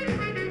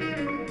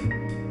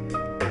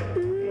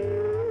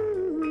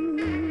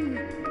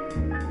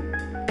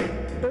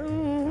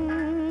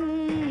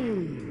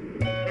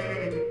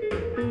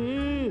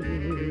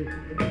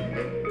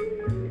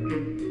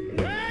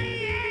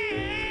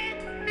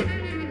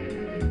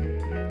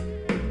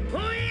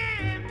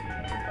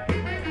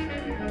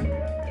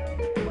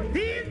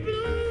 These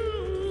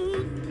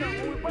blues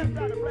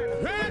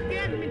are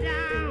getting me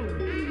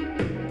down.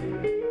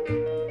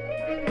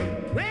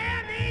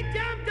 Well, they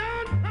jumped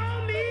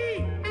on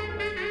me.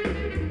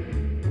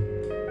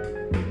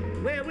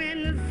 Well,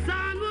 when the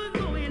sun was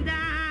going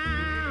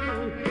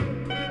down.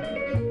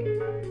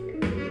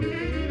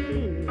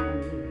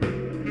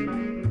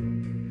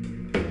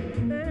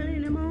 Early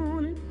in the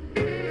morning.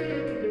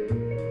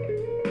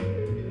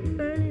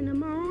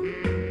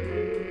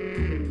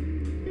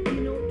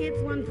 You know,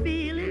 it's one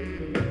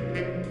feeling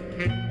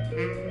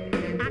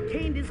I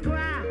can't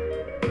describe.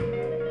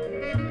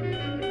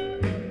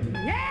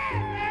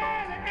 Yes,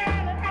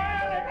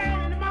 early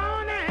in the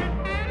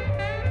morning.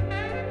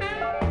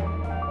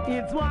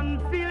 It's one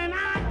feeling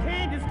I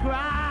can't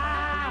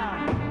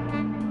describe.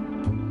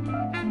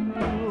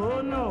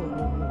 Oh no.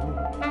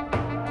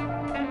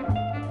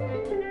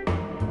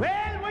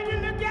 Well, when you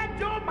look at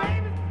your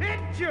baby's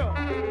picture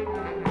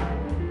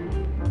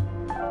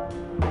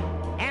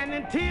and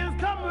the tears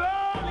come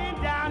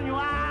rolling down your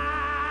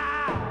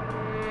eyes.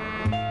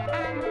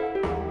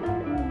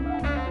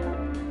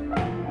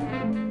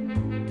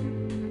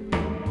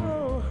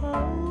 Oh,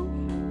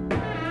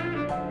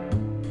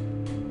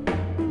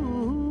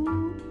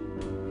 ooh.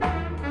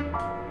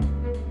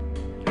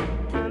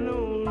 I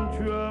know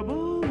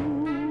trouble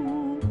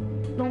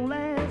don't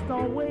last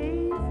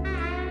always.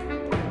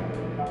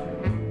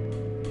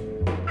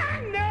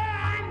 I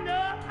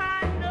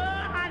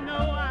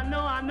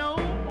know.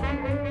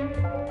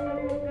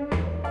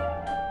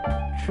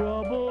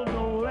 Trouble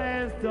don't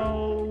last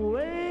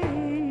always.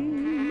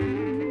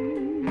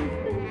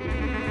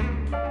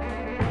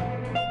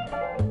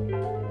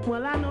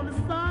 Well, I know the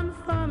sun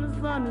is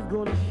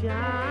gonna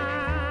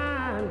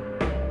shine.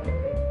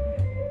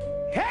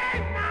 Hey,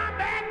 my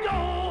back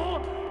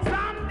door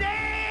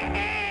someday.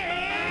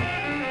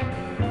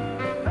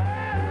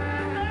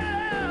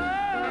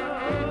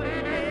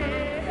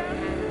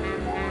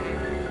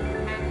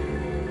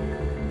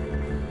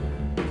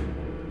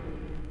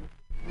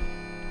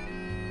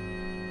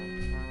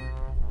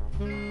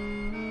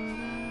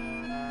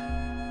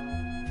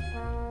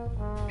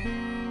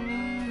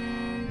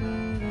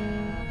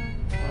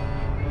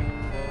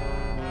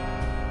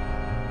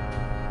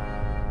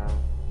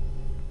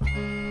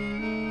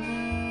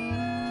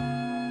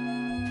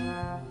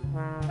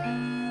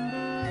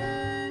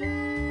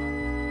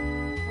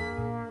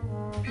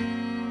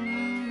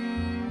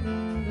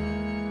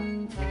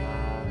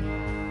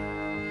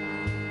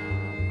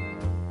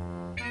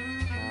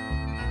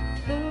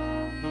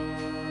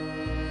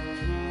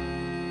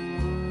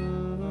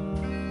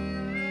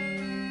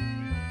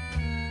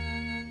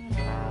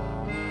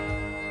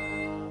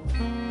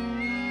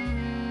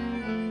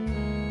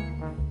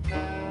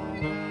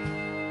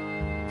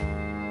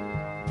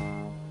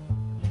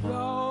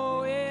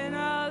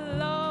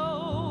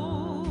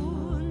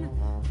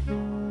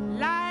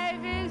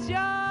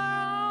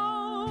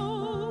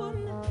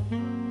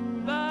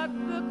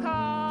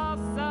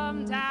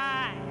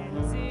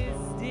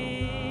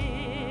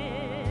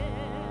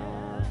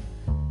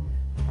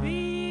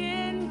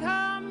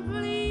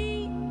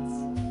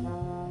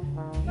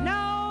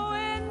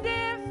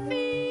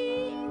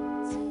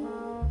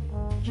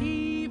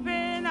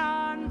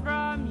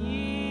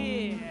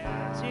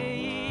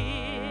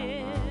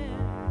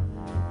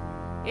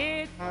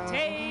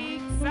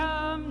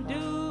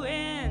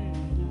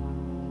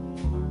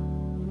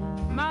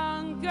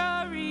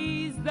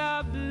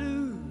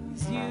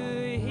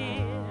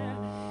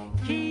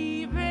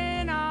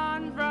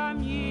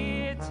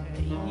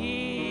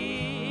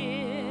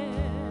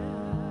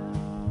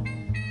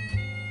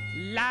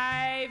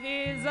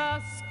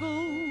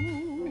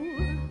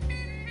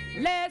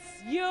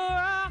 you're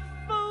a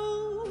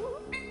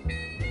fool,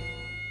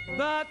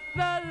 but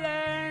the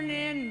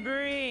learning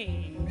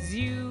brings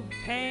you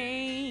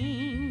pain.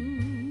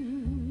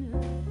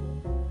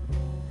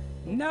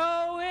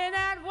 Knowing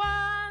at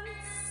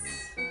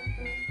once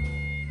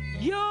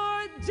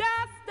you're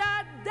just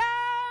a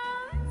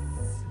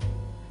dance,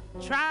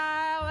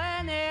 trial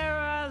and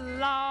error,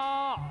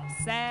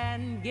 loss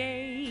and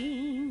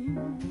gain.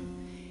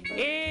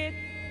 It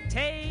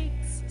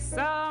takes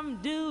some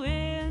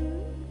doing.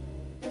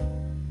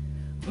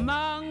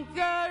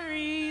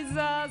 Monkery's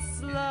a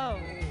slow,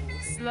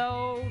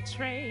 slow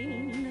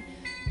train.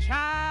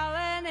 Trial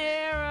and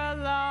error,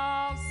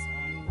 loss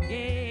and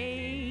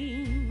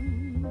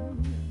gain.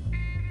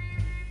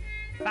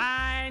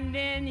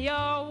 Finding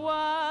your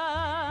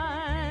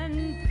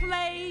one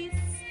place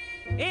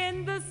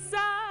in the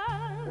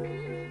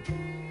sun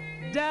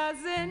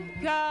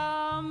doesn't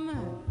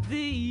come the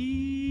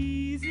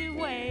easy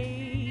way.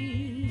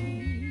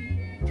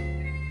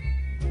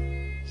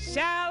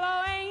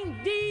 Shallow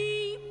ain't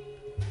deep,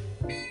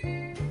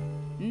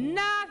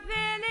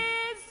 nothing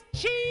is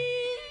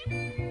cheap.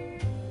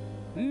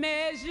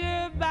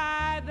 Measure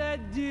by the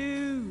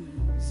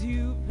dues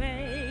you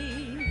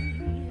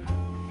pay.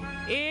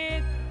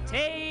 It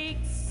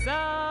takes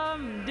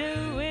some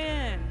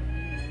doing.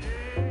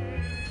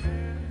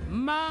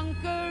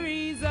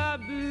 Monkery's a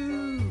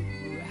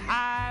blue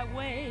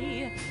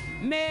highway.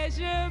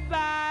 Measure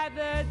by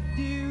the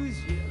dues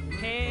you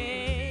pay.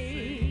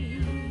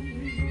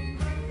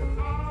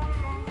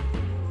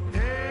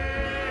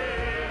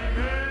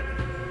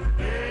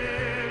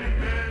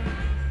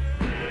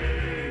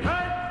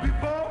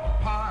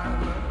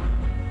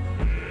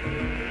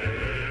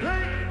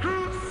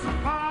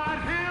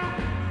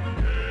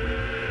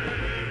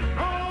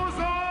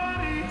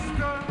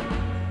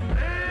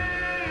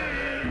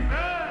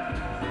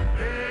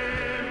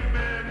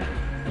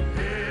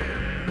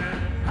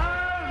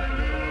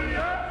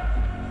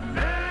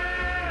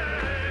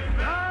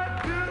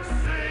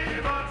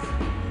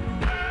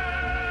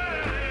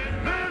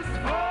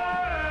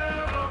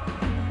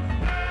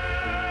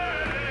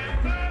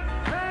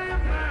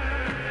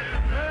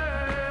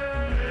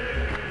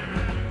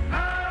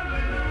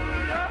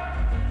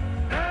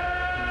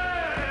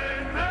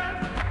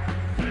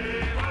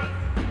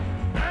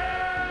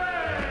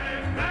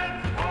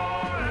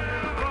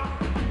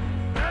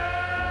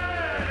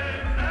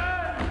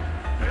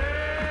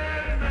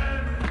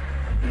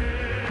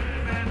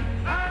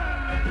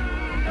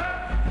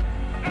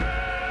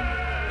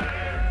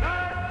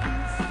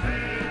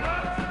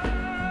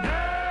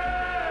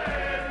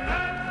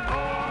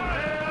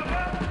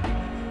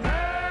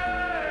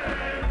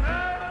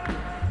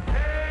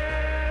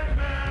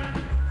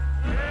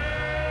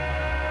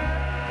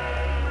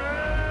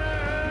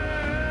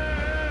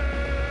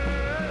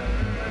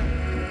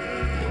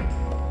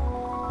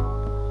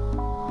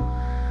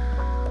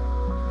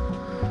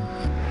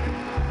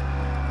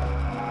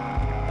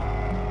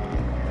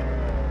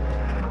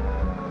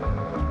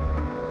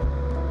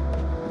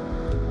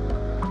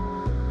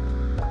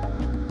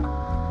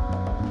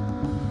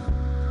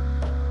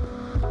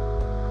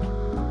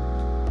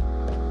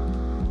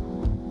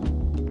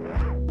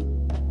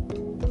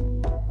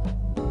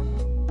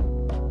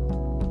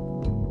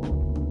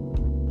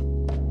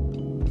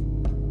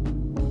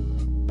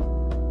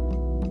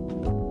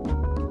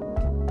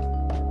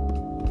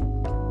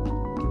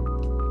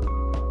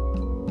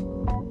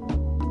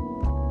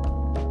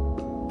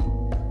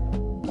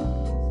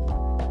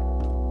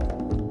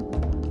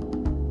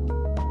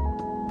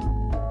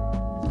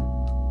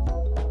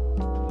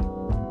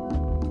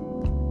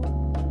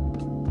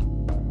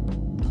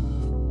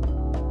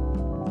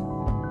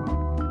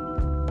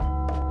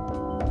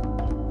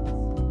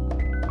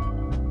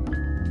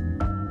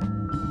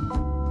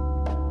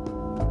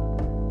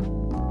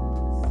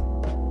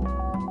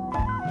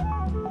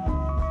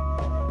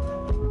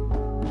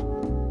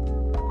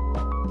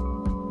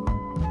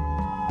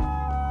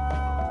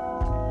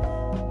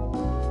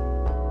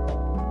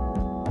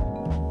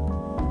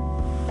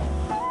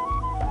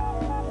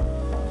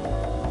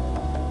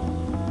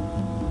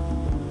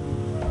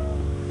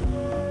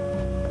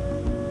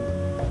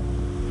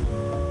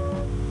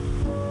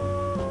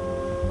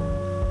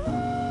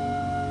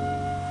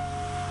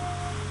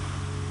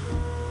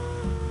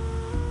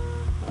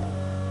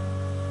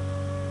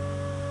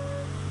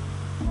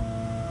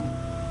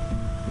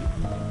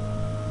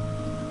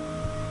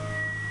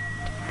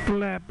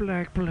 Flat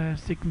Black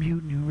Plastic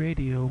Mutiny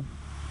Radio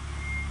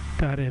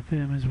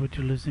 .fm is what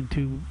you're listening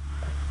to.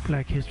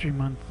 Black History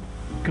Month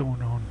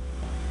going on.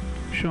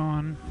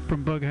 Sean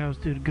from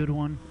Bughouse did a good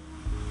one.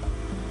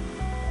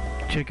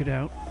 Check it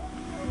out.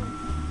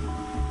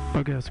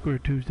 Bughouse Square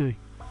Tuesday.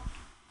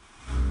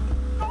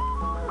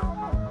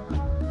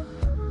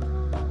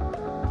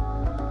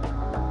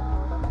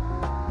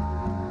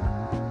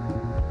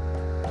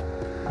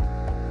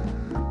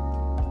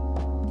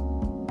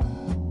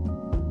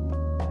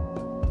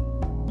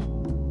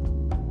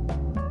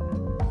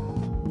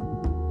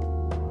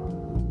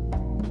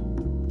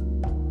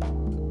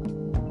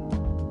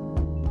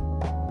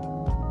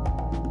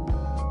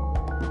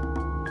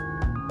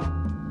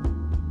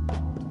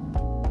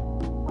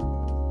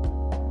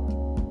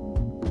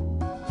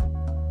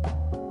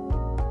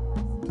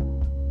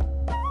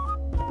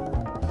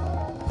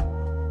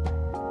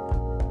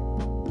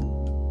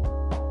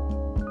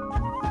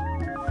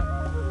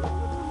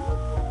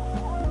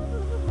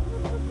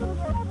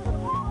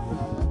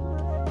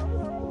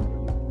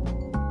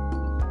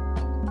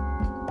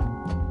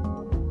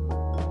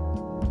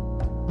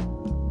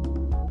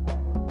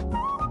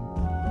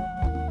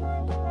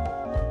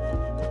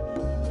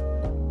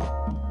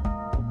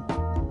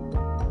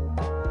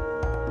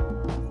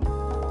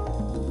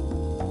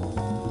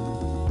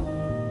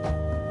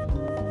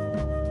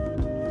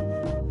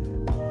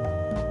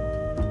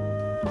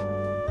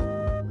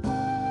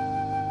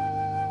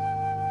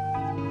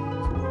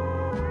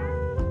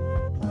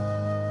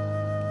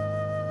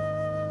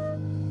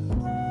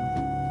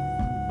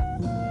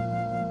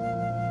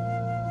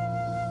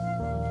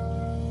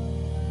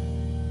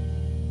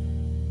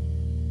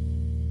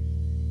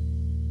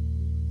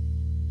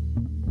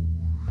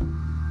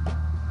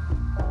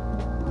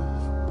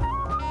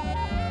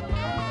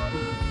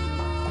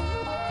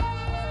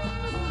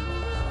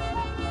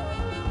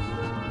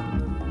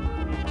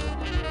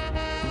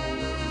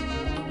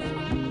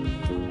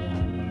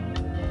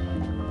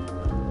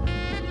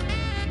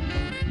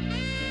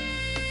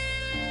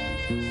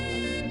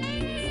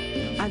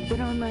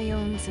 my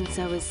own since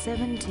I was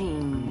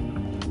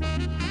 17.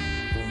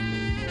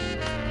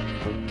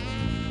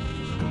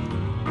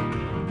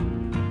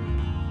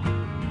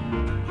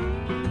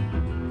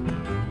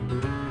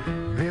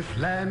 This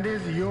land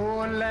is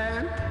your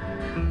land,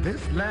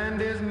 this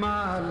land is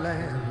my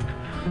land.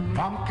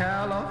 From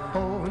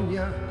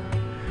California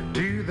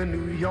to the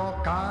New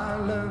York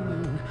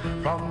Island,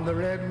 from the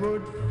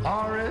redwood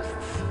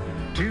forests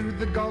to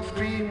the Gulf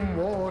Stream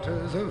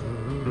waters.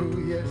 Oh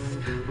yes,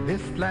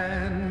 this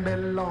land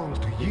belongs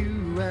to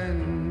you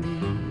and me.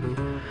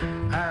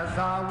 As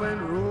I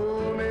went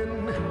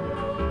roaming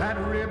that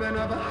ribbon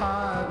of a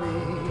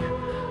highway,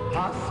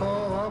 I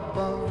saw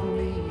above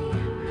me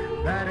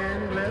that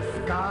endless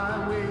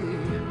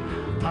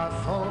skyway. I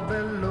saw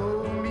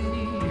below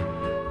me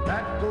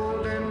that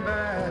golden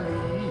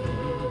valley.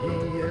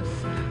 Yes,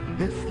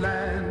 this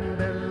land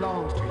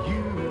belongs to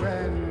you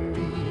and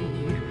me.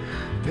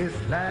 This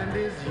land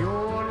is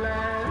your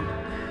land,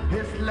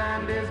 this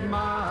land is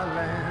my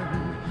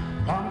land.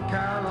 From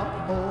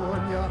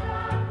California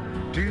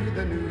to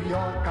the New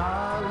York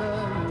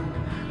Island,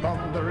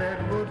 from the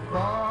redwood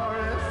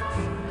forests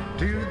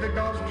to the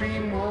Gulf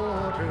Stream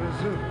waters.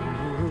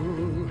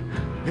 Ooh,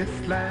 this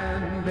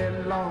land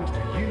belongs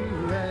to you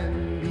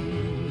and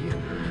me.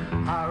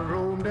 I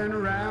roamed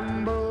and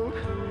rambled,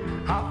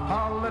 I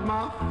followed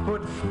my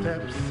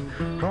footsteps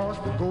across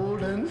the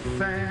golden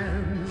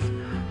sands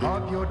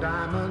of your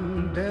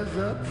diamond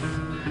deserts,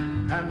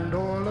 and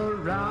all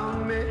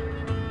around me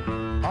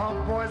a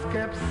voice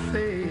kept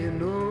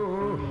saying,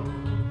 oh,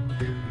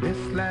 this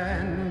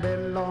land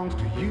belongs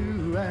to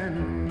you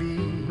and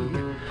me.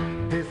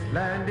 This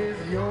land is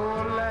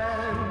your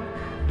land,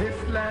 this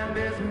land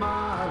is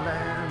my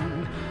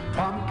land.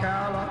 From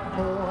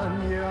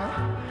California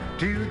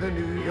to the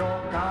New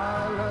York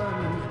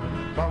Island,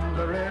 from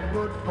the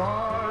redwood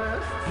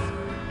forests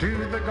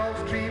to the Gulf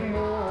Stream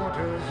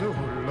waters. Oh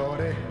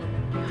Lordy,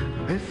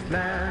 this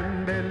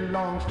land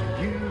belongs to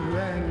you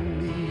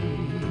and me.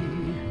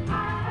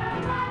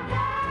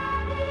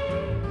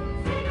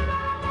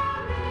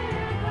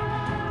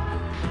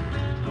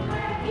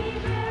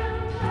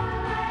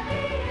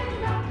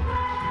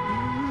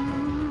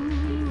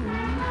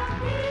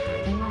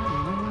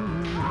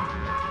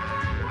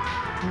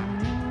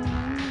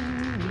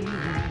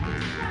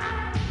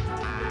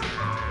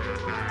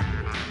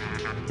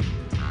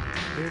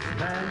 This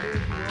land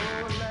is your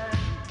land,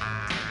 this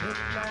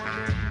land is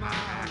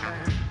my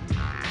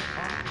land.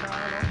 From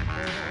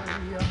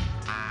California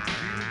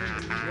to the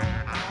New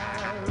York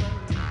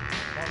Island,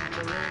 from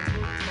the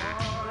redwood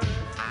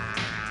forest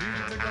to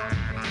the Gulf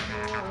Stream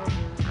waters.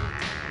 This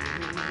land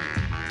belongs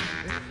to you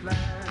and me. This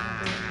land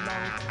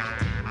belongs to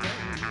you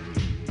and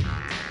me.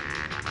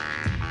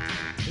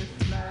 This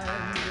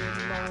land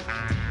belongs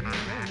to you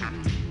and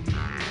me.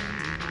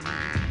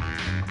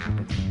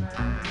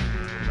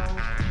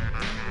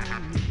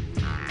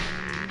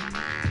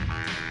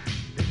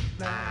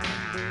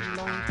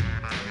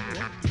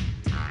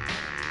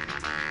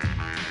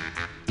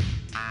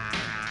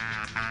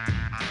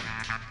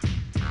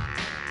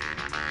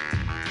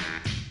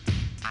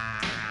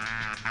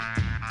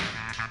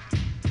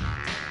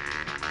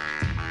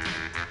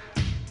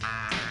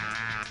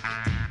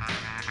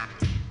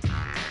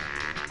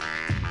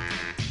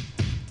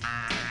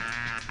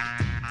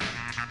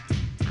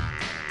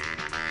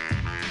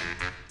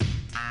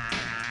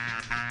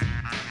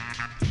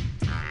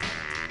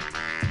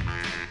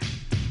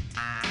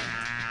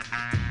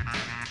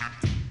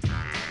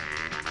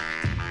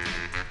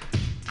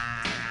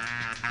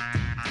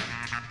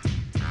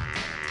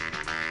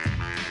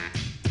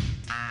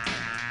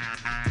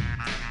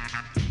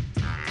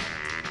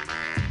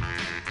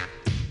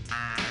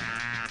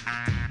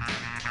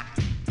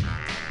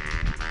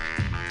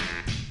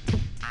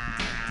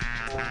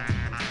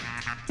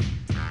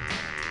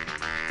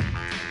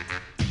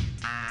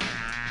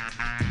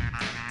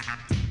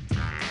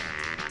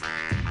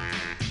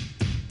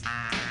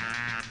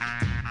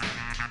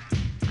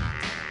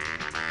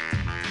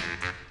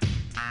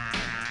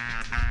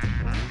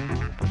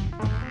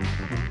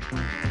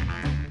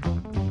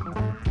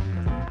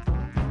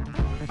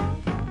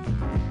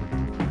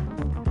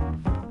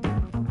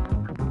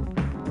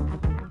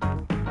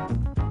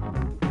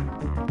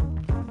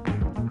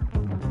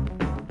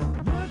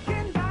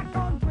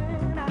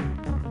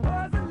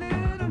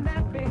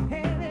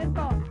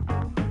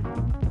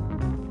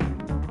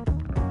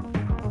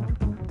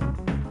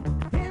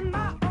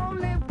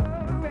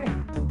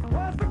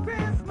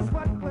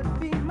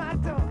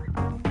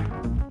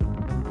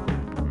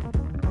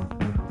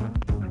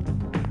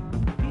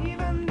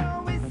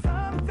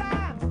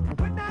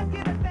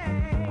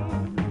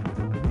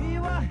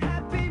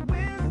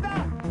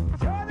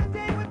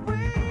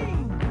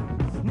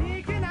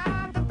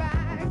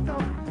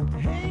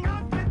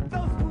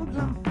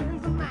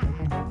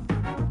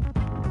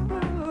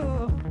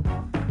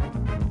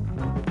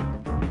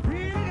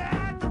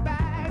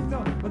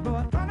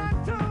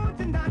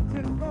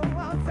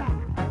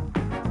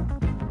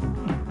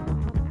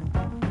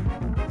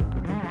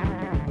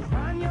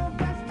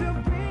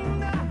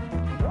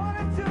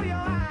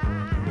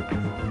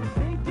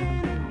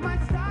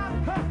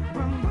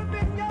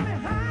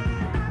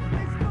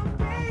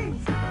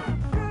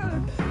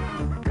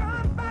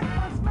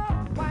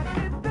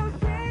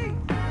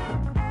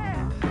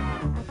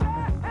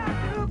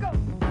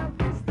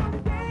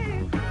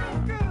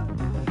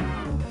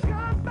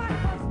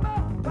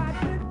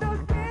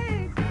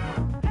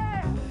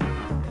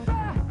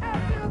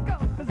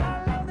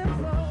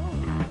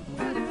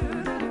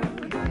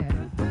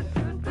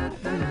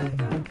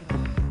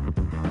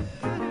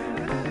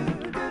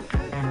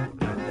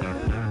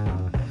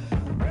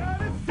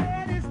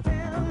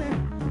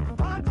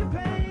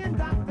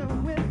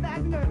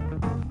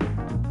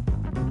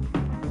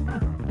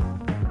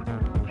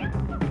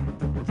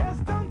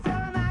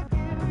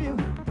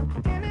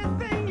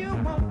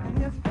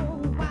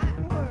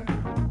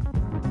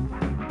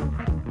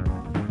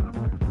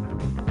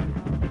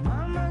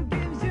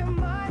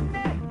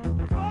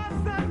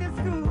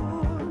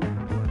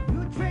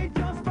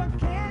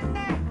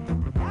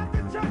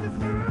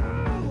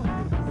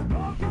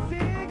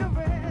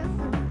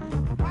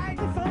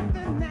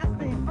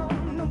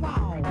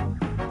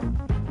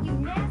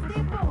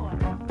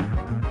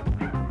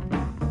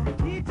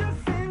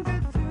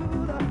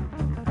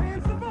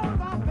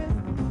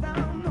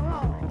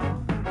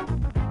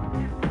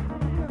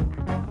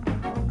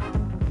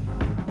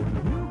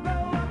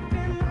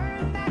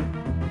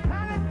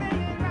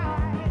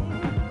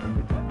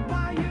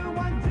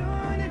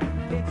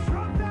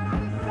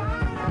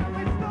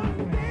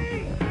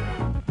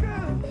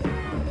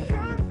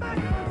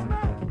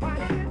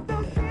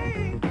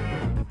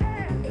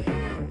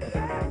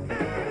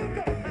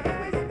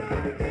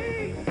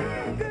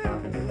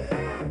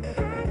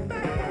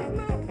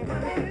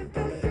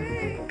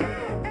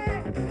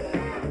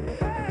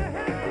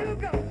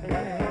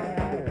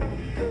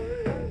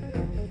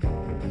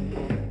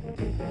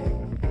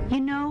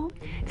 know,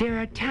 there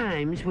are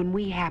times when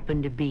we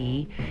happen to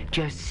be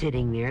just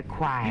sitting there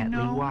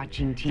quietly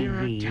watching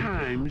TV. There are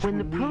times when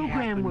the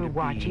program we're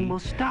watching will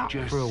stop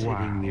for a while.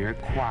 Sitting there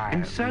quietly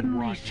and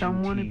suddenly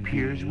someone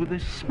appears with a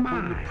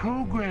smile the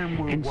program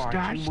we're and watching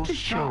starts will to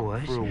show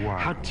stop us for a while.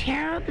 how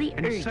terribly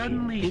And urgent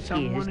suddenly it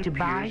someone is to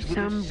buy appears with a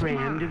some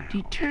brand of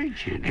smile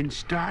detergent and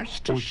starts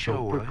to show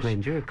soap or us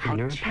cleanser or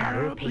cleaner or how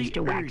powder or paste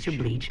or wax or terribly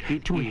bleach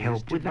urgent to it help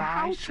is with to the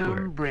buy some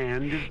housework.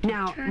 brand of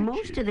Now, detergent.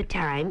 most of the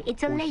time,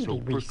 it's a Or lady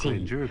soap we or see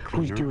cleanser or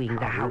who's cleaner, doing the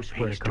powder,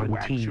 housework paste or on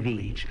wax or TV.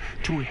 bleach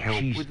to help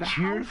She's with the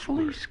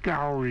cheerfully housework.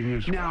 scouring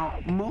us. Now,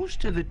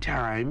 most of the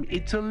time,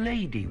 it's a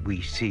lady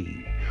we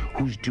see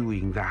who's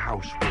doing the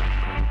housework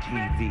on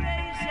TV.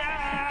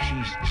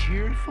 She's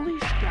cheerfully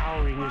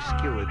scouring a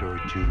skillet or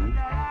two,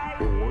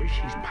 or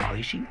she's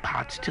polishing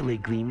pots till they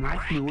gleam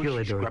like new,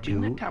 or she's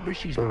scrubbing the tub, or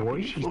she's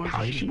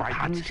polishing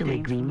pots till they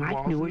gleam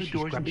like new, or she's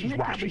scrubbing she's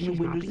washing the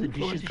windows, the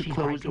dishes, the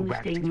clothes, or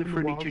waxing the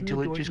furniture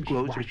till it just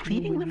glows, or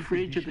cleaning the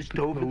fridge or the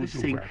stove or the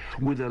sink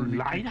with a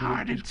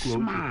light-hearted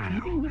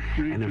smile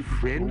and a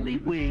friendly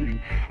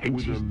wink,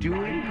 and she's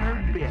doing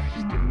her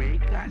best to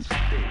make us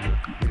think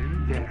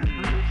that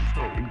her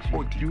soap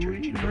or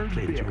detergent or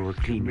cleanser or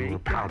cleaner or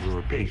powder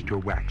or paste or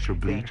wax or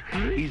bleach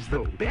is the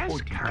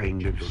best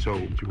kind of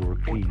soap or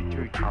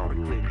cleaner or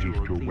powder or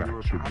paste or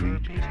wax or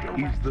bleach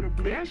is the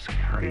best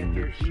kind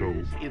of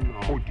soap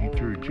or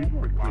detergent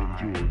or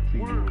cleanser or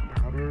cleaner or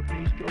powder or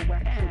paste or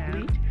wax or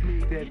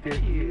bleach that there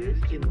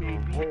is in the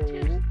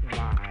whole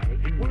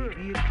wide world.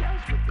 Maybe it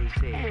does what they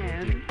say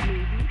it will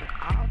do. But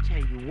I'll tell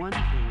you one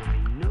thing I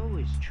know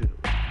is true.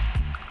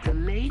 The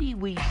lady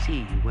we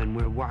see when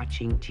we're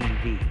watching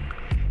TV,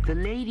 the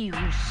lady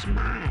who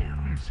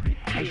smiles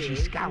as she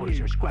scours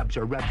or scrubs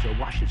or rubs or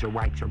washes or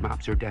wipes or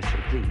mops or dusts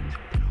or cleans,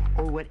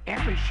 or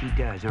whatever she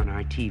does on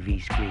our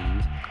TV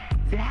screens,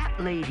 that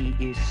lady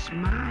is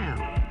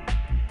smiling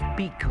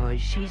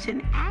because she's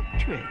an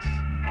actress.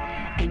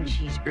 And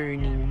she's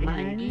earning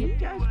money,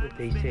 does what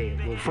they say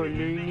it will, for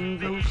learning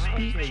those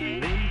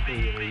speeches,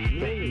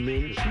 that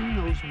mention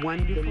those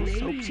wonderful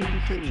soaps and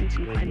detergents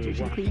and cleansers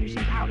and cleaners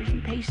and powders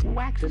and pastes and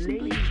waxes and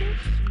bleaches.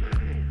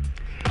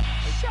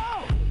 So,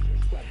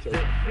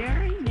 the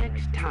very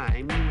next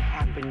time you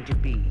happen to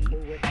be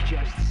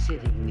just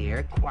sitting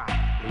there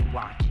quietly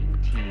watching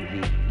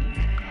TV,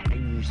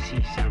 and you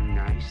see some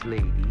nice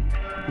lady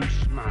who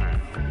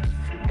smiles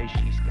as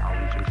she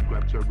scours or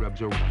scrubs or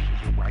rubs or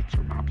washes or wipes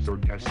or mops or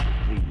dusts or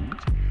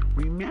cleans,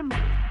 remember,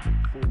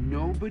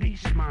 nobody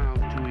smiles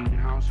doing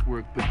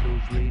housework but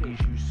those ladies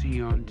you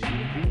see on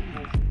TV.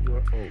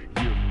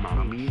 Your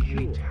mommy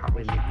hates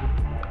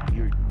housework.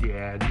 Your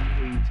daddy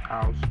hates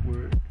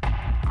housework.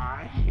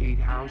 I hate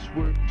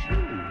housework too.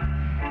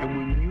 And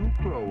when you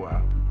grow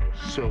up,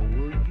 so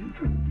will you.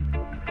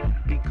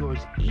 Because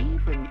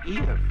even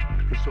if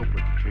the soap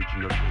or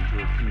detergent or cleanser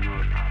or cleaner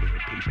or powder or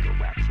paste or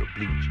wax or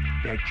bleach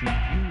that you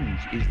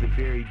use is the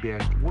very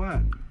best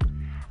one,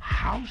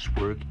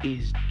 housework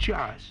is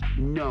just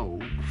no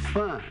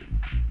fun.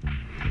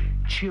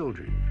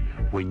 Children,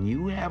 when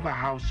you have a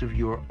house of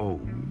your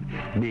own,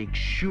 make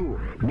sure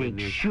when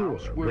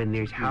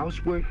there's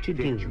housework to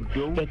do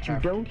that you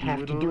don't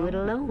have to do it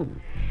alone.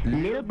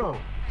 Little boys,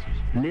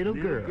 little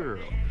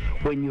girls,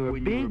 when you're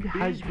big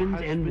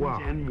husbands and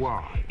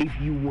wives, if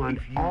you want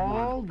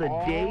all the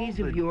days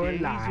of your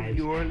lives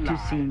to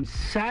seem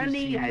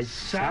sunny as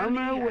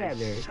summer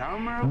weather,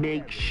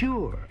 make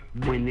sure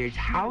when there's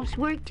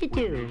housework to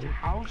do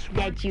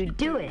that you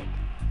do it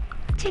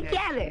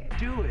together.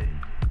 Do it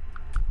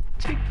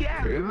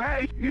together. And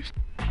I used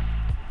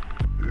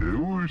it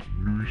was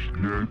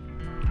that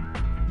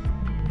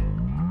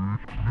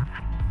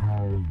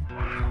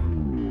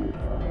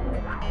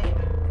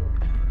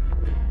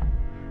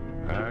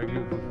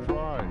Agatha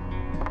Fry,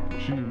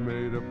 she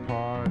made a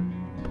pie,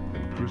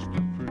 and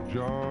Christopher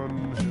John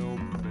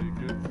helped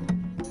make it.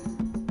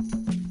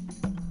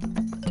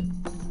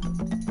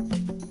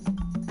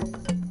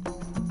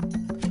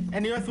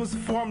 And the earth was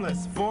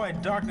formless,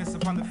 void, darkness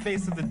upon the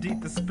face of the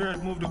deep. The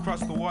Spirit moved across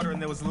the water, and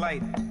there was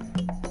light.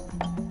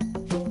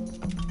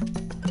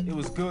 It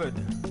was good.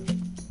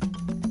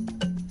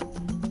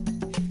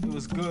 It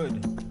was good.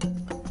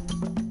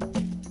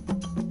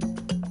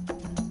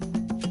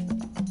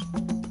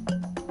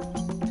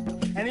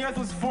 And the earth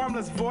was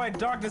formless, void,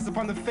 darkness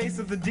upon the face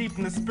of the deep.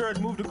 And the Spirit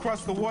moved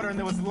across the water, and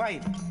there was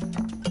light.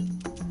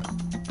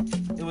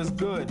 It was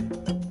good.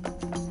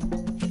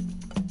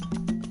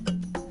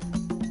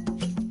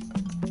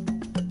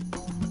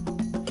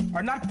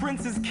 Are not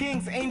princes,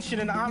 kings,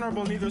 ancient and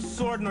honorable, neither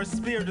sword nor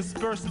spear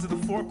dispersed into the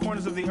four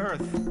corners of the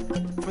earth?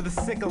 For the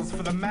sickles,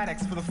 for the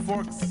mattocks, for the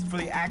forks, for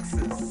the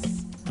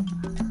axes.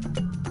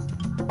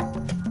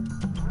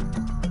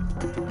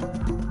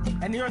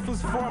 And the earth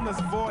was formless,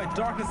 void,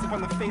 darkness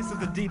upon the face of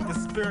the deep. The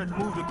Spirit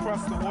moved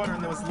across the water,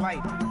 and there was light.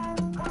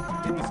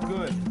 It was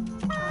good.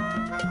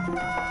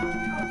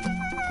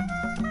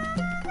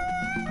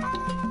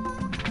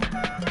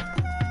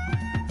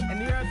 And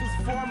the earth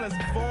was formless,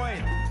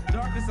 void,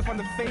 darkness upon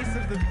the face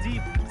of the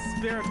deep. The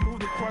Spirit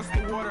moved across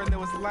the water, and there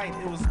was light.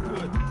 It was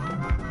good.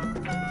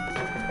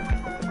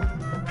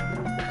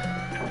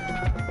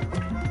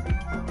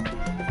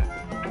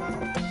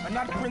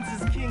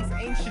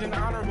 ancient and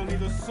honorable,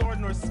 neither sword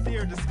nor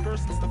spear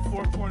dispersed into the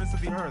four corners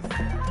of the earth.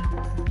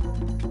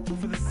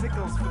 For the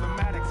sickles, for the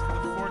mattocks, for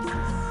the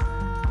forces.